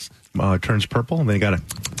test turns purple, and they got to...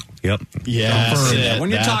 Yep. Yeah. When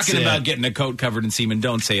you're talking about getting a coat covered in semen,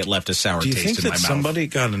 don't say it left a sour taste in my mouth. Do you think that somebody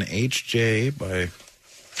got an HJ by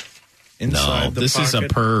inside the this pocket? is a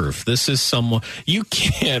perv. This is someone... You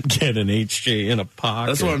can't get an HJ in a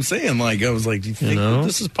pocket. That's what I'm saying. I was like, do you think that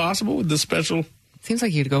this is possible with this special... Seems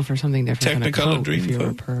like you'd go for something different than a coat if you were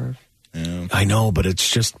a perv. Yeah. I know, but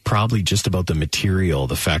it's probably just about the material.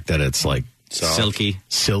 The fact that it's like... Silky.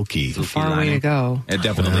 Silky. A far way to go. It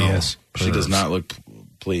definitely is. She does not look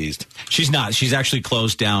pleased. She's not. She's actually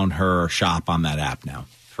closed down her shop on that app now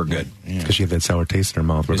for good. Because she had that sour taste in her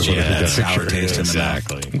mouth. Sour taste in the mouth.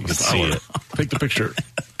 Exactly. You can see it. Take the picture.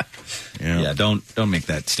 Yeah, don't make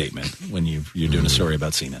that statement when you're doing a story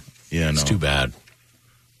about semen. Yeah, It's too bad.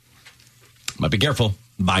 But be careful.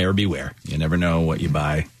 Buyer beware. You never know what you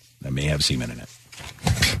buy that may have semen in it.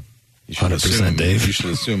 100%, Dave. You should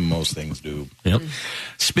assume most things do. Yep.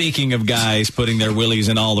 Speaking of guys putting their willies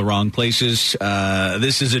in all the wrong places,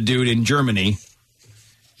 this is a dude in Germany.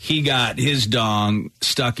 He got his dong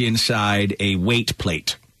stuck inside a weight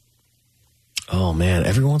plate. Oh, man.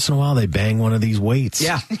 Every once in a while, they bang one of these weights.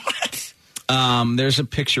 Yeah. There's a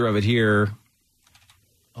picture of it here.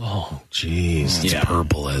 Oh, jeez. It's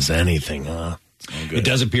purple as anything, huh? It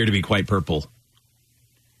does appear to be quite purple.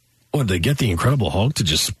 Oh, did they get the Incredible Hulk to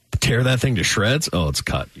just tear that thing to shreds? Oh, it's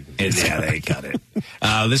cut. They cut it.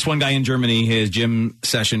 This one guy in Germany, his gym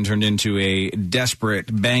session turned into a desperate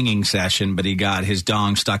banging session, but he got his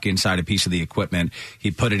dong stuck inside a piece of the equipment.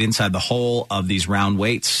 He put it inside the hole of these round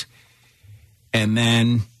weights, and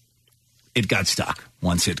then it got stuck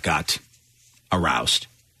once it got aroused.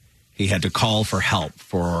 He had to call for help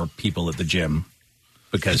for people at the gym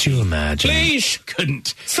because Could you imagine? Please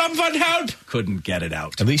couldn't. Someone help! Couldn't get it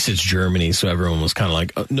out. At least it's Germany, so everyone was kind of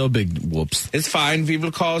like, oh, no big whoops. It's fine.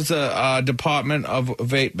 People call the Department of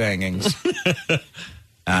Vape Bangings.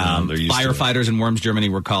 Firefighters in Worms, Germany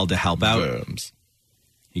were called to help out. Worms.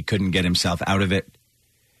 He couldn't get himself out of it.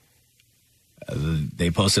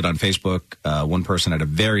 They posted on Facebook, one person had a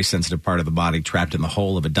very sensitive part of the body trapped in the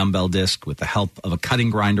hole of a dumbbell disc. With the help of a cutting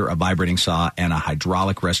grinder, a vibrating saw, and a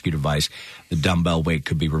hydraulic rescue device, the dumbbell weight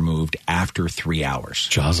could be removed after 3 hours.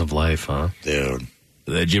 Jaws of life, huh? Dude.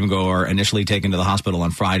 The gym goer initially taken to the hospital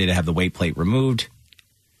on Friday to have the weight plate removed.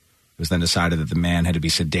 It was then decided that the man had to be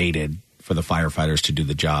sedated for the firefighters to do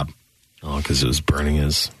the job. Oh, because it was burning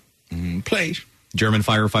his plate. German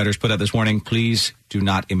firefighters put out this warning, please do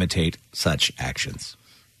not imitate such actions.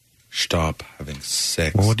 Stop having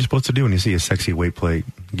sex. Well, what are you supposed to do when you see a sexy weight plate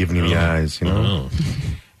giving you the eyes, you know?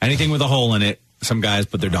 Anything with a hole in it, some guys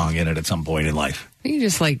put their dong in it at some point in life. You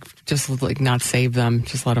just not save them.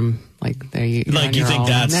 Just let them, there you like, you think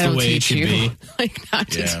that's the way it should be? Not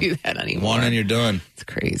to do that anymore. One and you're done. It's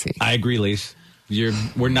crazy. I agree, Lise.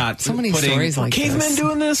 We're not so many stories like cavemen this.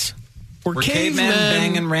 doing this? Were cavemen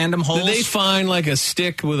banging random holes? Did they find like a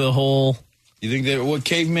stick with a hole? You think they were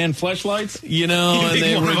caveman fleshlights? You know, and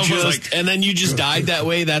they were just, and then you just died that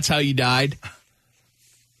way? That's how you died?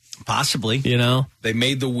 Possibly. You know? They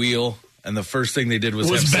made the wheel, and the first thing they did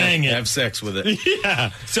was have sex with it.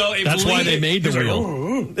 Yeah. So if that's why they made the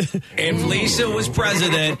wheel. If Lisa was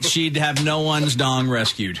president, she'd have no one's dong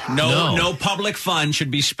rescued. No public fund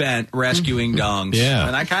should be spent rescuing dongs. Yeah.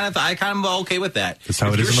 And I kind of am okay with that. That's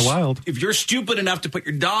how it is in the wild. If you're stupid enough to put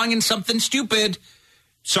your dong in something stupid,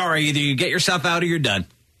 sorry, either you get yourself out or you're done.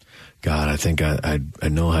 God, I think I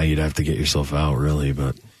know how you'd have to get yourself out, really,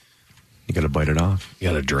 but you got to bite it off. You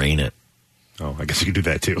got to drain it. Oh, I guess you could do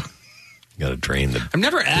that too. You got to drain the. I've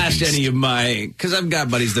never asked any of because I've got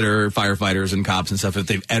buddies that are firefighters and cops and stuff, if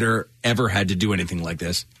they've ever had to do anything like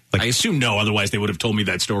this. I assume no, otherwise they would have told me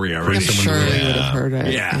that story already. I'm sure they would have heard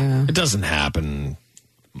it. Yeah. It doesn't happen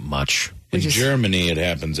much. In Germany, it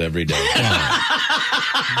happens every day.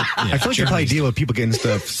 I feel like you probably deal with people getting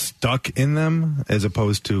stuff stuck in them as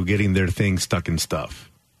opposed to getting their thing stuck in stuff.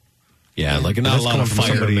 Yeah, like not a lot of from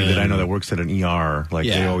somebody firemen that I know that works at an ER. Like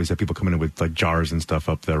they always have people coming in with like jars and stuff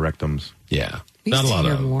up their rectums. Yeah, we used to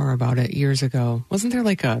hear more about it years ago. Wasn't there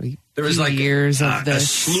there was like years of this? A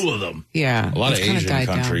slew of them. Yeah, a lot of Asian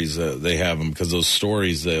countries they have them because those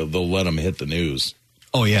stories they'll let them hit the news.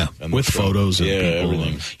 Oh yeah, and with photos of people.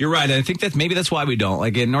 Everything. You're right. I think that's why we don't.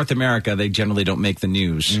 Like in North America, they generally don't make the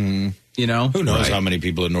news. You know, who knows how many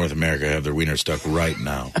people in North America have their wiener stuck right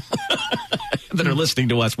now. That are listening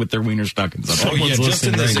to us with their wiener stuck in something. Oh, yeah, just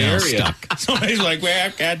in this area. Stuck. Somebody's like, well,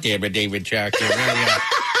 God damn it, David Chuck.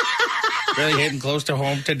 Really hitting close to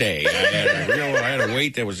home today. I had a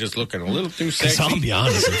weight that was just looking a little too sexy. I'll be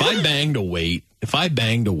honest, if I banged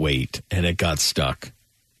a weight and it got stuck,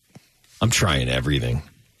 I'm trying everything.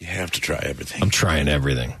 You have to try everything. I'm trying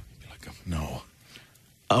everything. No.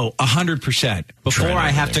 Oh, 100%. Before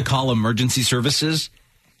I have to call emergency services,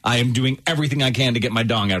 I am doing everything I can to get my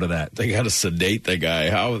dong out of that. They got to sedate the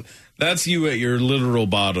guy. That's you at your literal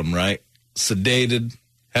bottom, right? Sedated,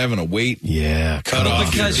 having a weight. Yeah, cut off.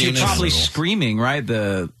 Because you're probably screaming, right?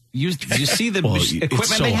 You see the equipment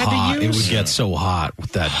so they had hot. to use? It would get so hot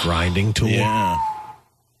with that grinding tool. Yeah.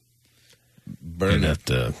 Burn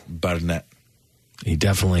it. He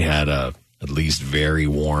definitely had a at least very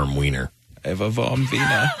warm wiener. Eva warm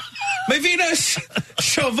wiener. My Venus,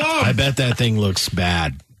 so warm. I bet that thing looks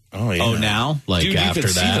bad. Oh yeah. Oh, now? Like dude, after you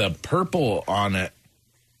could that, see the purple on it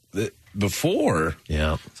before.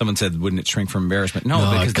 Yeah. Someone said, "Wouldn't it shrink from embarrassment?" No,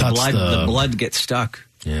 it because cuts the blood gets stuck.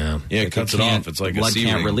 Yeah. Yeah, it cuts it off. It's like the blood a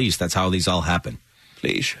can't release. That's how these all happen.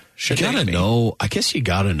 Please, you gotta know. I guess you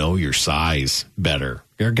gotta know your size better.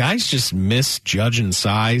 Are guys just misjudging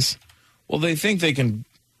size? Well, they think they can.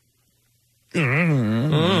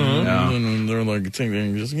 No. They're like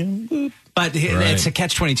thinking just. But it's a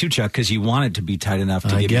catch-22, Chuck, because you want it to be tight enough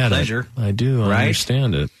to give you pleasure. I do. Right? I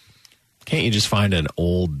understand it. Can't you just find an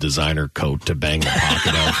old designer coat to bang the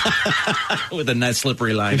pocket of? With a nice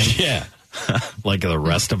slippery lining. Yeah. Like the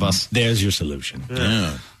rest of us. There's your solution.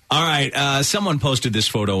 Yeah. All right. Someone posted this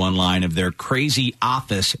photo online of their crazy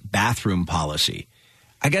office bathroom policy.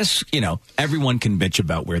 I guess, everyone can bitch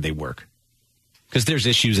about where they work. Because there's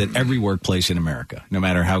issues at every workplace in America, no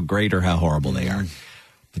matter how great or how horrible they are.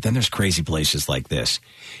 But then there's crazy places like this.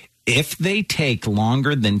 If they take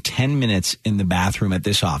longer than 10 minutes in the bathroom at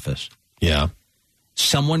this office,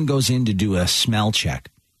 someone goes in to do a smell check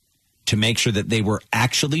to make sure that they were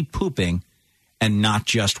actually pooping and not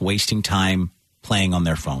just wasting time playing on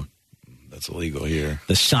their phone. That's illegal here.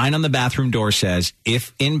 The sign on the bathroom door says,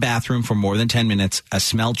 if in bathroom for more than 10 minutes, a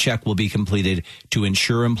smell check will be completed to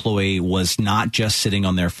ensure employee was not just sitting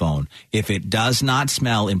on their phone. If it does not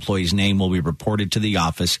smell, employee's name will be reported to the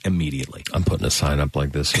office immediately. I'm putting a sign up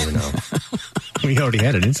like this here now. We already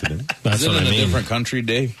had an incident. That's what I mean. Is it in a different country,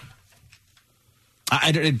 Dave?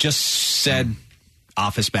 It just said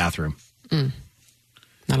office bathroom. Not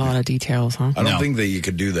a lot of details, huh? I don't think that you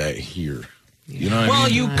could do that here. You know what I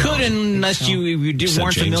mean? You could unless you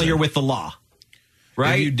weren't familiar with the law,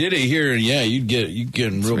 right? If you did it here, you'd get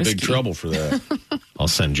in real big trouble for that. I'll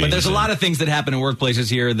send James. But there's a lot of things that happen in workplaces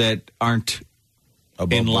here that aren't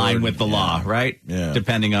in line with the law, right? Yeah.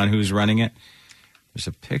 Depending on who's running it. There's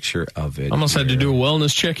a picture of it. Almost had to do a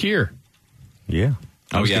wellness check here. Yeah.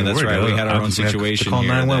 Oh, yeah, that's right. We had our own situation call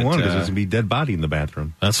here. 911 because there's going to be a dead body in the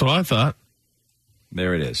bathroom. That's what I thought.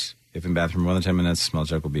 There it is. If in bathroom more than 10 minutes, smell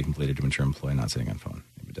check will be completed to ensure employee not sitting on phone.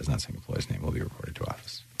 If it does not say employee's name, will be reported to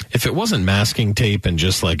office. If it wasn't masking tape and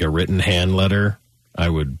just like a written hand letter, I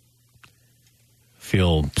would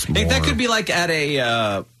feel more... That could be like at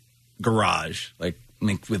a garage, like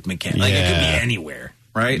with mechanics. Like it could be anywhere,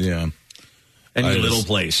 right? Yeah. Any little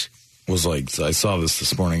place. Was like, I saw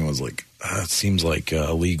this morning and was like, it seems like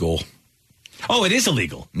illegal. Oh, it is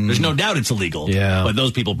illegal. There's no doubt it's illegal. Yeah. But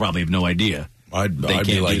those people probably have no idea. I'd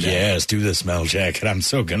be like, let's do the smell check, and I'm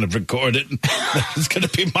so going to record it. It's going to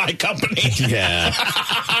be my company. Yeah.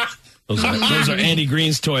 Those are Andy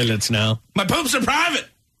Green's toilets now. My poops are private.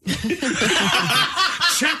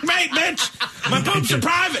 Checkmate, bitch. My poops are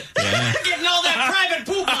private. Yeah. Getting all that private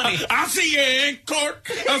poop money. I'll see you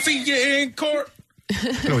in court.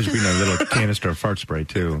 You can always bring a little canister of fart spray,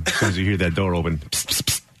 too. As soon as you hear that door open, psst, psst,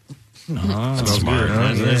 psst. That's smart.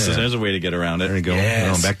 There's a way to get around it. There you go.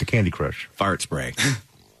 Yes. Back to Candy Crush. Fart spray.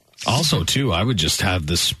 Also, too, I would just have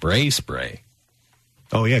the spray.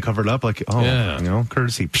 Oh, yeah, covered up like,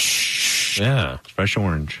 courtesy. Yeah. Fresh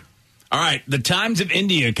orange. All right, the Times of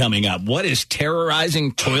India coming up. What is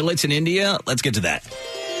terrorizing toilets in India? Let's get to that.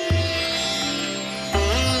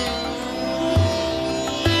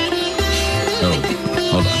 Oh,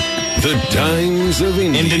 hold on. The Times of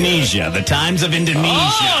India. Indonesia. The Times of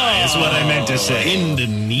Indonesia is what I meant to say.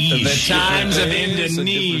 Indonesia. The Times of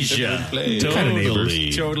Indonesia.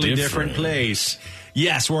 Totally different place.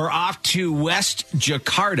 Yes, we're off to West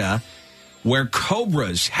Jakarta, where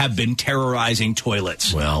cobras have been terrorizing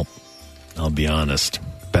toilets. Well, I'll be honest.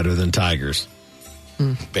 Better than tigers.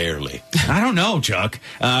 Barely. I don't know, Chuck.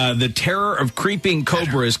 The terror of creeping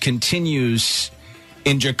cobras continues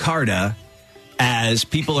in Jakarta as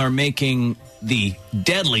people are making the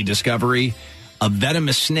deadly discovery of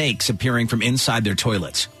venomous snakes appearing from inside their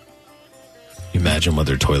toilets. Imagine what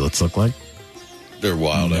their toilets look like. They're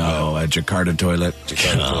wild. No, a Jakarta toilet.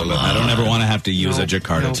 I don't ever want to have to use a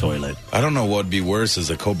Jakarta toilet. I don't know what would be worse, is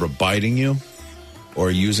a cobra biting you or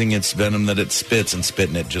using its venom that it spits and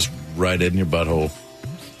spitting it just right in your butthole.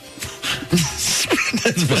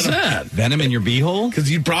 What's that? Venom in your beehole? Because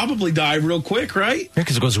you'd probably die real quick, right? Yeah,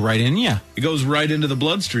 because it goes right in you. It goes right into the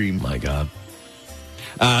bloodstream. My God.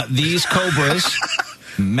 These cobras,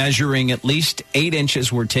 measuring at least 8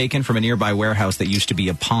 inches, were taken from a nearby warehouse that used to be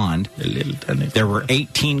a pond. There were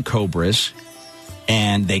 18 cobras,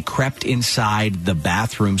 and they crept inside the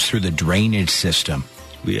bathrooms through the drainage system.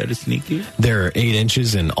 We had a sneaky. They're 8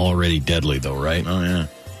 inches and already deadly, though, right? Oh, yeah.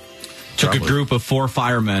 Took a group of 4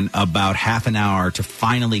 firemen about half an hour to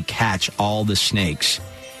finally catch all the snakes.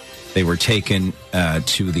 They were taken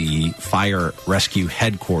to the fire rescue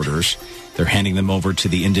headquarters. They're handing them over to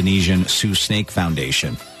the Indonesian Sioux Snake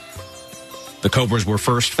Foundation. The cobras were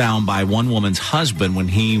first found by one woman's husband when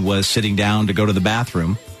he was sitting down to go to the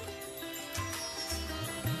bathroom.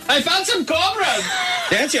 I found some cobras.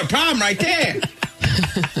 That's your problem right there.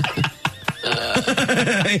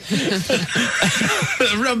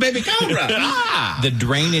 Real baby cobra. The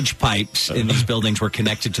drainage pipes in these buildings were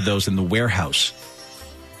connected to those in the warehouse.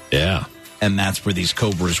 Yeah. And that's where these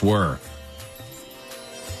cobras were.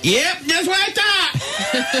 Yep, that's what I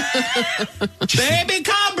thought. Baby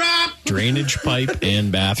cobra. Drainage pipe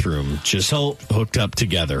and bathroom just hooked up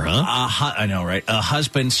together, huh? I know, right? A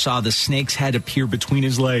husband saw the snake's head appear between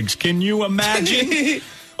his legs. Can you imagine?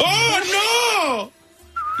 Oh, no!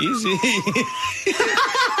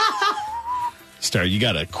 It's start. You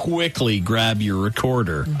got to quickly grab your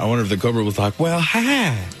recorder. I wonder if the cobra was like, well,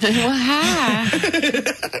 hi. Well, hi.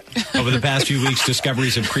 Over the past few weeks,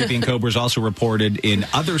 discoveries of creeping cobras also reported in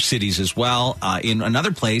other cities as well. In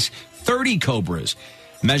another place, 30 cobras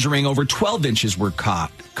measuring over 12 inches were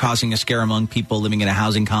caught, causing a scare among people living in a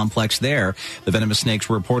housing complex there. The venomous snakes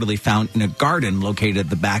were reportedly found in a garden located at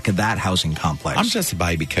the back of that housing complex. I'm just a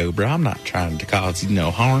baby cobra. I'm not trying to cause you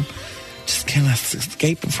no harm. Just kind of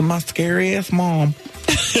escaping from my scary ass mom.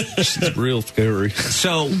 She's real scary.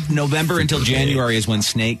 So November until January is when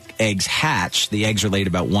snake eggs hatch. The eggs are laid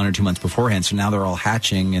about 1 or 2 months beforehand. So now they're all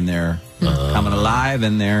hatching and they're coming alive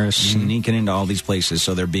and they're sneaking into all these places.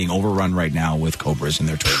 So they're being overrun right now with cobras in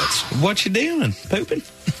their toilets. What you doing? Pooping?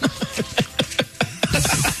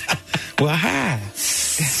 Well, hi.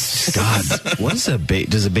 God, what is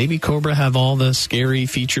does a baby cobra have all the scary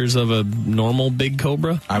features of a normal big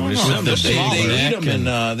cobra? I would assume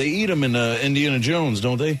they eat them in Indiana Jones,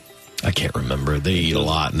 don't they? I can't remember. They eat a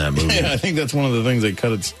lot in that movie. Yeah, I think that's one of the things they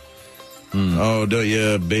cut its... Oh,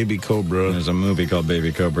 yeah, Baby Cobra. There's a movie called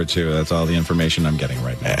Baby Cobra, too. That's all the information I'm getting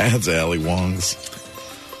right now. That's Ali Wong's.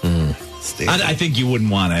 I think you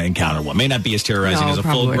wouldn't want to encounter one. May not be as terrorizing as a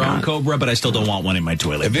full-grown cobra, but I still don't want one in my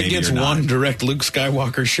toilet. If it gets one direct Luke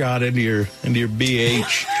Skywalker shot into your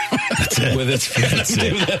BH, that's it. With its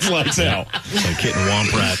that's lights out. It's like hitting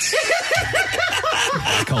womp rats.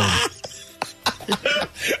 Back home.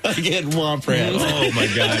 I get womp rats. Oh, my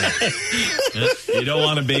God. You don't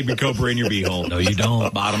want a baby cobra in your beehole. No, you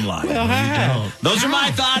don't. Bottom line. Well, no, you don't. Those are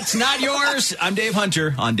my thoughts, not yours. I'm Dave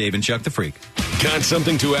Hunter on Dave and Chuck the Freak. Got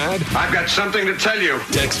something to add? I've got something to tell you.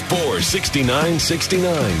 Text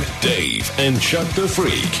 46969. Dave and Chuck the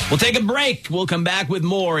Freak. We'll take a break. We'll come back with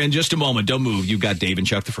more in just a moment. Don't move. You've got Dave and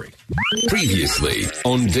Chuck the Freak. Previously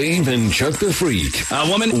on Dave and Chuck the Freak. A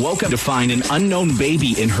woman woke up to find an unknown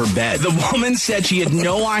baby in her bed. The woman said she had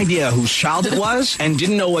no idea whose child it was and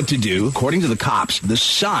didn't know what to do. According to the cops, the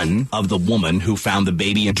son of the woman who found the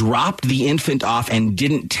baby dropped the infant off and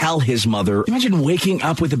didn't tell his mother. Imagine waking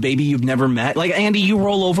up with a baby you've never met. Like, Andy, you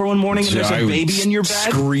roll over one morning and there's a baby in your bed?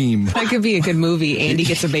 Scream. That could be a good movie. Andy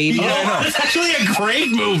gets a baby. Yeah, it's actually a great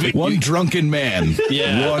movie. One drunken man.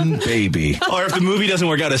 Yeah. One baby. Or if the movie doesn't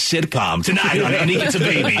work out, a sitcom. Tonight on Andy Gets a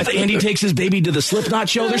Baby. Andy takes his baby to the Slipknot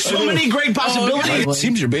show. There's so many great possibilities. It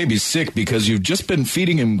seems your baby's sick because you've just been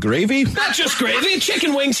feeding him gravy. Not just gravy,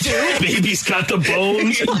 chicken wings too. Baby's got the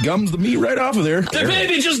bones. It gums the meat right off of there. The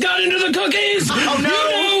baby just got into the cookies. Oh, no.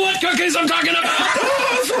 You know what cookies I'm talking about.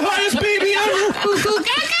 Oh, it's the highest baby ever.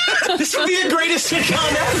 This would be the greatest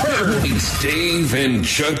sitcom ever. It's Dave and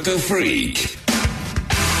Chuck the Freak.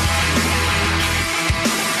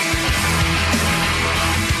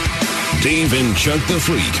 Dave and Chuck the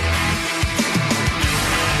Freak.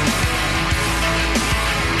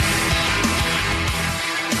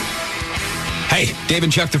 Hey, Dave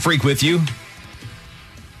and Chuck the Freak with you.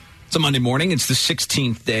 It's a Monday morning. It's the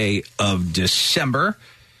 16th day of December.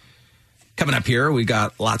 Coming up here, we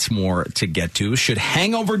got lots more to get to. Should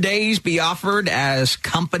hangover days be offered as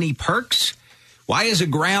company perks? Why is a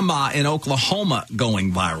grandma in Oklahoma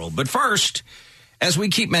going viral? But first, as we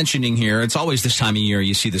keep mentioning here, it's always this time of year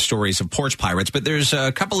you see the stories of porch pirates, but there's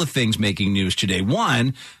a couple of things making news today.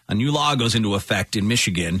 One, a new law goes into effect in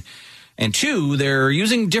Michigan. And two, they're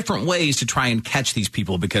using different ways to try and catch these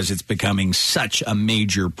people because it's becoming such a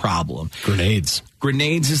major problem. Grenades.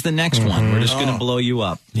 Grenades is the next one. We're just going to blow you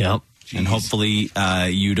up. Yep. And hopefully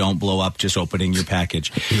you don't blow up just opening your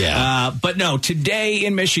package. Yeah. But no, today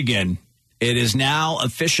in Michigan, it is now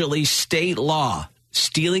officially state law.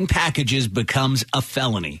 Stealing packages becomes a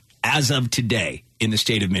felony as of today in the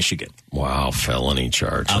state of Michigan. Wow, felony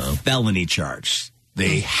charge. A felony charge.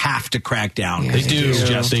 They have to crack down. They do. It's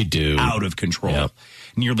just they do. Out of control. Yep.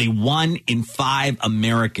 Nearly 1 in 5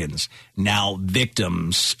 Americans now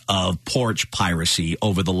victims of porch piracy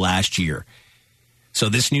over the last year. So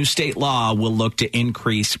this new state law will look to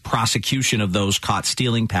increase prosecution of those caught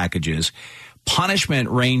stealing packages. Punishment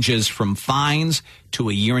ranges from fines to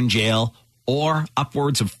a year in jail or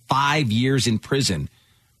upwards of 5 years in prison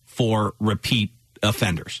for repeat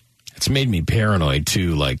offenders. It's made me paranoid,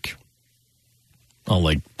 too. Like, I'll,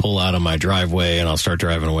 pull out of my driveway and I'll start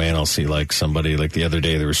driving away and I'll see, somebody. Like, the other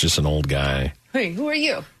day, there was just an old guy. Hey, who are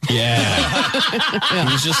you? Yeah.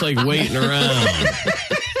 He was just, waiting around.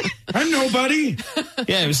 I'm nobody.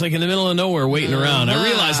 Yeah, he was in the middle of nowhere waiting around. I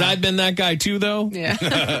realized I'd been that guy too, though. Yeah.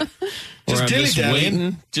 Where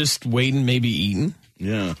I'm just waiting, maybe eating.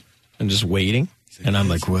 Yeah. And just waiting. And I'm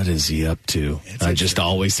like, what is he up to? I just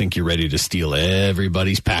always think you're ready to steal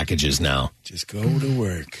everybody's packages now. Just go to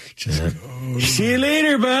work. See you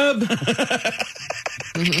later, bub.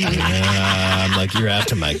 I'm like, you're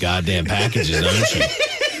after my goddamn packages, aren't you?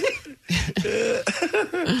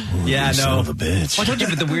 Yeah, son no. of a bitch. Well, I told you,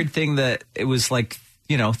 but the weird thing that it was like,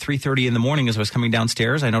 3:30 in the morning as I was coming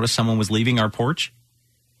downstairs, I noticed someone was leaving our porch.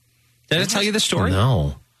 Did I tell you the story?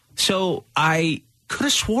 No. So I could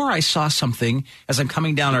have swore I saw something as I'm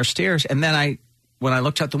coming down our stairs, and then when I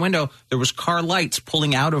looked out the window, there was car lights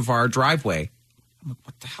pulling out of our driveway. I'm like,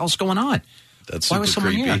 what the hell's going on? That's Why was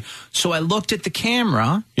someone here? So I looked at the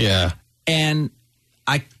camera. Yeah. And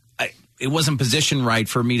it wasn't positioned right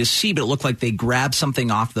for me to see, but it looked like they grabbed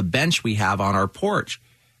something off the bench we have on our porch.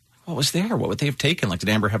 What was there? What would they have taken? Like, did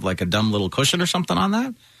Amber have like a dumb little cushion or something on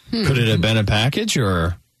that? Could it have been a package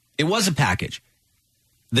or? It was a package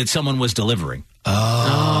that someone was delivering.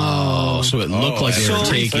 Oh, so it looked like they were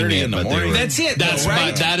taking it, but they were. That's it.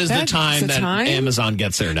 That is the time that Amazon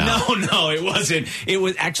gets there now. No, it wasn't. It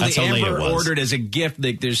was actually Amber ordered as a gift.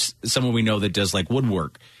 Like, there's someone we know that does like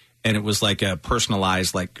woodwork, and it was like a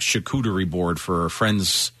personalized like charcuterie board for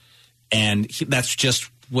friends, and that's just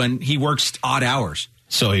when he works odd hours.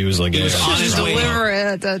 So he was like, he was on his way deliver it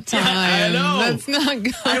at that time. Yeah, I know. That's not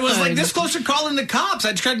good. I was like this close to calling the cops.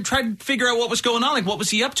 I tried to figure out what was going on. Like, what was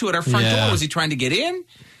he up to at our front door? Was he trying to get in?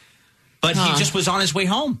 But he just was on his way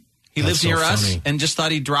home. He lives near us and just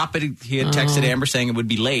thought he'd drop it. He had texted Amber saying it would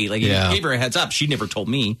be late. Like, he gave her a heads up. She never told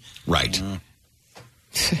me. Right.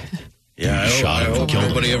 Yeah, I hope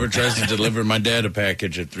nobody ever tries to deliver my dad a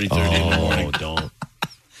package at 3:30 in the morning. Don't.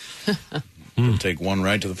 Take one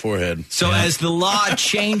right to the forehead. So as the law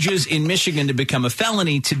changes in Michigan to become a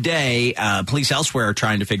felony today, police elsewhere are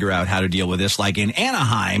trying to figure out how to deal with this. Like in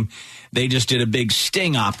Anaheim, they just did a big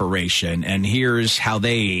sting operation, and here's how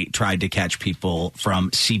they tried to catch people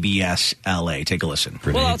from CBS LA. Take a listen.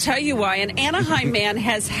 Well, I'll tell you why. An Anaheim man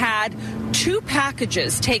has had 2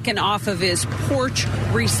 packages taken off of his porch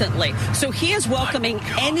recently. So he is welcoming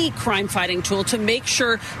any crime-fighting tool to make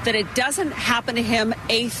sure that it doesn't happen to him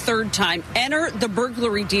a third time. Enter the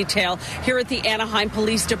burglary detail here at the Anaheim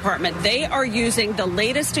Police Department. They are using the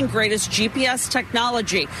latest and greatest GPS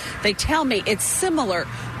technology. They tell me it's similar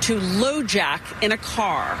to LoJack in a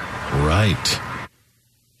car. Right.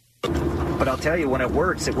 But I'll tell you, when it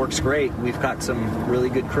works great. We've got some really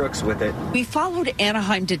good crooks with it. We followed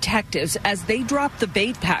Anaheim detectives as they dropped the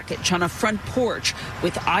bait package on a front porch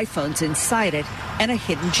with iPhones inside it and a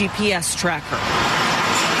hidden GPS tracker.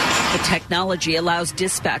 The technology allows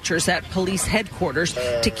dispatchers at police headquarters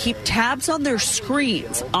to keep tabs on their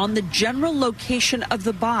screens on the general location of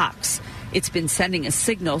the box. It's been sending a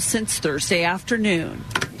signal since Thursday afternoon.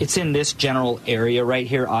 It's in this general area right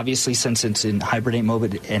here. Obviously, since it's in hibernate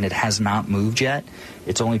mode and it has not moved yet,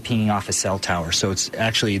 it's only pinging off a cell tower. So it's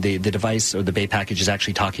actually the device or the bait package is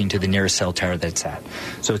actually talking to the nearest cell tower that it's at.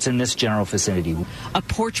 So it's in this general vicinity. A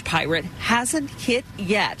porch pirate hasn't hit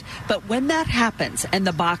yet, but when that happens and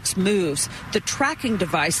the box moves, the tracking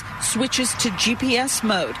device switches to GPS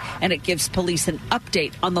mode and it gives police an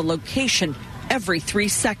update on the location every 3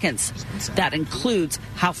 seconds. That includes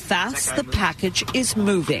how fast the package is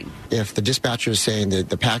moving. If the dispatcher is saying that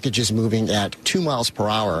the package is moving at 2 miles per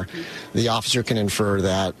hour, the officer can infer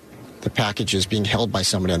that the package is being held by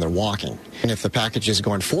somebody and they're walking. And if the package is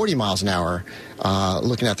going 40 miles an hour,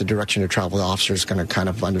 looking at the direction of travel, the officer is going to kind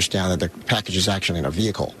of understand that the package is actually in a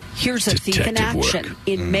vehicle. Here's a thief in action.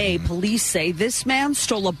 In May, police say this man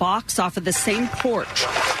stole a box off of the same porch.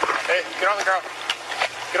 Hey, get on the ground.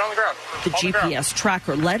 Get on the ground. The GPS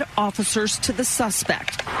tracker led officers to the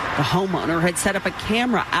suspect. The homeowner had set up a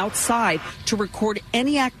camera outside to record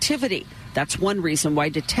any activity. That's one reason why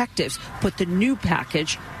detectives put the new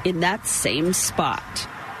package in that same spot.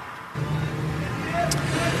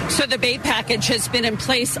 So the bait package has been in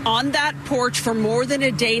place on that porch for more than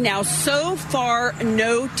a day now. So far,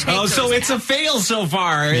 no takers. Oh, so it's a fail so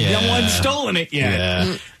far. No one's stolen it yet.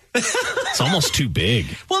 Yeah. It's almost too big.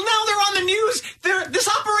 Well, now they're on the news. This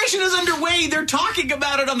operation is underway. They're talking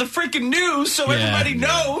about it on the freaking news, so everybody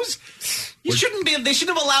knows. They shouldn't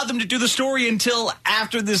have allowed them to do the story until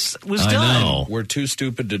after this was done. Know. We're too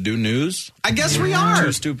stupid to do news. I guess we are.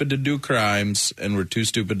 Too stupid to do crimes, and we're too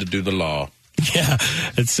stupid to do the law. Yeah,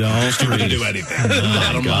 it's all stupid to do anything.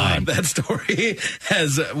 Bottom line, that story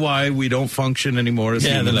has why we don't function anymore as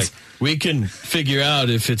humans. They're like, we can figure out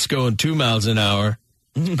if it's going 2 miles an hour.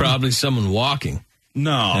 It's probably someone walking.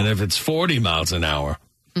 No. And if it's 40 miles an hour,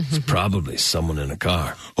 it's probably someone in a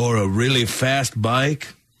car. Or a really fast bike.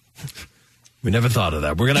 We never thought of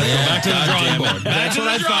that. We're going to have to go back to the drawing board. That's what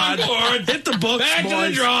I thought. Hit the books, Back boys. to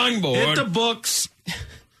the drawing board. Hit the books.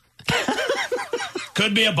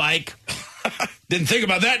 Could be a bike. Didn't think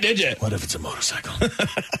about that, did you? What if it's a motorcycle?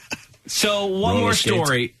 So one more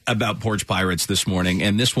story about porch pirates this morning,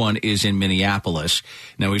 and this one is in Minneapolis.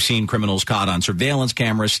 Now, we've seen criminals caught on surveillance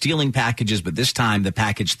cameras stealing packages, but this time the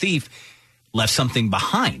package thief left something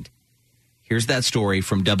behind. Here's that story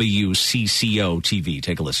from WCCO TV.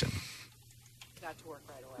 Take a listen.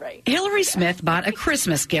 Hillary Smith bought a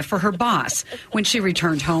Christmas gift for her boss. When she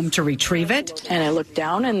returned home to retrieve it, and I looked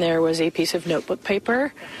down and there was a piece of notebook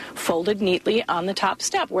paper folded neatly on the top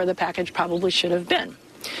step where the package probably should have been.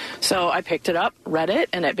 So I picked it up, read it,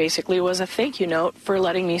 and it basically was a thank you note for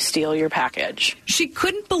letting me steal your package. She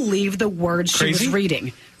couldn't believe the words she was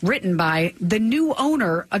reading, written by the new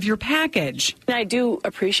owner of your package. And I do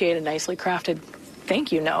appreciate a nicely crafted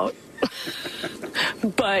thank you note,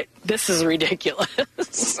 but this is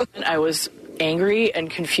ridiculous. I was angry and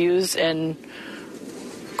confused and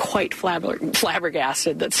quite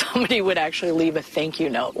flabbergasted that somebody would actually leave a thank you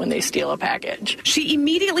note when they steal a package. She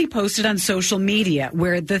immediately posted on social media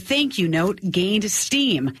where the thank you note gained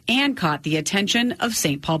steam and caught the attention of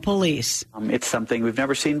St. Paul police. It's something we've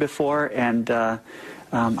never seen before, and I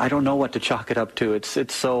don't know what to chalk it up to.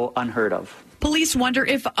 It's so unheard of. Police wonder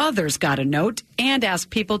if others got a note and ask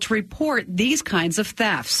people to report these kinds of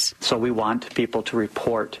thefts. So we want people to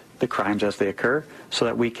report the crimes as they occur so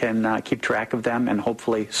that we can keep track of them and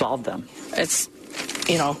hopefully solve them. It's,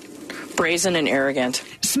 brazen and arrogant.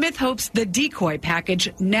 Smith hopes the decoy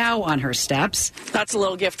package now on her steps. That's a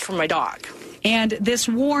little gift from my dog. And this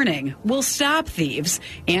warning will stop thieves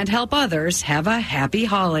and help others have a happy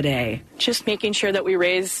holiday. Just making sure that we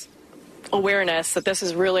raise awareness that this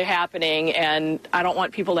is really happening, and I don't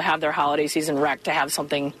want people to have their holiday season wrecked to have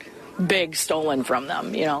something big stolen from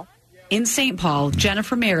them, In St. Paul,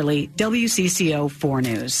 Jennifer Merrily, WCCO 4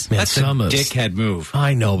 News. Man, That's a dickhead move.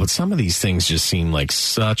 I know, but some of these things just seem like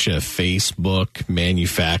such a Facebook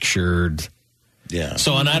manufactured. Yeah.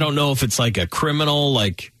 So, and I don't know if it's like a criminal,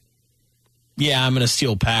 like, yeah, I'm going to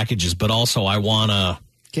steal packages, but also I want to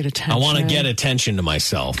get attention. I want to get attention to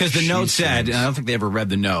myself. Because the note said, and I don't think they ever read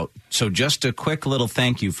the note, so just a quick little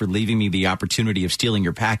thank you for leaving me the opportunity of stealing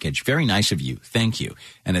your package. Very nice of you. Thank you.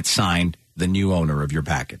 And it's signed the new owner of your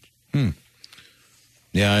package.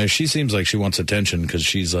 Yeah, she seems like she wants attention because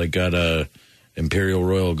she's like got a Imperial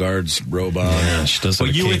Royal Guards robe on. Yeah, she does. Well,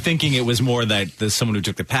 you were thinking it was more that someone who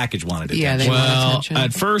took the package wanted attention. Yeah, they want attention.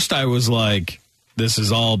 At first I was like, this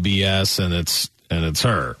is all BS and it's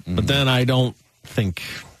her. But then I don't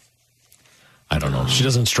know. She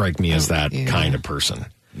doesn't strike me as that kind of person.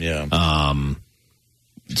 Yeah.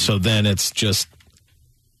 So then it's just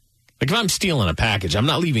like if I'm stealing a package, I'm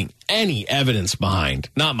not leaving any evidence behind.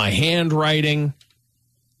 Not my handwriting,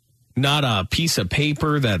 not a piece of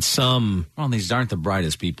paper that some... Well, these aren't the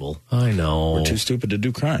brightest people. I know. We're too stupid to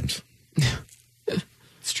do crimes.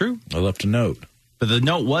 It's true. I left a note. But the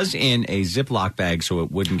note was in a Ziploc bag so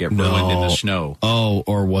it wouldn't get ruined in the snow. Oh,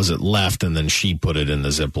 or was it left and then she put it in the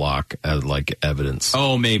Ziploc as like evidence?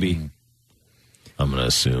 Oh, maybe. I'm going to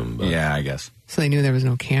assume. But. Yeah, I guess. So they knew there was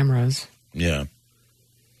no cameras. Yeah.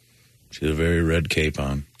 She had a very red cape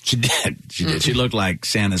on. She did. She did. She looked like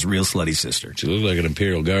Santa's real slutty sister. She looked like an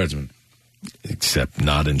Imperial Guardsman. Except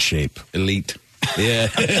not in shape. Elite. Yeah.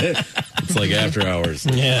 It's like after hours.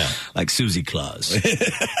 Yeah. Like Susie Claus.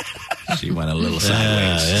 She went a little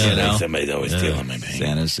sideways. You know? Somebody's always stealing my paint.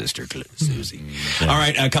 Santa's sister, Susie. All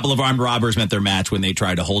right. A couple of armed robbers met their match when they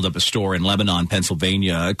tried to hold up a store in Lebanon,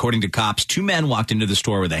 Pennsylvania. According to cops, 2 men walked into the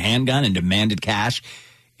store with a handgun and demanded cash.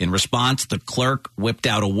 In response, the clerk whipped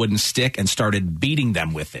out a wooden stick and started beating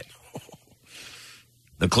them with it.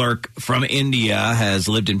 The clerk from India has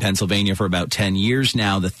lived in Pennsylvania for about 10 years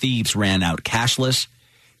now. The thieves ran out cashless.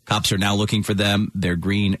 Cops are now looking for them. Their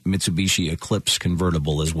green Mitsubishi Eclipse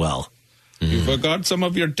convertible as well. You forgot some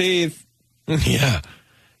of your teeth. Yeah.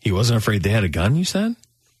 He wasn't afraid they had a gun, you said?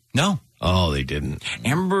 No. Oh, they didn't.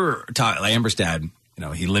 Amber's dad,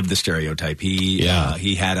 he lived the stereotype. He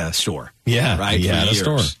had a store. Yeah. Right? He had a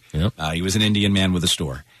store. Yep. He was an Indian man with a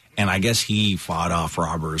store. And I guess he fought off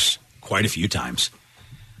robbers quite a few times.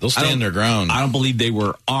 They'll stand their ground. I don't believe they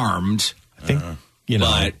were armed. I think,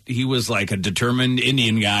 But he was like a determined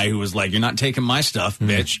Indian guy who was like, you're not taking my stuff,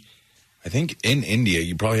 bitch. I think in India,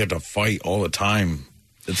 you probably have to fight all the time.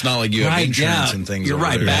 It's not like you have insurance and things. You're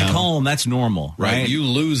right. There. Back home, that's normal, right? You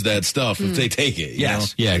lose that stuff if they take it. You know?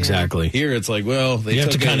 Yeah, exactly. Here, it's like, well, you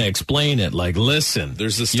have to kind of explain it. Like, listen,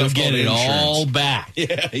 there's this stuff you'll get it insurance. all back.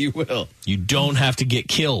 Yeah, you will. You don't have to get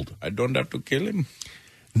killed. I don't have to kill him.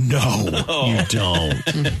 No, you don't.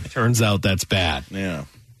 Turns out that's bad. Yeah.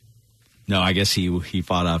 No, I guess he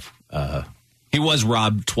fought off He was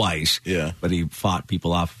robbed twice. Yeah. But he fought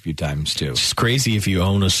people off a few times, too. It's crazy if you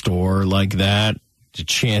own a store like that. The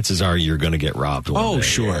chances are you're going to get robbed one day.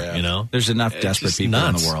 Sure. Yeah. You know? There's enough It's desperate just people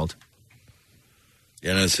nuts. in the world.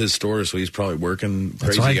 Yeah, and it's his store, so he's probably working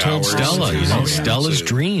That's crazy what I told hours. Stella. You know, Yeah. Stella's So-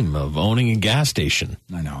 dream of owning a gas station.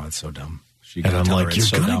 I know, it's so dumb. And I'm like, you're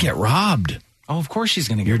going to get robbed. Oh, of course she's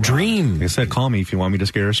going to get Your robbed. dream. Like I said, call me if you want me to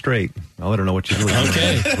scare her straight. I'll let her know what she's doing.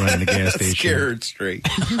 Okay. Running a gas station. Scared straight.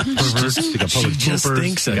 Perverts, you got She public just poopers,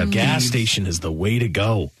 thinks you a got gas thieves. station is the way to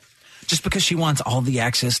go. Just because she wants all the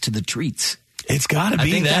access to the treats. It's got to be I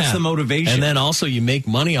think that. that's the motivation. And then also you make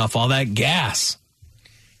money off all that gas.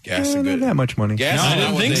 Gas Yeah, is not good. that much money. Gas No, is I not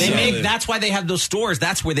didn't what think they so. sell. That's why they have those stores.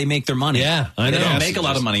 That's where they make their money. Yeah, I They know. don't Gas make a is lot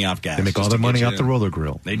of just- money off gas. They make all Just their to money get off you the in. roller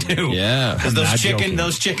grill. They do. Yeah. Because I'm not joking.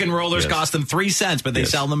 those chicken rollers Yes. cost them 3 cents, but they Yes.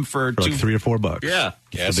 sell them for For like $3 or $4. Yeah.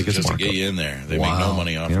 Gas the is biggest just to markup. get you in there. They Wow. make no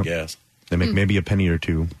money off Yep. of gas. They make maybe a penny or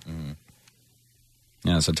two.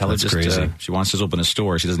 Yeah, so tell That's her just crazy. she wants to open a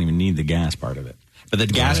store. She doesn't even need the gas part of it. But the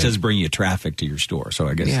gas Right. does bring you traffic to your store, so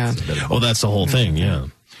I guess Yeah. it's a bit of both. Well, that's the whole thing, yeah.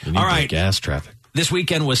 You need All that right. gas traffic. This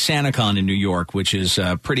weekend was SantaCon in New York, which is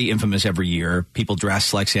pretty infamous every year. People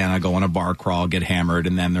dress like Santa, go on a bar crawl, get hammered,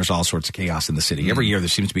 and then there's all sorts of chaos in the city. Every year there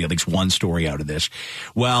seems to be at least one story out of this.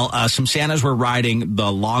 Well, some Santas were riding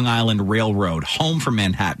the Long Island Railroad home from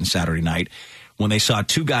Manhattan Saturday night when they saw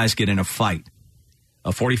two guys get in a fight,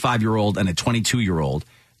 a 45-year-old and a 22-year-old.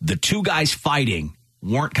 The two guys fighting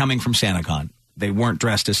weren't coming from SantaCon. They weren't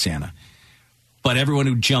dressed as Santa. But everyone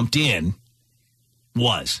who jumped in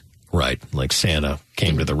was. Right, like Santa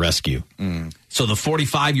came to the rescue. So the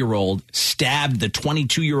 45-year-old stabbed the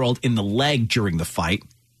 22-year-old in the leg during the fight,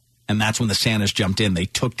 and that's when the Santas jumped in. They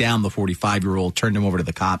took down the 45-year-old, turned him over to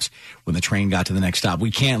the cops when the train got to the next stop.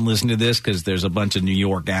 We can't listen to this because there's a bunch of New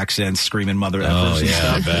York accents screaming mother effers Oh, and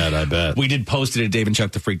yeah, stuff. I bet. We did post it at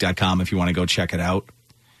daveandchuckthefreak.com if you want to go check it out.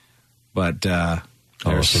 But So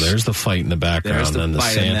there's the fight in the background, there's the and then the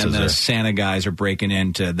fight, and Santas then the are... Santa guys are breaking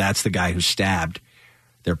into, that's the guy who stabbed.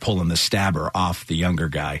 They're pulling the stabber off the younger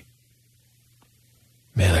guy.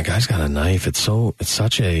 Man, that guy's got a knife. It's a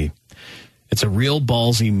real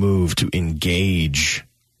ballsy move to engage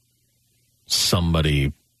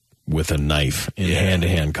somebody with a knife in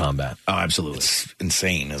hand-to-hand combat. Oh, absolutely. It's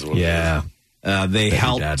insane is what Yeah. it They Bet your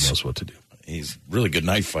helped. dad knows what to do. is. He's a really good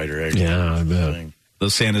knife fighter, actually. Yeah, I bet.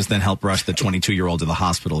 Those Santas then helped rush the 22-year-old to the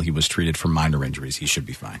hospital. He was treated for minor injuries. He should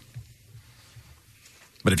be fine.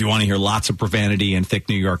 But if you want to hear lots of profanity and thick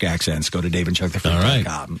New York accents, go to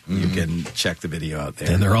daveandchuckthefreak.com. You can check the video out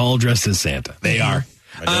there. And they're all dressed as Santa. They are.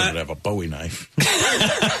 My dad would have a Bowie knife.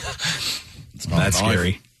 It's not That's a knife.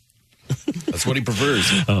 scary. That's what he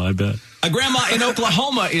prefers. Oh, I bet. A grandma in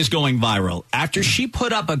Oklahoma is going viral after she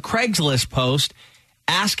put up a Craigslist post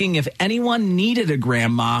asking if anyone needed a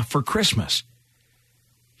grandma for Christmas.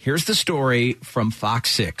 Here's the story from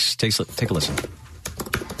Fox 6. Take a listen.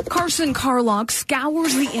 Carson Carlock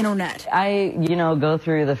scours the internet. I, go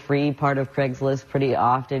through the free part of Craigslist pretty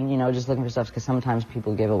often, just looking for stuff because sometimes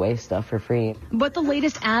people give away stuff for free. But the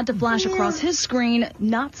latest ad to flash across his screen,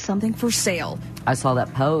 not something for sale. I saw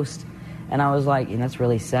that post and I was like, that's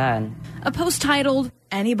really sad. A post titled,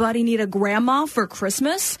 "Anybody need a grandma for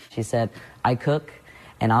Christmas?" She said, I cook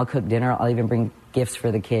and I'll cook dinner. I'll even bring gifts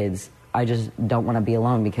for the kids. I just don't want to be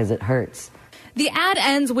alone because it hurts. The ad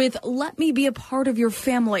ends with, "Let me be a part of your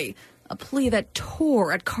family," a plea that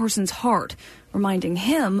tore at Carson's heart, reminding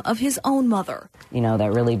him of his own mother.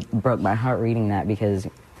 That really broke my heart reading that because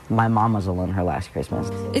my mom was alone her last Christmas.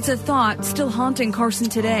 It's a thought still haunting Carson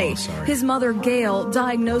today. His mother, Gail,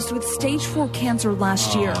 diagnosed with stage 4 cancer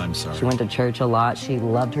last year. I'm sorry. She went to church a lot. She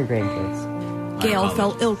loved her grandkids. Gail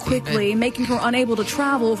fell ill quickly, making her unable to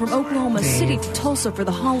travel from Oklahoma City to Tulsa for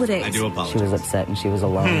the holidays. I do apologize. She was upset and she was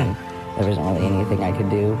alone. And there wasn't really anything I could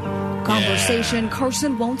do. Conversation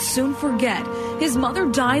Carson won't soon forget. His mother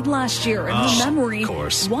died last year, and her memory,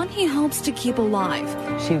 one he hopes to keep alive.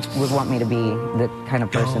 She would want me to be the kind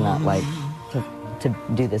of person that, to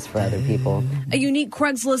do this for other people. A unique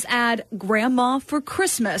Craigslist ad, "Grandma for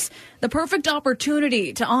Christmas," the perfect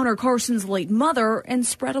opportunity to honor Carson's late mother and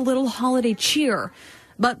spread a little holiday cheer.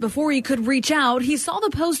 But before he could reach out, he saw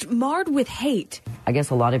the post marred with hate. I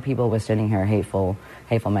guess a lot of people were sending her hateful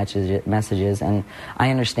messages, and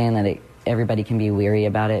I understand that everybody can be weary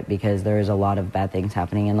about it because there is a lot of bad things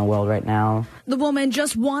happening in the world right now. The woman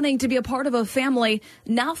just wanting to be a part of a family,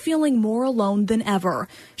 now feeling more alone than ever.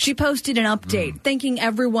 She posted an update thanking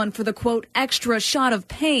everyone for the, quote, "extra shot of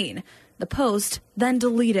pain." The post then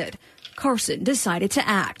deleted. Carson decided to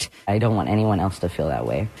act. I don't want anyone else to feel that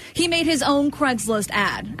way. He made his own Craigslist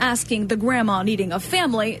ad, asking the grandma needing a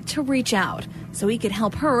family to reach out so he could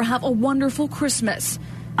help her have a wonderful Christmas.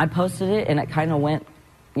 I posted it and it kind of went,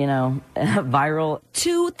 viral.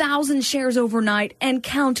 2,000 shares overnight and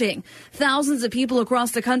counting. Thousands of people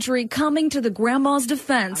across the country coming to the grandma's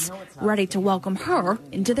defense, ready to welcome her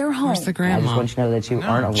into their home. Where's the grandma? I just want you to know that you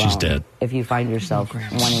aren't alone. She's dead. If you find yourself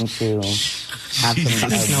wanting to have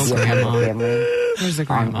some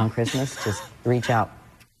family on Christmas, just reach out.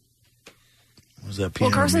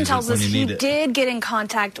 Well, Carson tells us he did get in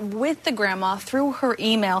contact with the grandma through her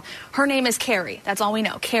email. Her name is Carrie. That's all we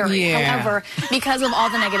know, Carrie. Yeah. However, because of all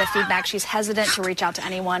the negative feedback, she's hesitant to reach out to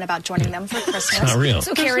anyone about joining them for Christmas. It's not real.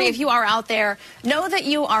 So, Carrie, if you are out there, know that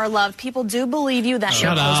you are loved. People do believe you. That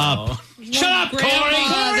Shut up. Shut up, Corey.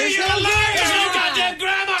 Corey, you're a liar. There's no goddamn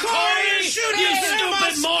grandma, Corey. You're shooting You her.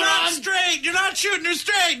 stupid moron. Not straight. You're not shooting her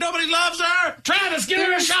straight. Nobody loves her. Travis, give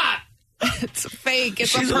her a shot. It's fake.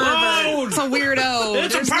 It's She's a pervert. alone. It's a weirdo.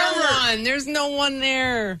 It's a There's pervert. no one. There's no one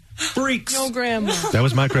there. Freaks. No grandma. That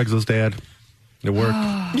was my Craigslist ad. It worked.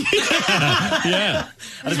 Yeah.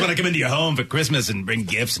 I just want to come into your home for Christmas and bring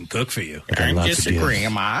gifts and cook for you. I'm just a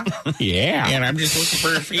grandma. Yeah. And I'm just looking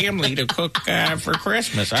for a family to cook for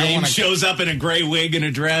Christmas. James shows up in a gray wig and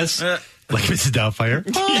a dress. Like Mrs. Doubtfire.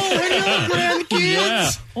 Oh, hello, grandkids. Yeah.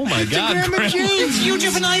 Oh, my God. It's you,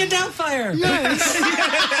 Jebediah Doubtfire.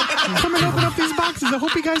 Yes. Come and open up these boxes. I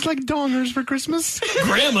hope you guys like dongers for Christmas.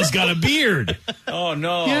 Grandma's got a beard. Oh,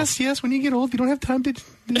 no. Yes. When you get old, you don't have time to,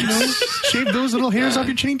 shave those little hairs off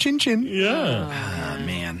your chin. Yeah. Oh,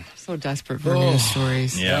 man. So desperate for news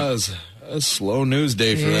stories. Yeah. That was a slow news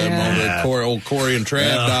day for them. Old Corey and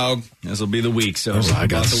Trav, dog. This will be the week. So I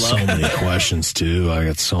got buckle so up. many questions, too. I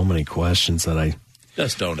got so many questions that I...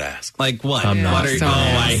 Just don't ask. Like what? I'm not. What are you,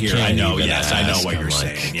 I hear. I know. Can't Yes, I know ask. what you're I'm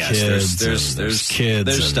saying. like, Yes, kids there's kids.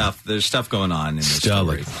 There's and stuff. There's stuff going on in this stuff.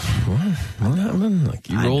 story. Like, what happened? Like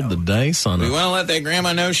you rolled the dice on We it. want to let that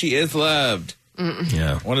grandma know she is loved.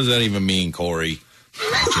 Yeah. What does that even mean, Corey?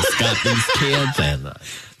 Just got these kids and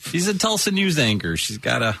She's a Tulsa news anchor. She's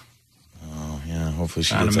got to. Oh yeah. Hopefully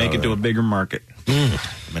she trying to gets make out it of to there. a bigger market.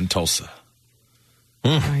 I'm in Tulsa.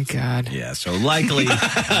 Oh, my God. Yeah. So likely,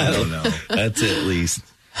 I don't know. That's it, at least.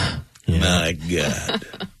 Yeah. My God.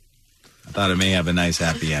 I thought it may have a nice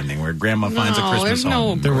happy ending where Grandma finds a Christmas there's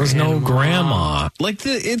home. no there was no grandma. Like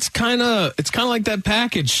it's kind of like that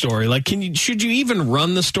package story. Like, should you even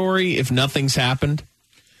run the story if nothing's happened?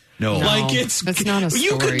 No. Like that's not a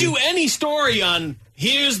You could story. do any story on.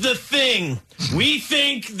 Here's the thing. We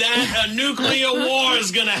think that a nuclear war is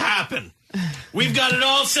going to happen. We've got it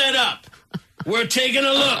all set up. We're taking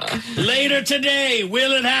a look. Later today,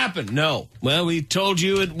 will it happen? No. Well, we told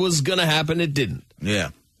you it was going to happen. It didn't. Yeah.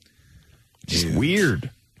 Just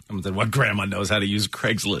weird. What grandma knows how to use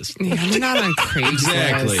Craigslist? Yeah, I'm not on Craigslist.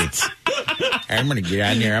 Exactly. I'm going to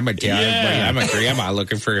get on there. I'm going to tell everybody I'm a grandma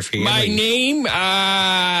looking for a family. My name,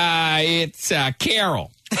 it's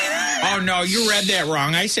Carol. Oh, no, you read that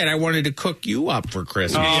wrong. I said I wanted to cook you up for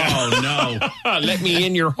Christmas. Oh, no. Let me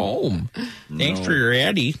in your home. Thanks for your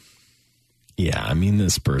Eddie. Yeah, I mean,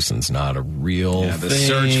 this person's not a real Yeah, the thing.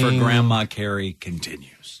 search for Grandma Carrie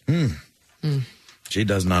continues. She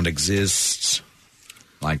does not exist.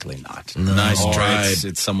 Likely not. Nice Or try.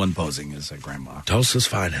 It's someone posing as a grandma. Tulsa's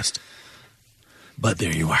finest. But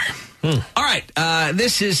there you are. All right.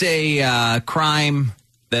 This is a crime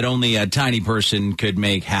that only a tiny person could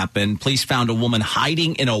make happen. Police found a woman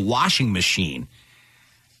hiding in a washing machine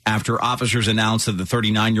after officers announced that the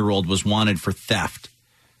 39-year-old was wanted for theft.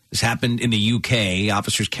 This happened in the UK.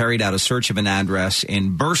 Officers carried out a search of an address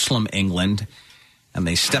in Burslem, England, and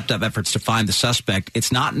they stepped up efforts to find the suspect.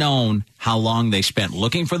 It's not known how long they spent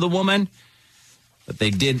looking for the woman, but they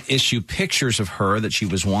did issue pictures of her that she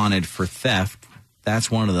was wanted for theft.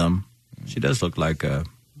 That's one of them. She does look like a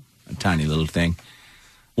tiny little thing.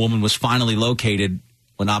 Woman was finally located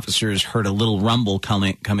when officers heard a little rumble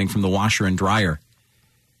coming from the washer and dryer.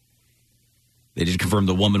 They did confirm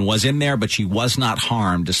the woman was in there, but she was not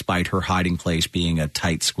harmed despite her hiding place being a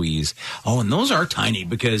tight squeeze. Oh, and those are tiny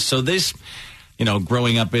because this,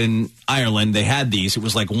 growing up in Ireland, they had these. It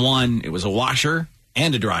was like it was a washer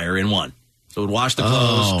and a dryer in one. So it would wash the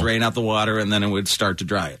clothes, drain out the water, and then it would start to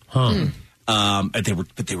dry it.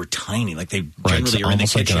 They were tiny. Like they generally are in the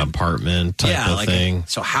almost kitchen. like an apartment type of thing.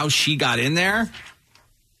 So how she got in there,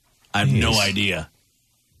 I have no idea.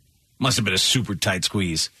 Must have been a super tight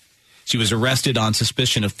squeeze. She was arrested on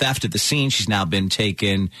suspicion of theft at the scene. She's now been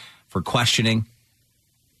taken for questioning.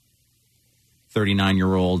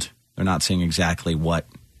 39-year-old. They're not saying exactly what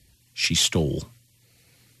she stole.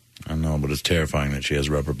 I know, but it's terrifying that she has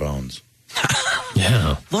rubber bones.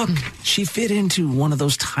 Yeah. Look, she fit into one of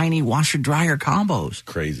those tiny washer-dryer combos.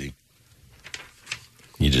 Crazy.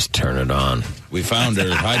 You just turn it on. We found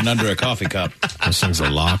her hiding under a coffee cup. This thing's a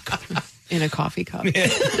lock. In a coffee cup. She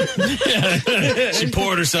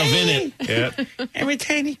poured herself in it. Yeah. Every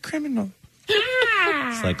tiny criminal.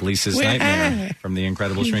 It's like Lisa's nightmare from The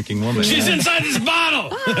Incredible Shrinking Woman. She's inside this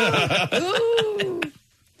bottle.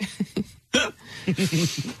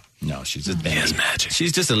 No, she's just bendy. Magic.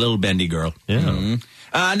 She's just a little bendy girl. Yeah.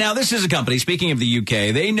 Mm-hmm. Now, this is a company, speaking of the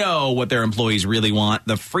UK, they know what their employees really want,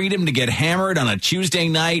 the freedom to get hammered on a Tuesday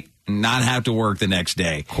night and not have to work the next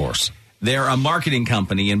day. Of course. They're a marketing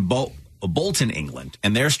company in Bolton, England,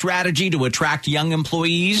 and their strategy to attract young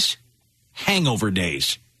employees, hangover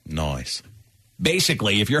days. Nice.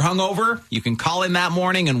 Basically, if you're hungover, you can call in that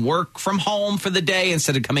morning and work from home for the day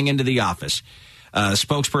instead of coming into the office. A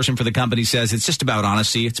spokesperson for the company says it's just about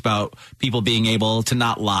honesty. It's about people being able to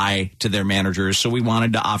not lie to their managers. So we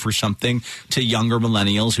wanted to offer something to younger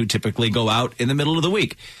millennials who typically go out in the middle of the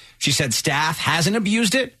week. She said staff hasn't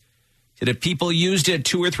abused it. That if people used it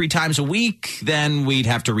 2 or 3 times a week, then we'd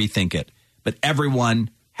have to rethink it. But everyone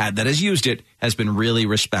that has used it has been really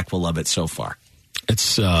respectful of it so far.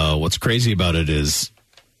 It's what's crazy about it is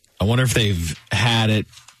I wonder if they've had it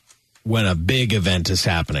when a big event is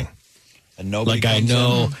happening. And nobody like I comes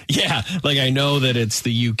know, in. I know that it's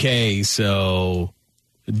the UK, so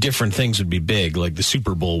different things would be big. Like the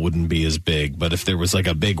Super Bowl wouldn't be as big, but if there was like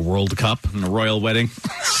a big World Cup, a royal wedding,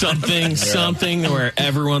 something where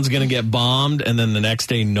everyone's going to get bombed, and then the next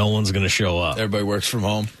day no one's going to show up. Everybody works from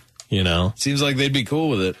home. You know, seems like they'd be cool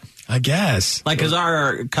with it. I guess. Like, because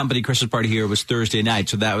our company Christmas party here was Thursday night,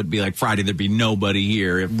 so that would be like Friday. There'd be nobody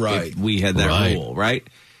here if we had that rule, right?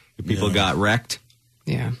 If people got wrecked.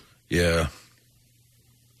 Yeah. Yeah.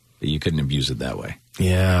 But you couldn't abuse it that way.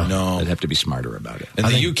 Yeah. No. I'd have to be smarter about it. In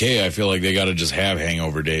the UK, I feel like they got to just have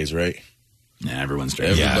hangover days, right? Yeah, everyone's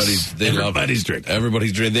drinking. Everybody's drinking.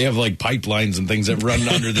 Everybody's drinking. They have like pipelines and things that run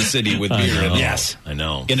under the city with beer in them. Yes. I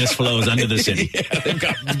know. Guinness flows under the city. Yeah, they've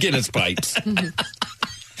got Guinness pipes.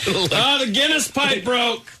 The Guinness pipe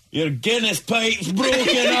broke. Your Guinness pipe's broken.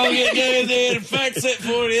 I'll get down there and fix it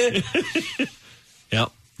for you.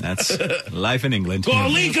 Yep. That's life in England. Got a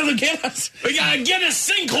leak of the Guinness. We got a Guinness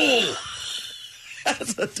sinkhole.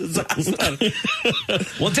 That's a disaster.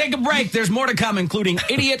 We'll take a break. There's more to come, including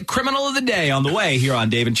Idiot Criminal of the Day on the way here on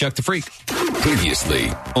Dave and Chuck the Freak.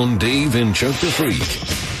 Previously on Dave and Chuck the Freak.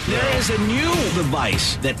 There is a new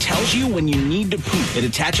device that tells you when you need to poop. It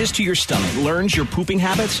attaches to your stomach, learns your pooping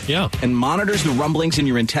habits, and monitors the rumblings in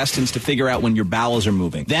your intestines to figure out when your bowels are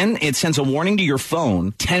moving. Then it sends a warning to your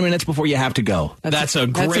phone 10 minutes before you have to go. That's a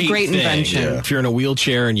great thing. invention. Yeah. If you're in a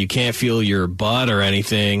wheelchair and you can't feel your butt or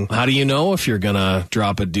anything, how do you know if you're going to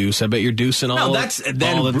drop a deuce? I bet you're deucing all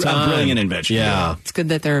the time. A brilliant invention. Yeah. It's good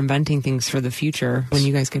that they're inventing things for the future when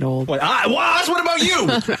you guys get old. What about you?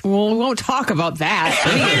 Well, we won't talk about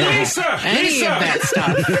that. Any of that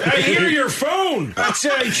stuff. I hear your phone.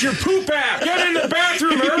 It's your poop app. Get in the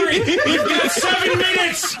bathroom, hurry. You've got 7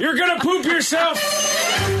 minutes. You're going to poop yourself.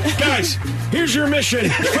 Guys, here's your mission.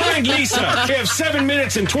 Find Lisa. You have 7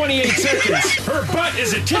 minutes and 28 seconds. Her butt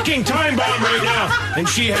is a ticking time bomb right now, and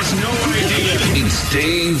she has no idea. It's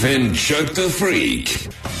Dave and Chuck the Freak.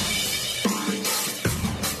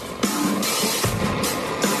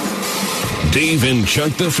 Dave and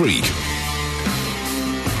Chuck the Freak.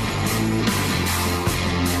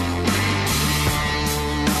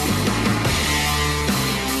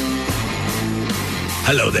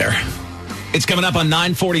 Hello there. It's coming up on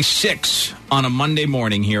 9:46 on a Monday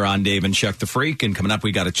morning here on Dave and Chuck the Freak. And coming up,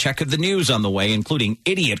 we got a check of the news on the way, including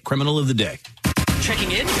Idiot Criminal of the Day.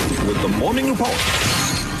 Checking in with the Morning Report.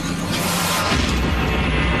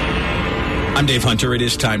 I'm Dave Hunter. It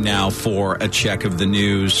is time now for a check of the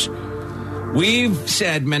news. We've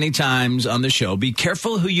said many times on the show, be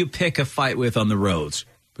careful who you pick a fight with on the roads,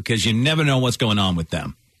 because you never know what's going on with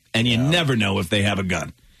them. And you never know if they have a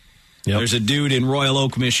gun. Yep. There's a dude in Royal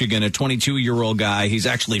Oak, Michigan, a 22-year-old guy. He's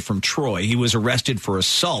actually from Troy. He was arrested for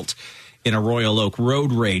assault in a Royal Oak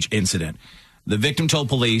road rage incident. The victim told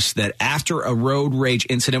police that after a road rage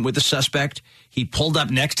incident with the suspect, he pulled up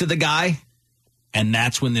next to the guy, and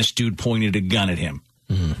that's when this dude pointed a gun at him.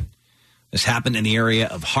 Mm-hmm. This happened in the area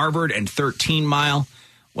of Harvard and 13 Mile.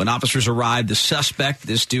 When officers arrived, the suspect,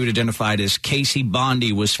 this dude identified as Casey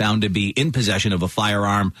Bondy, was found to be in possession of a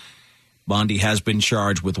firearm. Bondy has been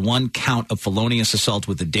charged with 1 count of felonious assault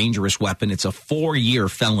with a dangerous weapon. It's a 4-year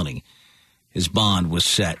felony. His bond was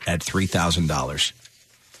set at $3,000.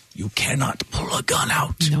 you cannot pull a gun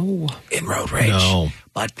out in road rage. No.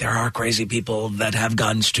 But there are crazy people that have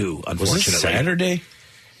guns too, unfortunately. Was this Saturday?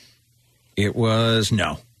 It was,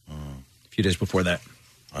 a few days before that.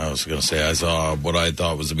 I was going to say, I saw what I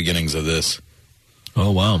thought was the beginnings of this.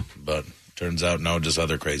 Oh, wow. But turns out, no, just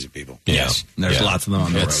other crazy people. Yes. There's lots of them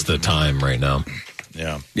on the road. It's the time right now.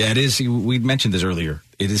 Yeah. Yeah, it is. We mentioned this earlier.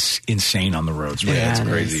 It is insane on the roads. Right? Yeah, It's it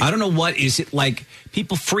crazy. is. I don't know what is it like.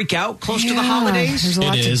 People freak out close to the holidays. There's a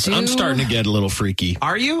lot It to is. do. I'm starting to get a little freaky.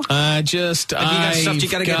 Are you? Have you got stuff you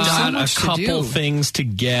gotta get done? got a So much to couple do. things to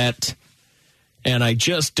get, and I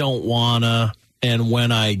just don't wanna. And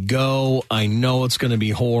when I go, I know it's going to be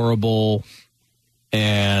horrible.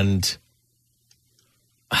 And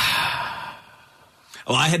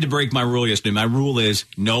Well, I had to break my rule yesterday. My rule is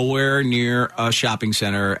nowhere near a shopping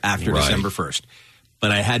center after Right. December 1st. But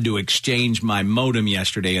I had to exchange my modem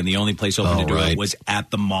yesterday, and the only place open to do it was at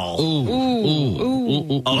the mall. Ooh,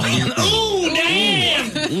 damn!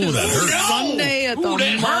 Ooh, that hurt. Sunday at the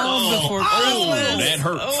mall before Christmas. That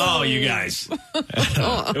hurt. Oh, you guys.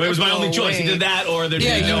 It was my only choice. Either that or there'd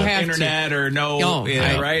Yeah, be you no have internet to. or no, Oh,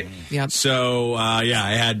 right? Yep. So, I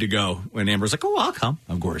had to go. When Amber was like, oh, I'll come.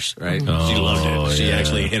 Of course, right? Oh, she loved it. She yeah.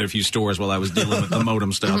 actually hit a few stores while I was dealing with the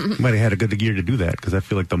modem stuff. Might have had a good year to do that because I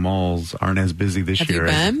feel like the malls aren't as busy this Have year.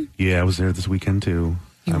 you been? Yeah, I was there this weekend too.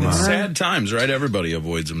 It's sad times, right? Everybody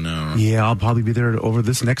avoids them now. Yeah, I'll probably be there over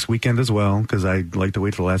this next weekend as well because I like to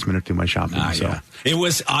wait till the last minute to do my shopping. So. Yeah. It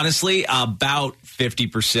was honestly about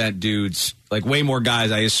 50% dudes, like way more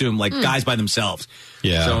guys, I assume, like guys by themselves.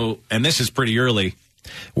 Yeah. So, and this is pretty early.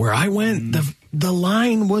 Where I went, the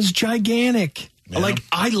line was gigantic. Yeah. Like,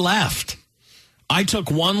 I left. I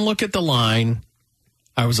took one look at the line.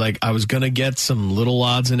 I was like, I was going to get some little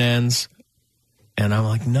odds and ends. And I'm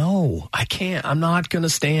like, no, I can't. I'm not going to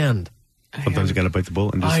stand. Sometimes you got to bite the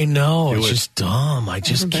bullet and just I know. do It's it. just dumb. I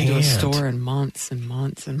just haven't can't. been to a store in months and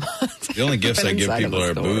months and months. The only gifts I Been give inside of people a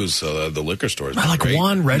are store. booze, so the liquor stores. I like great.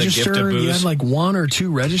 one The gift of register. You booze. had like one or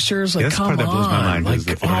two registers. Like, That's the come part that blows my mind on. is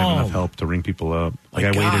if they don't have enough help to ring people up. Like I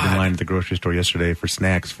waited in God. line at the grocery store yesterday for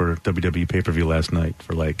snacks for WWE pay-per-view last night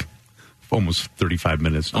for like almost 35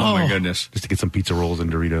 minutes. Oh, my goodness. Just to get some pizza rolls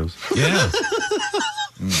and Doritos. Yeah.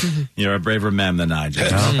 You're a braver man than I,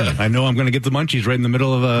 Jess. I know I'm going to get the munchies right in the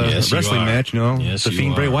middle of a Yes, you wrestling are. match. You know, Yes, the you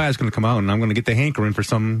Fiend Bray are. Wyatt's going to come out, and I'm going to get the hankering for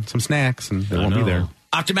some snacks, and they won't be know. there.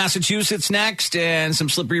 Off to Massachusetts next, and some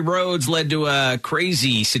slippery roads led to a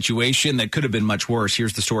crazy situation that could have been much worse.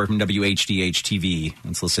 Here's the story from WHDH TV.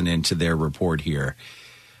 Let's listen into their report here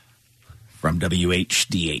from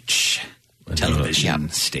WHDH television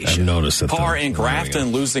I've station. noticed that. Car in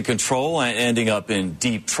Grafton losing control and ending up in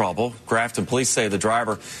deep trouble. Grafton police say the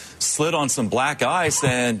driver slid on some black ice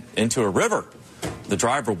and into a river. The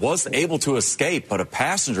driver was able to escape, but a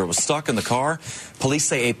passenger was stuck in the car. Police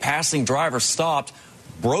say a passing driver stopped,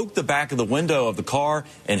 broke the back of the window of the car,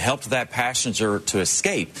 and helped that passenger to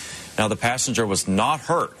escape. Now, the passenger was not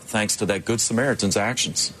hurt thanks to that Good Samaritan's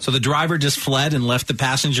actions. So the driver just fled and left the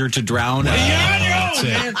passenger to drown? That's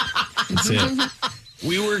it. That's it.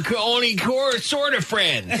 We were only sort of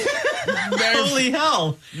friends. Holy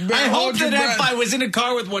hell. I hope that if I was in a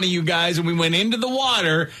car with one of you guys and we went into the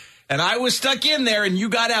water and I was stuck in there and you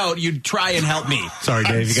got out, you'd try and help me. Sorry,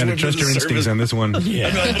 Dave. You got to trust your instincts on this one. Yeah.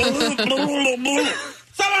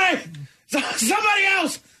 Somebody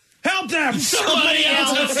else! Help them! Somebody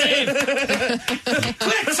else!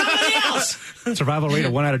 Quick, somebody else! Survival rate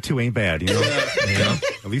of 1 out of 2 ain't bad. You know,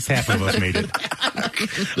 at least half of us made it.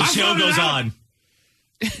 The show goes on.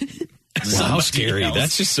 Wow, how scary.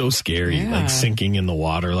 That's just so scary. Yeah. Like sinking in the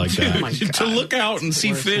water like that. Oh my God. To look out and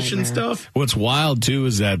see Worst fish and nightmare. stuff. What's wild too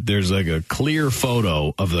is that there's like a clear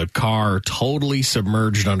photo of the car totally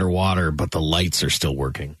submerged underwater, but the lights are still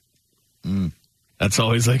working. That's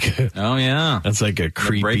always like Oh, yeah. that's like a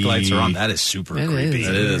creepy. The brake lights are on. That is super It creepy. is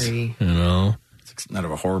It is. eerie. You know, It's out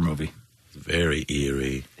of a horror movie. Very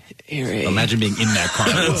eerie. Eerie. Imagine being in that car.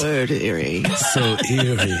 Word eerie. So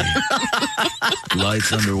eerie.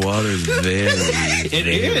 Lights underwater is very. It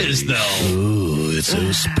is, though. Ooh, it's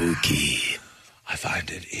so spooky. I find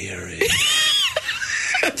it eerie.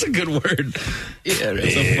 That's a good word.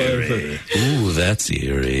 Eerie. Ooh, that's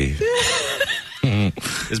eerie.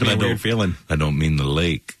 It's been a weird feeling. I don't mean the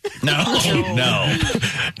lake. No.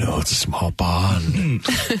 it's a small pond.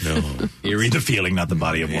 No. Eerie the feeling, not the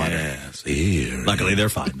body of water. Yes, eerie. Luckily, they're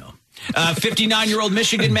fine, though. 59-year-old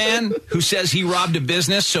Michigan man who says he robbed a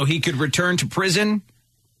business so he could return to prison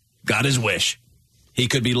got his wish. He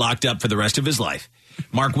could be locked up for the rest of his life.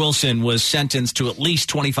 Mark Wilson was sentenced to at least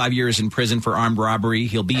 25 years in prison for armed robbery.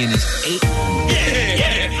 He'll be in his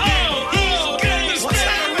 8th.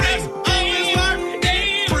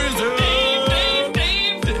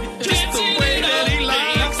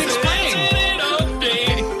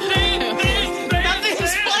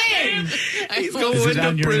 is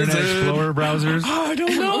on your Internet Explorer browsers? I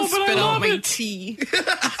don't know, but I love it. Tea.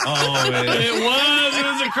 Oh, man. It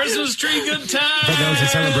was a Christmas tree good time. I thought that was a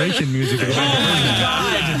celebration music. Oh, my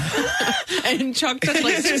God. And Chuck took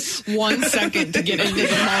like 1 second to get into the mode.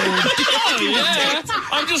 Oh, yeah.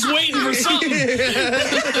 I'm just waiting for something.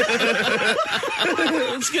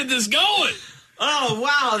 Let's get this going. Oh,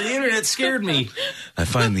 wow. The internet scared me. I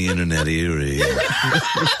find the internet eerie.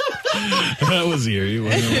 That was eerie. It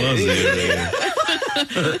was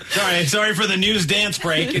eerie. Sorry for the news dance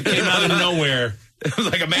break. It came out of nowhere. It was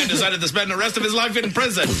like a man decided to spend the rest of his life in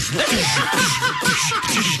prison.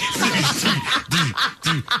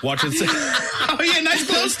 Watch it. Oh, yeah, nice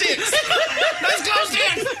glow sticks. Nice glow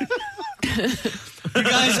sticks. You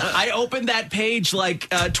guys, I opened that page like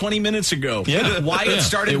 20 minutes ago. Yeah. Why it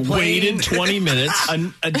started playing. Waited 20 minutes.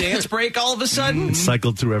 A dance break all of a sudden?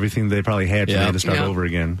 Cycled through everything they probably had, so they had to start over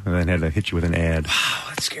again, and then had to hit you with an ad. Wow,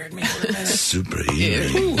 that scared me for a minute. Super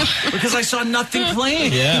eerie. Because I saw nothing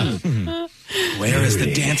playing. Yeah. Where is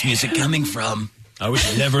the dance music coming from? I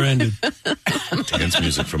wish it never ended. Dance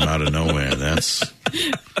music from out of nowhere. That's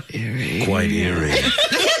eerie. Quite eerie.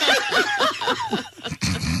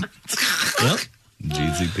 Yep.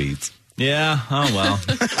 Jeezy Pete's. Yeah, oh well.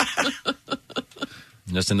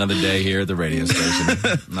 Just another day here at the radio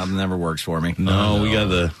station. Nothing ever works for me. No, we got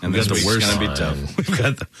the worst. Gonna be tough. We've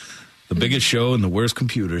got the biggest show and the worst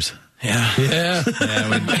computers. Yeah.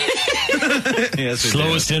 Yes,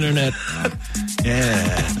 slowest internet.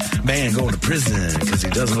 Yeah. Man going to prison because he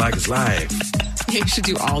doesn't like his life. You should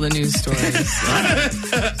do all the news stories.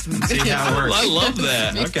 See how it works. I love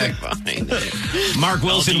that. Okay. Mark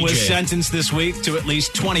Wilson was sentenced this week to at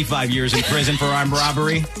least 25 years in prison for armed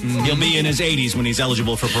robbery. He'll be in his 80s when he's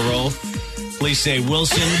eligible for parole. Police say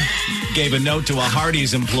Wilson gave a note to a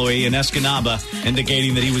Hardee's employee in Escanaba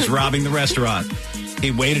indicating that he was robbing the restaurant.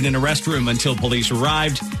 He waited in a restroom until police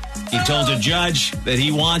arrived. He told a judge that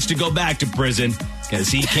he wants to go back to prison because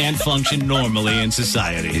he can't function normally in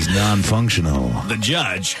society. He's non-functional. The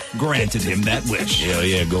judge granted him that wish.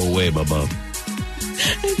 Yeah, go away, Bubba.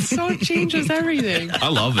 It so changes everything. I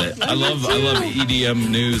love it. I love EDM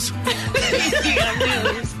news.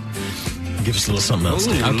 Give us a little something else.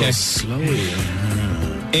 Okay. Slowly.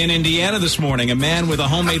 In Indiana this morning, a man with a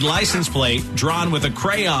homemade license plate drawn with a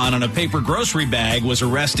crayon on a paper grocery bag was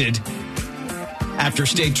arrested after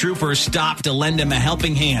state troopers stopped to lend him a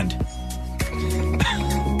helping hand.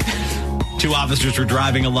 Two officers were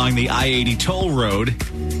driving along the I-80 toll road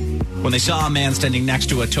when they saw a man standing next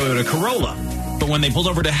to a Toyota Corolla. But when they pulled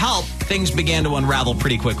over to help, things began to unravel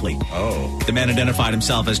pretty quickly. Oh. The man identified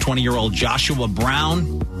himself as 20-year-old Joshua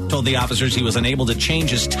Brown, told the officers he was unable to change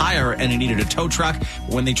his tire and he needed a tow truck.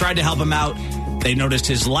 When they tried to help him out, they noticed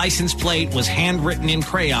his license plate was handwritten in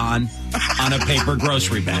crayon on a paper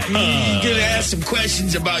grocery bag. You're going to ask some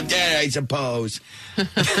questions about that, I suppose.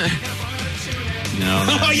 No.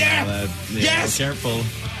 Oh, yeah. Yes. Careful.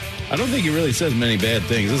 I don't think he really says many bad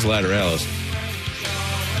things. This is Lateralis.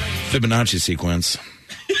 Fibonacci sequence.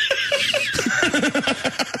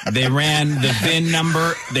 They ran the VIN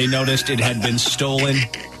number. They noticed it had been stolen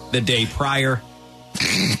the day prior.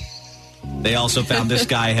 They also found this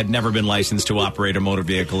guy had never been licensed to operate a motor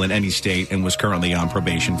vehicle in any state and was currently on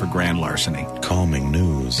probation for grand larceny. Calming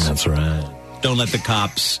news. That's right. Don't let the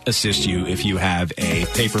cops assist you if you have a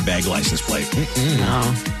paper bag license plate.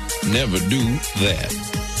 No. Never do that.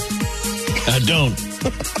 I don't.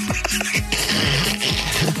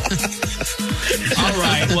 All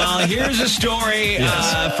right. Well, here's a story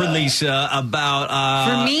for Lisa about...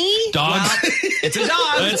 for me? Dogs. Well, it's a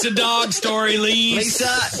dog. It's a dog story,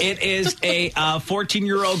 Lisa, it is a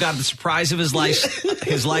 14-year-old got the surprise of his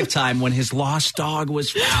lifetime when his lost dog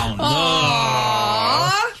was found.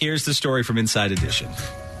 Aww. Here's the story from Inside Edition.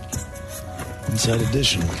 Inside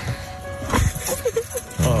Edition.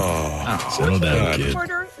 Settle down, kid.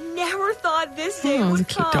 Reporter never thought this day would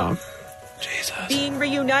come. Dog. Jesus. Being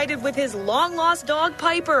reunited with his long-lost dog,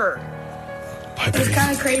 Piper. It was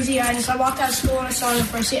kind of crazy. I walked out of school and I saw her the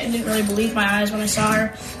first day and didn't really believe my eyes when I saw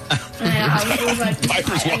her. And it was like...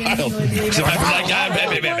 Piper's wild. It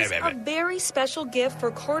was a very special gift for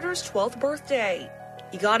Carter's 12th birthday.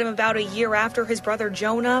 He got him about a year after his brother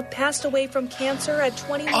Jonah passed away from cancer at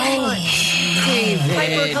 21 months.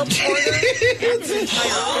 Piper helped Carter and his entire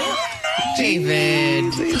family.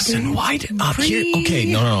 David. Listen, why did here?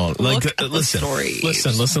 Okay, no. Like, listen.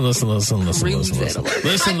 Listen. Ruins it a little.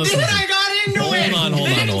 Listen. I got into it.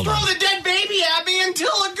 Hold on. Throw the dead baby at me until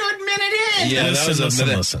a good minute in. Yeah,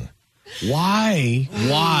 listen. Why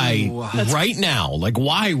right now? Like,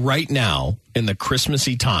 why right now in the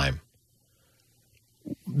Christmassy time?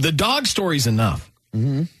 The dog story's enough.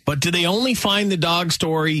 But do they only find the dog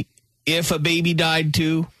story if a baby died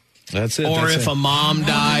too? That's it. Or that's if it. a mom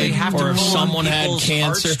died, or if someone had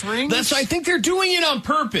cancer. heartstrings? That's. I think they're doing it on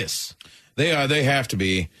purpose. They are. They have to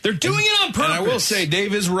be. They're doing it on purpose. And I will say,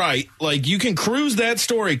 Dave is right. Like, you can cruise that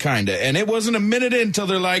story, kind of. And it wasn't a minute in until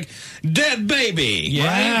they're like, dead baby. Yeah.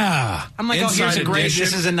 Right? I'm like, here's a great.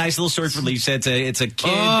 This is a nice little story for Lisa. It's a kid.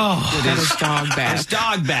 Oh, that is dog bag. It's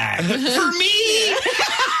dog bag. For me.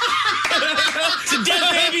 It's a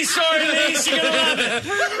dead baby story, Lise. You're going to love it.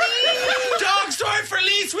 Dog story for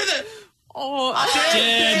Lise with a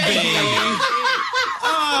Dead baby.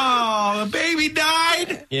 Oh, the baby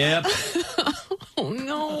died. Yep. Oh,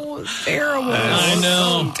 no. Terrible. I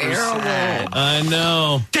know. Terrible. I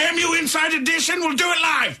know. Damn you, Inside Edition. We'll do it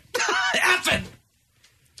live. F it.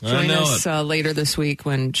 I Join know us it. later this week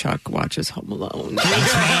when Chuck watches Home Alone.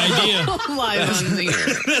 That's my idea. Live on the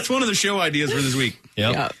air. That's one of the show ideas for this week.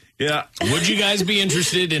 Yep. Yeah. Would you guys be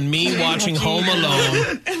interested in me watching Home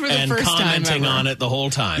Alone and first time commenting ever. on it the whole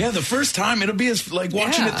time? Yeah, the first time it'll be as like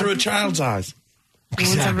watching it through a child's eyes. No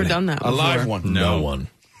one's ever done that A before. live one. No one.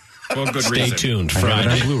 For good Stay reason. tuned. I have it on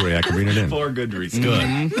Friday. Blu-ray. I can read it in. For good reason.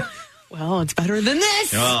 Good. Well, it's better than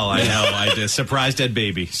this. Oh, I know. I just surprised dead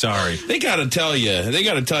baby. Sorry. They got to tell you. They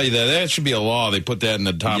got to tell you that should be a law. They put that in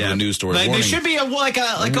the top of the news story. Like, there Warning. should be a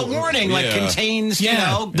warning, like Yeah. contains, Yeah,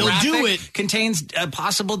 they'll graphic, do it. Contains a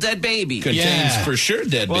possible dead baby. Contains for sure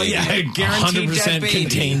dead Well, baby. yeah, guaranteed 100% dead baby.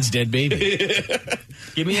 contains dead baby.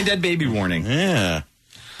 Give me a dead baby warning. Yeah.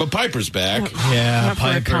 But Piper's back. Yeah, Not for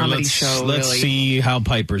a Piper. comedy Let's show, let's really. see how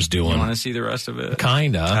Piper's You want doing. to see the rest of it?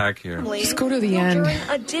 Kinda. Back here. Just go to the end. During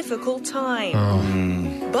a difficult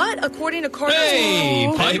time. But according to Carter's Hey,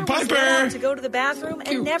 mom, Piper. was allowed to go to the bathroom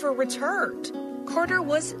and never returned. Carter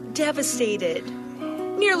was devastated.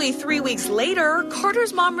 Nearly 3 weeks later,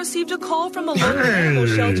 Carter's mom received a call from a local animal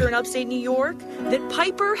shelter in upstate New York that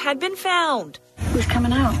Piper had been found. Who's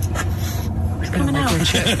coming out? Who's coming out?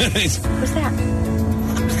 What's that?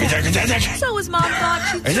 So his mom thought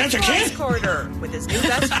she'd Is that your surprise kid? Carter with his new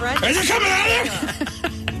best friend. Is it coming out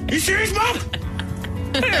of there? You serious, Mom?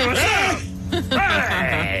 Hey, what's up?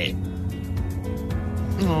 Hey.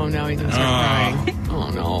 Oh, now he's going to start crying. Oh,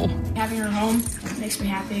 no. Having her home makes me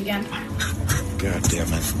happy again. God damn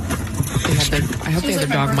it. I hope they had their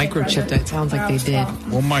dog microchipped. It sounds like they did.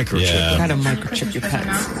 Well, microchip. Yeah. Gotta microchip your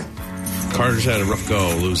pets. Carter's had a rough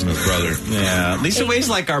go losing his brother. Yeah, Lisa Way's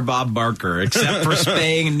like our Bob Barker, except for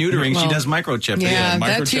spaying and neutering. Well, she does microchipping. Yeah,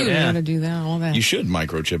 that microchip. too. You Yeah. gotta do that, all that. You should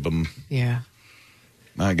microchip him. Yeah.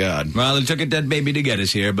 My God. Well, it took a dead baby to get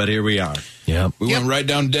us here, but here we are. Yep. We went right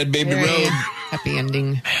down Dead Baby Very Road. happy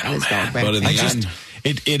ending. on his dog back. But in the end,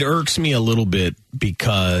 It irks me a little bit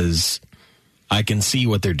because I can see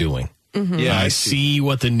what they're doing. Yeah, I I see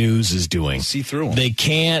what the news is doing. See through 'em. It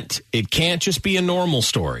can't just be a normal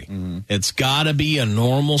story. It's got to be a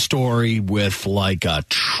normal story with like a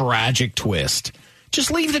tragic twist.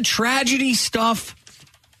 Just leave the tragedy stuff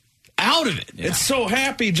out of it. it's so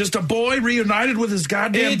happy. Just a boy reunited with his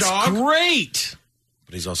goddamn It's dog. great.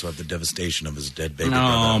 But he's also had the devastation of his dead baby Oh,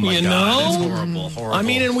 brother. my You God. know? It's horrible, horrible. I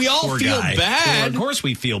mean, and we all Poor feel guy. bad. Of course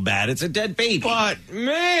we feel bad. It's a dead baby. But,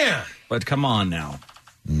 man. But come on now.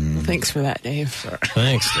 Thanks for that, Dave.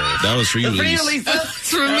 Thanks, Dave. That was for you, Lise. It's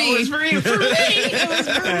for me. was for you. For me.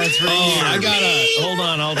 That's for Oh, I gotta hold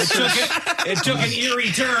on. I'll It took an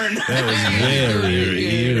eerie turn. That was very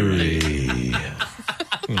eerie.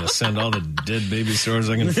 I'm gonna send all the dead baby stories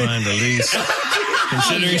I can find to Lise.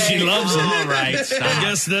 Considering she loves them. All right, stop. I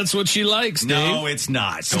guess that's what she likes, Dave. No, it's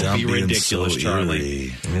not. Don't Stop be being ridiculous, so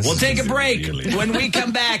Charlie. eerie. We'll take a break. Really- When we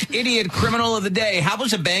come back, idiot criminal of the day. How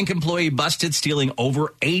was a bank employee busted stealing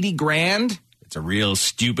over 80 grand? It's a real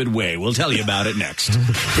stupid way. We'll tell you about it next.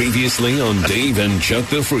 Previously on Dave and Chuck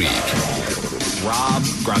the Freak. Rob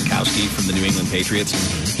Gronkowski from the New England Patriots.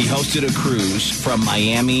 He hosted a cruise from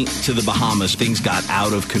Miami to the Bahamas. Things got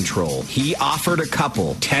out of control. He offered a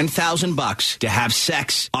couple $10,000 to have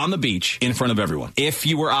sex on the beach in front of everyone. If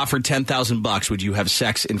you were offered $10,000, would you have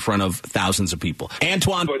sex in front of thousands of people?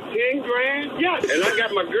 Antoine. For 10 grand? Yes. And I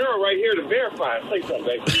got my girl right here to verify. Say something,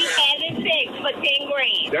 baby. We having sex for 10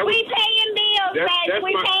 grand. That was- We paying bills, baby.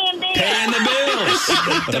 We paying bills. Paying the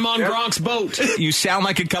bills. Put them on Gronk's boat. You sound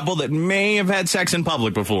like a couple that may have had sex in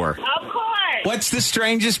public before. Of course. What's the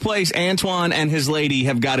strangest place Antoine and his lady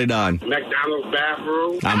have got it on? McDonald's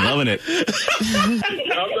bathroom. I'm loving it. I'm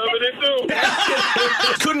loving it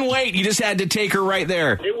too. Couldn't wait. You just had to take her right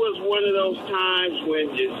there. It was one of those times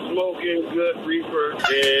when you're smoking good reefer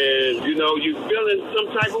and, you know, you feeling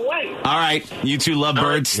some type of way. All right. You two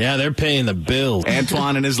lovebirds. Yeah, they're paying the bill.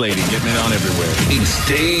 Antoine and his lady getting it on everywhere. It's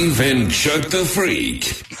Dave and Chuck the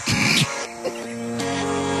Freak.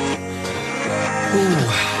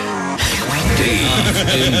 Dave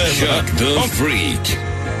and Chuck the Freak.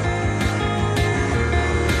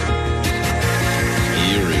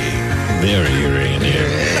 Very eerie in here.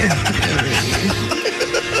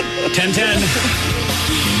 10:10.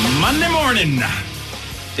 Monday morning.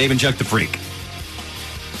 Dave and Chuck the Freak.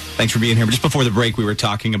 Thanks for being here. But just before the break, we were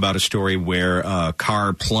talking about a story where a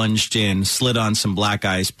car plunged in, slid on some black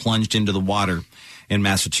ice, plunged into the water in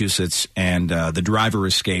Massachusetts, and the driver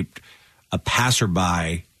escaped. A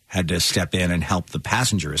passerby had to step in and help the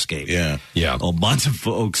passenger escape. Yeah. A bunch of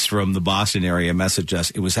folks from the Boston area messaged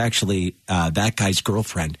us. It was actually that guy's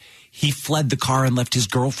girlfriend. He fled the car and left his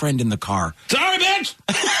girlfriend in the car. Sorry, bitch!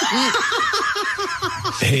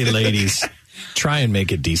 Hey, ladies, try and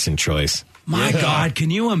make a decent choice. My God,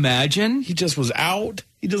 can you imagine? He just was out.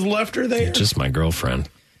 He just left her there. Just my girlfriend.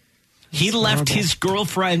 He left his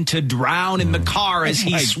girlfriend to drown in the car as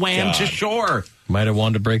he swam to shore. Might have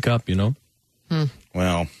wanted to break up, you know?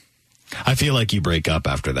 Well, I feel like you break up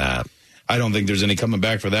after that. I don't think there's any coming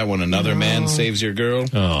back for that one. Another man saves your girl.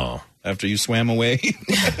 Oh. After you swam away.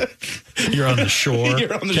 You're on the shore,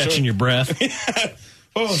 catching your breath.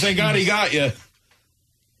 Oh, thank God he got you.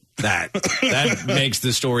 That makes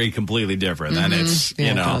the story completely different. And it's,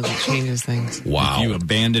 it changes things. Wow. If you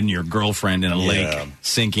abandon your girlfriend in a lake,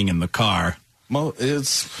 sinking in the car. Well,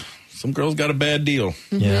 some girls got a bad deal.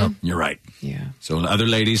 Yeah. You're right. Yeah. So other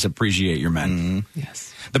ladies, appreciate your men.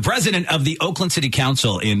 Yes. The president of the Oakland City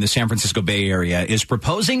Council in the San Francisco Bay Area is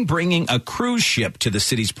proposing bringing a cruise ship to the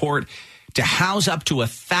city's port to house up to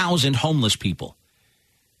 1,000 homeless people.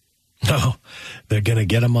 Oh, they're going to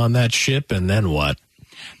get them on that ship, and then what?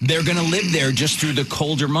 They're going to live there just through the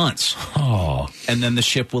colder months. Oh. And then the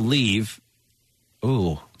ship will leave.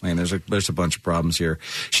 Ooh, man, there's a bunch of problems here.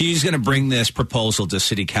 She's going to bring this proposal to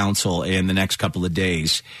city council in the next couple of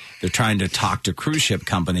days. They're trying to talk to cruise ship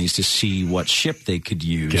companies to see what ship they could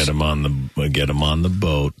use. Get them on the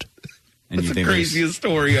boat. And That's the craziest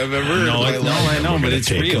story I've ever heard. I know, but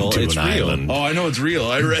it's real. It's real. Island. Oh, I know it's real.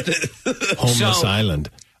 I read it. Homeless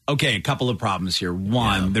island. Okay, a couple of problems here.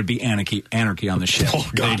 One, there'd be anarchy on the ship. Oh,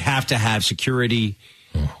 God. They'd have to have security.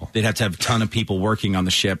 They'd have to have a ton of people working on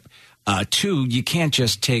the ship. Two, you can't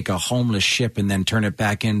just take a homeless ship and then turn it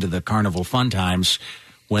back into the carnival fun times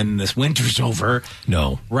when this winter's over.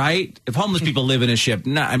 No. Right? If homeless people live in a ship,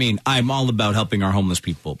 I'm all about helping our homeless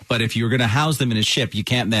people. But if you're going to house them in a ship, you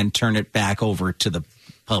can't then turn it back over to the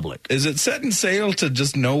public. Is it setting sail to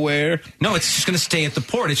just nowhere? No, it's just going to stay at the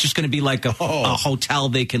port. It's just going to be like a hotel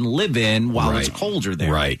they can live in while it's colder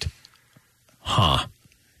there. Right. Huh.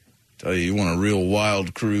 Tell you want a real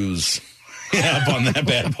wild cruise. Yeah, up on that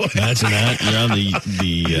bad boy. Imagine that. You're on the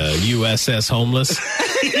USS Homeless.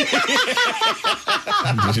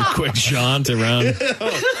 Just a quick jaunt around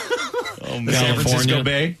San Francisco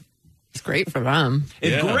Bay. It's great for them.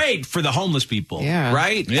 It's great for the homeless people, yeah.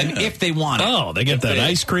 right? Yeah. And if they want it. Oh, they get that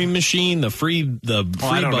ice cream machine, the free buffet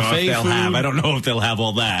I don't know if they'll food. I don't know if they'll have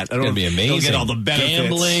all that. It's going to be amazing. They'll get all the benefits.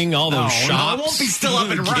 Gambling, all those shops. No, it won't be still up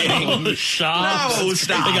and running. All the shops. No,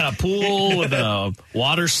 stop. They got a pool with a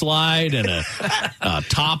water slide and a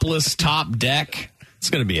topless top deck. It's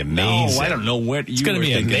going to be amazing. No, I don't know what it's going to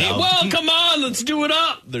be amazing. Well, come on, let's do it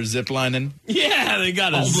up. They're zip lining. Yeah, they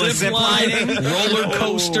got a zip lining, roller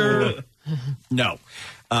coaster. No,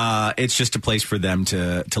 it's just a place for them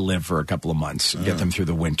to live for a couple of months, get them through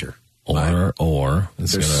the winter. Or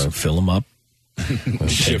it's going to fill them up,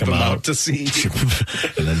 ship them out to sea,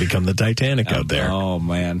 and then become the Titanic out there. Oh,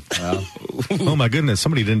 man. Well. Oh, my goodness.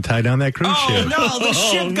 Somebody didn't tie down that cruise ship. No, the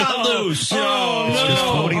ship got loose. It's just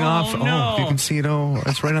floating off. Oh, you can see it. Oh,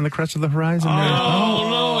 it's right on the crest of the horizon. Oh,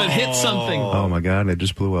 no, it hit something. Oh, my God. It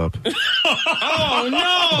just blew up. Oh,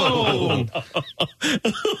 no.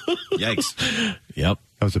 Yikes. Yep.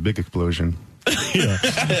 That was a big explosion. Yeah.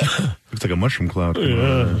 Looks like a mushroom cloud.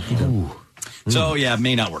 Yeah. So, it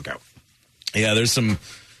may not work out. Yeah,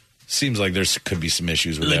 seems like there could be some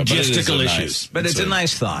issues with that. Logistical issues. But it's a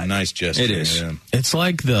nice thought. Nice gesture. It is. Yeah. It's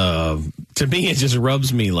like to me, it just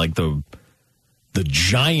rubs me like the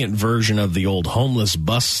giant version of the old homeless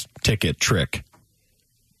bus ticket trick.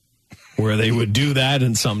 Where they would do that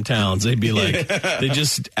in some towns. They'd be like, they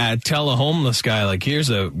just tell a homeless guy, like,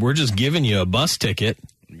 we're just giving you a bus ticket.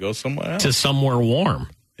 Go somewhere else. To somewhere warm.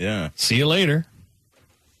 Yeah. See you later.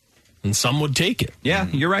 And some would take it. Yeah,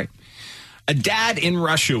 you're right. A dad in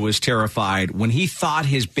Russia was terrified when he thought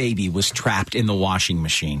his baby was trapped in the washing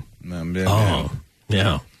machine. Oh,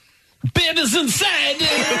 yeah. Baby's inside.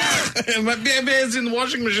 My baby's in the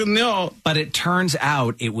washing machine. No. But it turns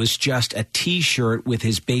out it was just a T-shirt with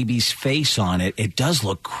his baby's face on it. It does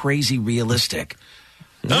look crazy realistic.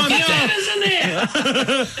 Look at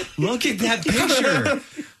that. Look at that picture.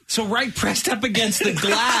 So right pressed up against the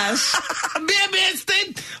glass.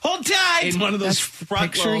 Hold tight. In one of those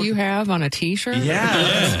front picture you have on a T-shirt?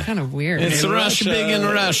 Yeah. It's kind of weird. It's Russia, big in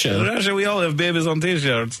Russia. In Russia, we all have babies on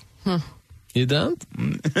T-shirts. Huh. You don't?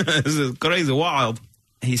 This is crazy wild.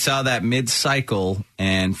 He saw that mid-cycle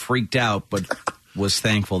and freaked out, but was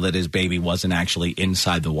thankful that his baby wasn't actually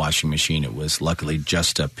inside the washing machine. It was luckily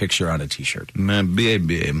just a picture on a T-shirt. My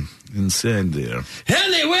baby inside there.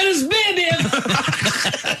 Honey, where is baby?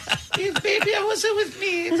 Baby, I wasn't with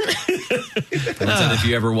me. And said if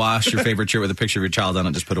you ever wash your favorite shirt with a picture of your child on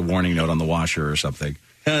it, just put a warning note on the washer or something.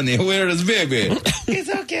 Honey, where is baby? It's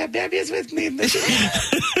okay, baby is with me.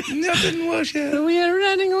 Nothing wash it. We are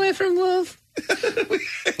running away from wolf.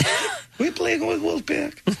 We're playing with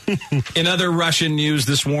Wolfpack. In other Russian news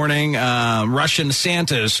this morning, Russian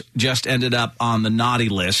Santas just ended up on the naughty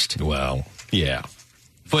list. Well, yeah.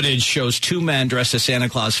 Footage shows two men dressed as Santa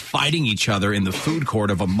Claus fighting each other in the food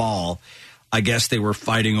court of a mall. I guess they were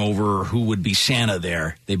fighting over who would be Santa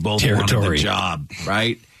there. They both wanted the job,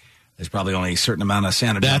 right? There's probably only a certain amount of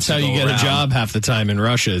Santa jobs. That's how you get a job half the time in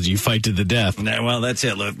Russia, is you fight to the death. Well, that's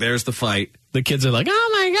it. Look, there's the fight. The kids are like, oh,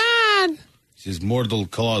 my God. This is Mortal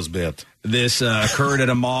Claus bit. This occurred at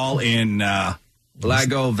a mall in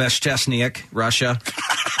Blagoveshchesnik, Russia.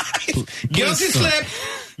 Go to sleep.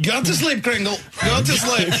 Go to sleep, Kringle. Go to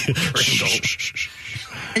sleep.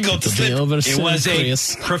 Go to sleep. It was a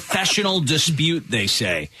professional dispute, they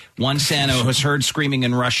say. One Santa was heard screaming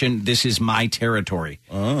in Russian, "This is my territory."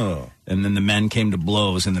 Oh. And then the men came to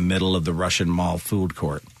blows in the middle of the Russian mall food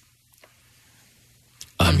court.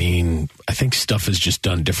 I mean, I think stuff is just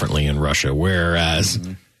done differently in Russia, whereas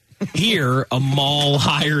here, a mall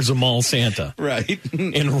hires a mall Santa. Right.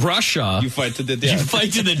 In Russia, you fight to the death. You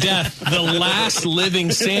fight to the death. The last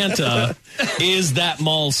living Santa is that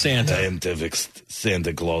mall Santa. I am the next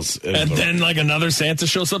Santa Claus ever. And then, like, another Santa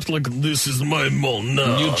shows up, like, this is my mall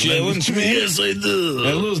now. You challenge me? Yes, I do.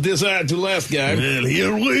 I lose this eye to last guy. Well,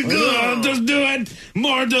 here we go. Just do it.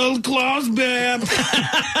 Mortal Claus, bam.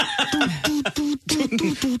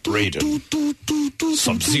 Raiden.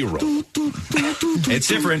 Sub-Zero. It's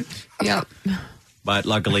different. Yep. But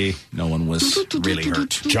luckily, no one was really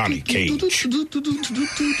hurt. Johnny Cage. Okay,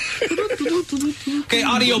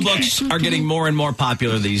 audiobooks are getting more and more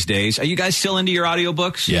popular these days. Are you guys still into your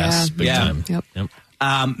audiobooks? Yes, big time. Yep.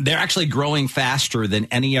 They're actually growing faster than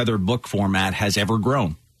any other book format has ever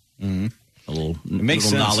grown. Mm-hmm. A little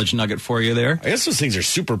sense. knowledge nugget for you there. I guess those things are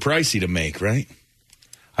super pricey to make, right?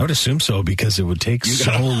 I would assume so, because it would take so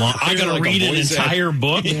long. I got to read an entire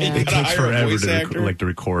book. Yeah. It takes forever to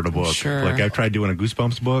record a book. Sure. Like I've tried doing a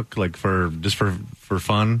Goosebumps book, like for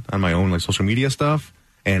fun on my own, like social media stuff,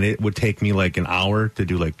 and it would take me like an hour to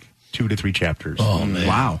do like 2 to 3 chapters. Oh man!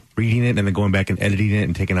 Wow. Reading it and then going back and editing it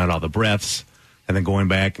and taking out all the breaths and then going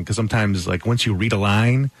back, because sometimes like once you read a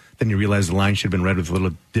line, then you realize the line should have been read with a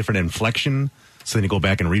little different inflection. So then you go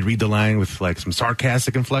back and reread the line with like some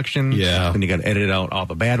sarcastic inflection. Yeah. Then you got to edit out all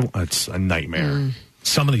the bad ones. It's a nightmare.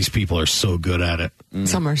 Some of these people are so good at it.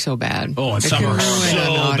 Some are so bad. Oh, and It some can are ruin so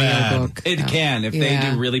an bad. audiobook. It can. If they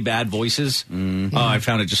do really bad voices, I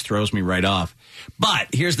found it just throws me right off. But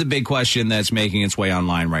here's the big question that's making its way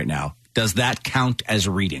online right now. Does that count as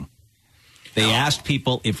reading? They asked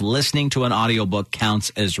people if listening to an audiobook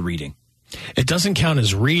counts as reading. It doesn't count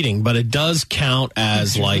as reading, but it does count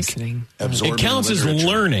as like listening. It counts as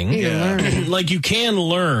learning. Yeah. Like you can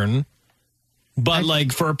learn, but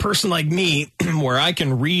like for a person like me, where I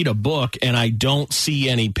can read a book and I don't see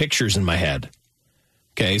any pictures in my head.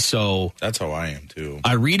 Okay, so that's how I am too.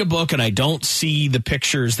 I read a book and I don't see the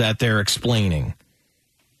pictures that they're explaining.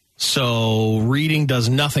 So reading does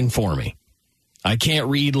nothing for me. I can't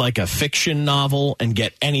read like a fiction novel and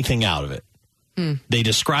get anything out of it. They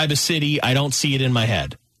describe a city. I don't see it in my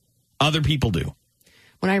head. Other people do.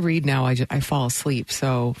 When I read now, I fall asleep.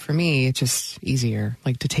 So for me, it's just easier,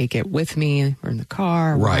 like to take it with me or in the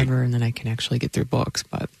car or whatever, and then I can actually get through books.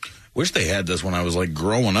 But wish they had this when I was like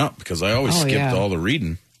growing up, because I always skipped all the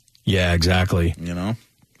reading. Yeah, exactly. You know?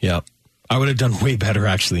 Yep. I would have done way better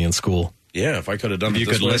actually in school. Yeah, if I could have done it you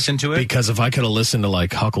this could way. listen to it? Because if I could have listened to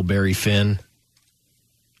like Huckleberry Finn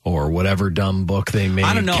or whatever dumb book they made,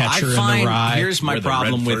 I don't know. Catcher in the Rye. Here's my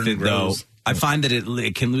problem with it, though. I find that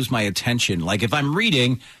it can lose my attention. Like if I'm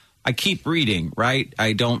reading, I keep reading, right?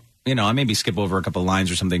 I don't I maybe skip over a couple of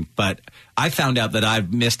lines or something, but I found out that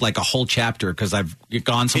I've missed like a whole chapter because I've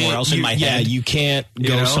gone somewhere else in my head. Yeah, you can't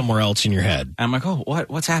go somewhere else in your head. And I'm like, oh,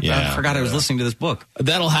 what's happening? Yeah, I forgot I was listening to this book.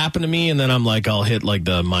 That'll happen to me, and then I'm like, I'll hit like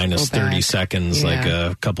the minus 30 seconds like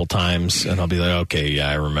a couple times, and I'll be like, okay, yeah,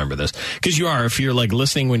 I remember this. Because if you're like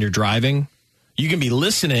listening when you're driving, you can be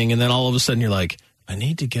listening, and then all of a sudden you're like, I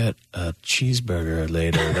need to get a cheeseburger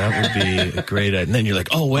later. That would be a great idea. And then you're like,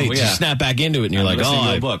 oh, wait, you snap back into it, and you're like,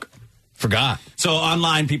 I forgot. So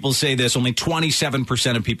online, people say this. Only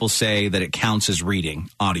 27% of people say that it counts as reading.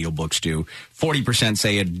 Audiobooks do. 40%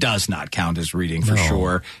 say it does not count as reading for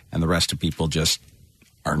sure. And the rest of people just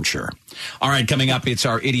aren't sure. All right, coming up, it's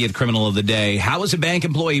our idiot criminal of the day. How was a bank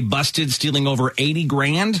employee busted stealing over 80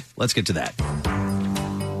 grand? Let's get to that.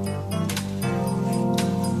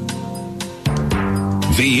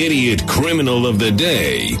 The idiot criminal of the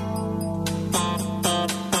day.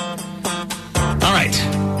 All right.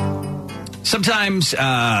 Sometimes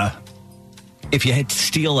if you had to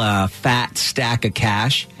steal a fat stack of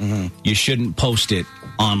cash, you shouldn't post it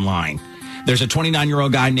online. There's a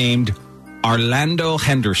 29-year-old guy named Orlando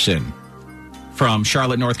Henderson from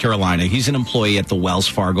Charlotte, North Carolina. He's an employee at the Wells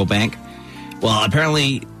Fargo Bank. Well,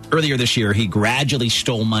 apparently earlier this year, he gradually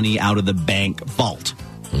stole money out of the bank vault.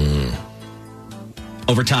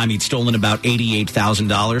 Over time, he'd stolen about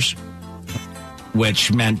 $88,000,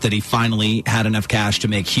 which meant that he finally had enough cash to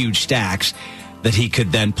make huge stacks that he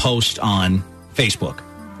could then post on Facebook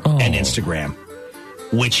and Instagram,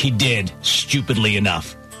 which he did stupidly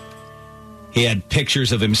enough. He had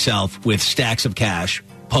pictures of himself with stacks of cash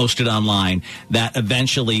posted online. That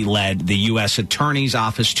eventually led the U.S. Attorney's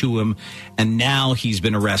Office to him, and now he's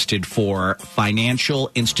been arrested for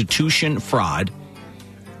financial institution fraud,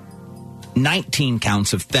 19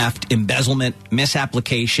 counts of theft, embezzlement,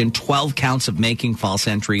 misapplication, 12 counts of making false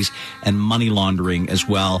entries, and money laundering as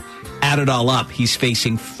well. Add it all up, he's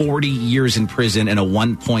facing 40 years in prison and a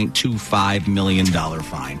 $1.25 million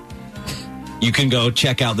fine. You can go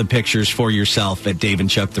check out the pictures for yourself at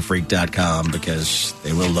daveandchuckthefreak.com because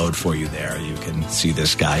they will load for you there. You can see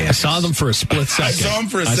this guy. I saw them for a split second. I saw him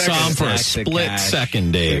for a split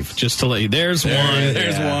second, Dave. Just to let you. There's one.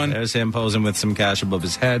 There's one. There's him posing with some cash above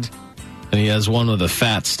his head. And he has one with a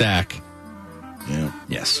fat stack. Yeah.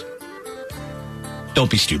 Yes. Don't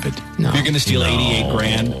be stupid. No. If you're going to steal 88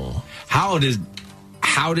 grand, how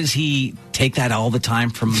does he take that all the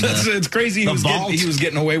time from the It's crazy. He was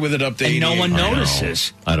getting away with it up to 88. And no one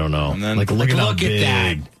notices. I don't know. And then, look at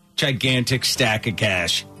that gigantic stack of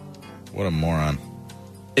cash. What a moron.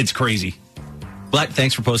 It's crazy. But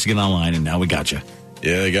thanks for posting it online, and now we got you.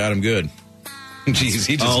 Yeah, they got him good. Jeez,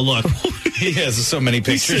 he just... Oh, look. He has so many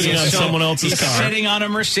pictures. He's on someone else's car. He's sitting on a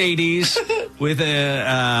Mercedes with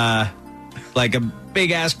a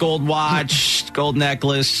big-ass gold watch, gold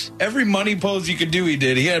necklace. Every money pose you could do, he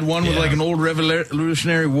did. He had one with like an old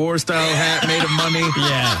Revolutionary War style hat made of money.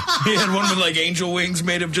 Yeah. He had one with like angel wings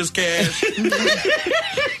made of just cash.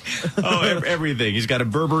 Everything. He's got a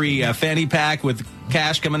Burberry fanny pack with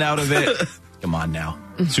cash coming out of it. Come on now.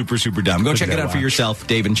 Super, super dumb. Go check it out for yourself,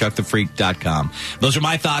 daveandchuckthefreak.com. Those are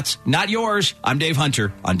my thoughts, not yours. I'm Dave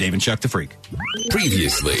Hunter on Dave and Chuck the Freak.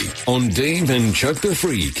 Previously on Dave and Chuck the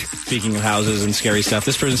Freak. Speaking of houses and scary stuff,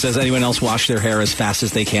 this person says, anyone else wash their hair as fast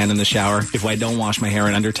as they can in the shower? If I don't wash my hair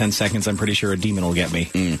in under 10 seconds, I'm pretty sure a demon will get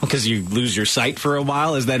me. Because you lose your sight for a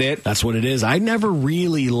while? Is that it? That's what it is. I never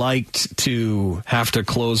really liked to have to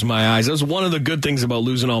close my eyes. That was one of the good things about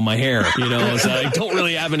losing all my hair. Is that I don't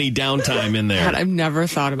really have any downtime in there. God, I've never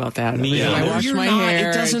thought about that. I wash my hair.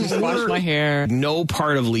 It doesn't wash my hair. No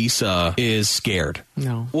part of Lisa is scared.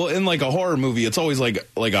 No. Well, in like a horror movie, it's always like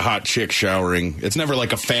a hot chick showering. It's never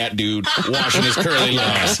like a fat dude washing his curly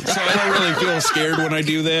locks. So I don't really feel scared when I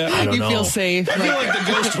do that. I don't know. You feel safe. I feel like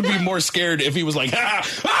the ghost would be more scared if he was like,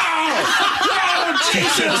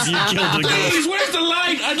 Jesus! You killed the Please, ghost. where's the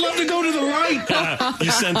light? I'd love to go to the light.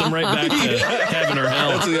 You sent them right back to heaven or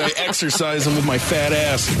hell. That's I exercise them with my fat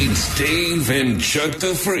ass. It's Dave and Chuck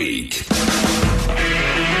the Freak.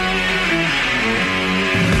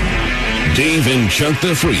 Dave and Chuck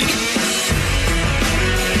the Freak.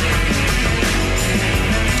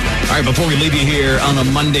 All right, before we leave you here on a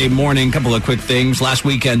Monday morning, a couple of quick things. Last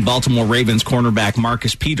weekend, Baltimore Ravens cornerback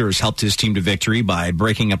Marcus Peters helped his team to victory by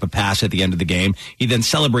breaking up a pass at the end of the game. He then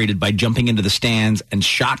celebrated by jumping into the stands and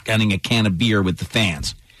shotgunning a can of beer with the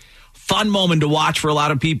fans. Fun moment to watch for a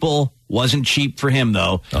lot of people. Wasn't cheap for him,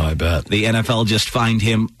 though. Oh, I bet. The NFL just fined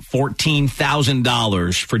him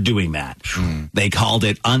 $14,000 for doing that. They called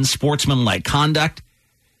it unsportsmanlike conduct.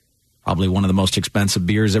 Probably one of the most expensive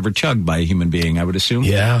beers ever chugged by a human being, I would assume.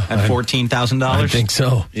 Yeah. At $14,000? I think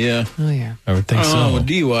so. Yeah. Oh, yeah. I would think Oh, so. with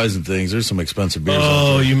DUIs and things, there's some expensive beers.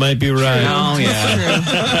 Oh, you might be right. Oh, yeah.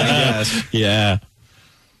 I guess. Yeah.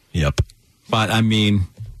 Yep. But, I mean,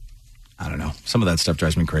 I don't know. Some of that stuff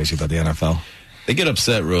drives me crazy about the NFL. They get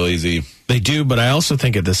upset real easy. They do, but I also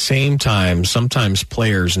think at the same time, sometimes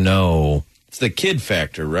players know. It's the kid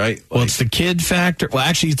factor, right? Well, it's the kid factor. Well,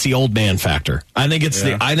 actually, it's the old man factor. I think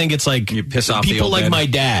it's like you piss off people the old like man. my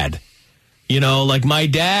dad. You know, like my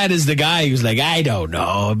dad is the guy who's like, I don't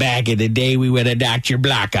know. Back in the day, we would have knocked your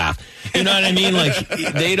block off. You know what I mean? Like,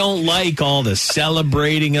 they don't like all the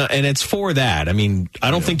celebrating, and it's for that. I mean,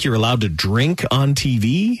 I don't think you're allowed to drink on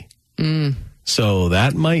TV. So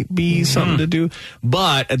that might be something to do.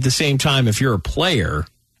 But at the same time, if you're a player,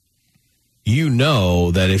 you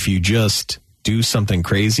know that if you just do something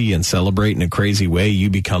crazy and celebrate in a crazy way, you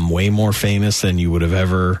become way more famous than you would have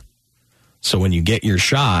ever. So when you get your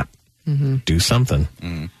shot, do something.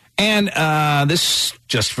 And this,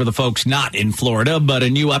 just for the folks not in Florida, but a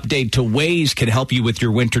new update to Waze can help you with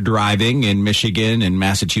your winter driving in Michigan and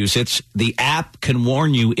Massachusetts. The app can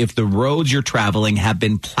warn you if the roads you're traveling have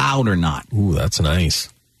been plowed or not. Ooh, that's nice.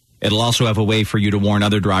 It'll also have a way for you to warn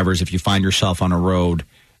other drivers if you find yourself on a road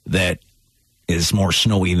that is more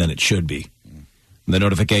snowy than it should be. The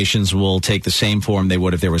notifications will take the same form they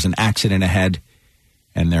would if there was an accident ahead,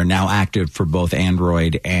 and they're now active for both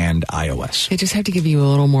Android and iOS. They just have to give you a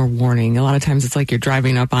little more warning. A lot of times it's like you're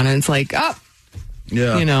driving up on it. It's like,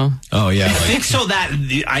 Yeah. You know. Oh, yeah. I think so. That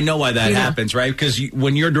I know why that happens, right? Because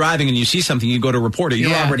when you're driving and you see something, you go to report it.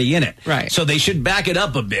 You're already in it. Right. So they should back it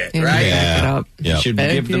up a bit, Yeah, right? back it up. You should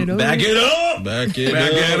give them back it up. Back it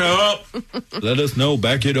Back up. it up. Let us know.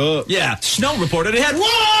 Back it up. Yeah. Snow reported ahead.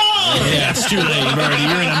 Whoa! Yeah, it's too late.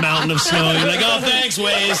 You're in a mountain of snow. You're like, oh, thanks,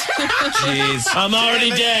 Waze. Jeez. I'm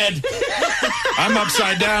already dead. I'm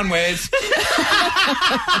upside down, Waze.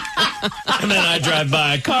 And then I drive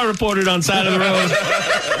by. Car reported on side of the road.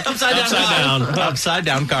 Upside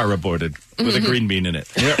down car reported with a green bean in it.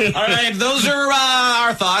 All right, those are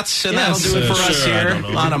our thoughts, and that'll do it for us here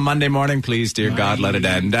on a Monday morning. Please, dear God, let it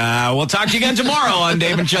end. We'll talk to you again tomorrow on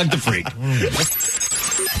Dave and Chuck the Freak.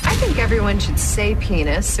 I think everyone should say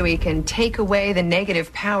penis so we can take away the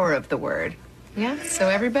negative power of the word. Yeah, so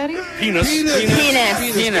everybody? Penis. Penis.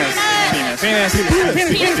 Penis. Penis. Penis.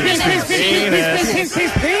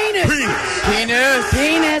 Penis.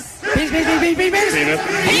 Penis.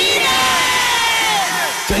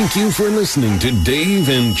 Thank you for listening to Dave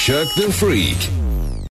and Chuck the Freak.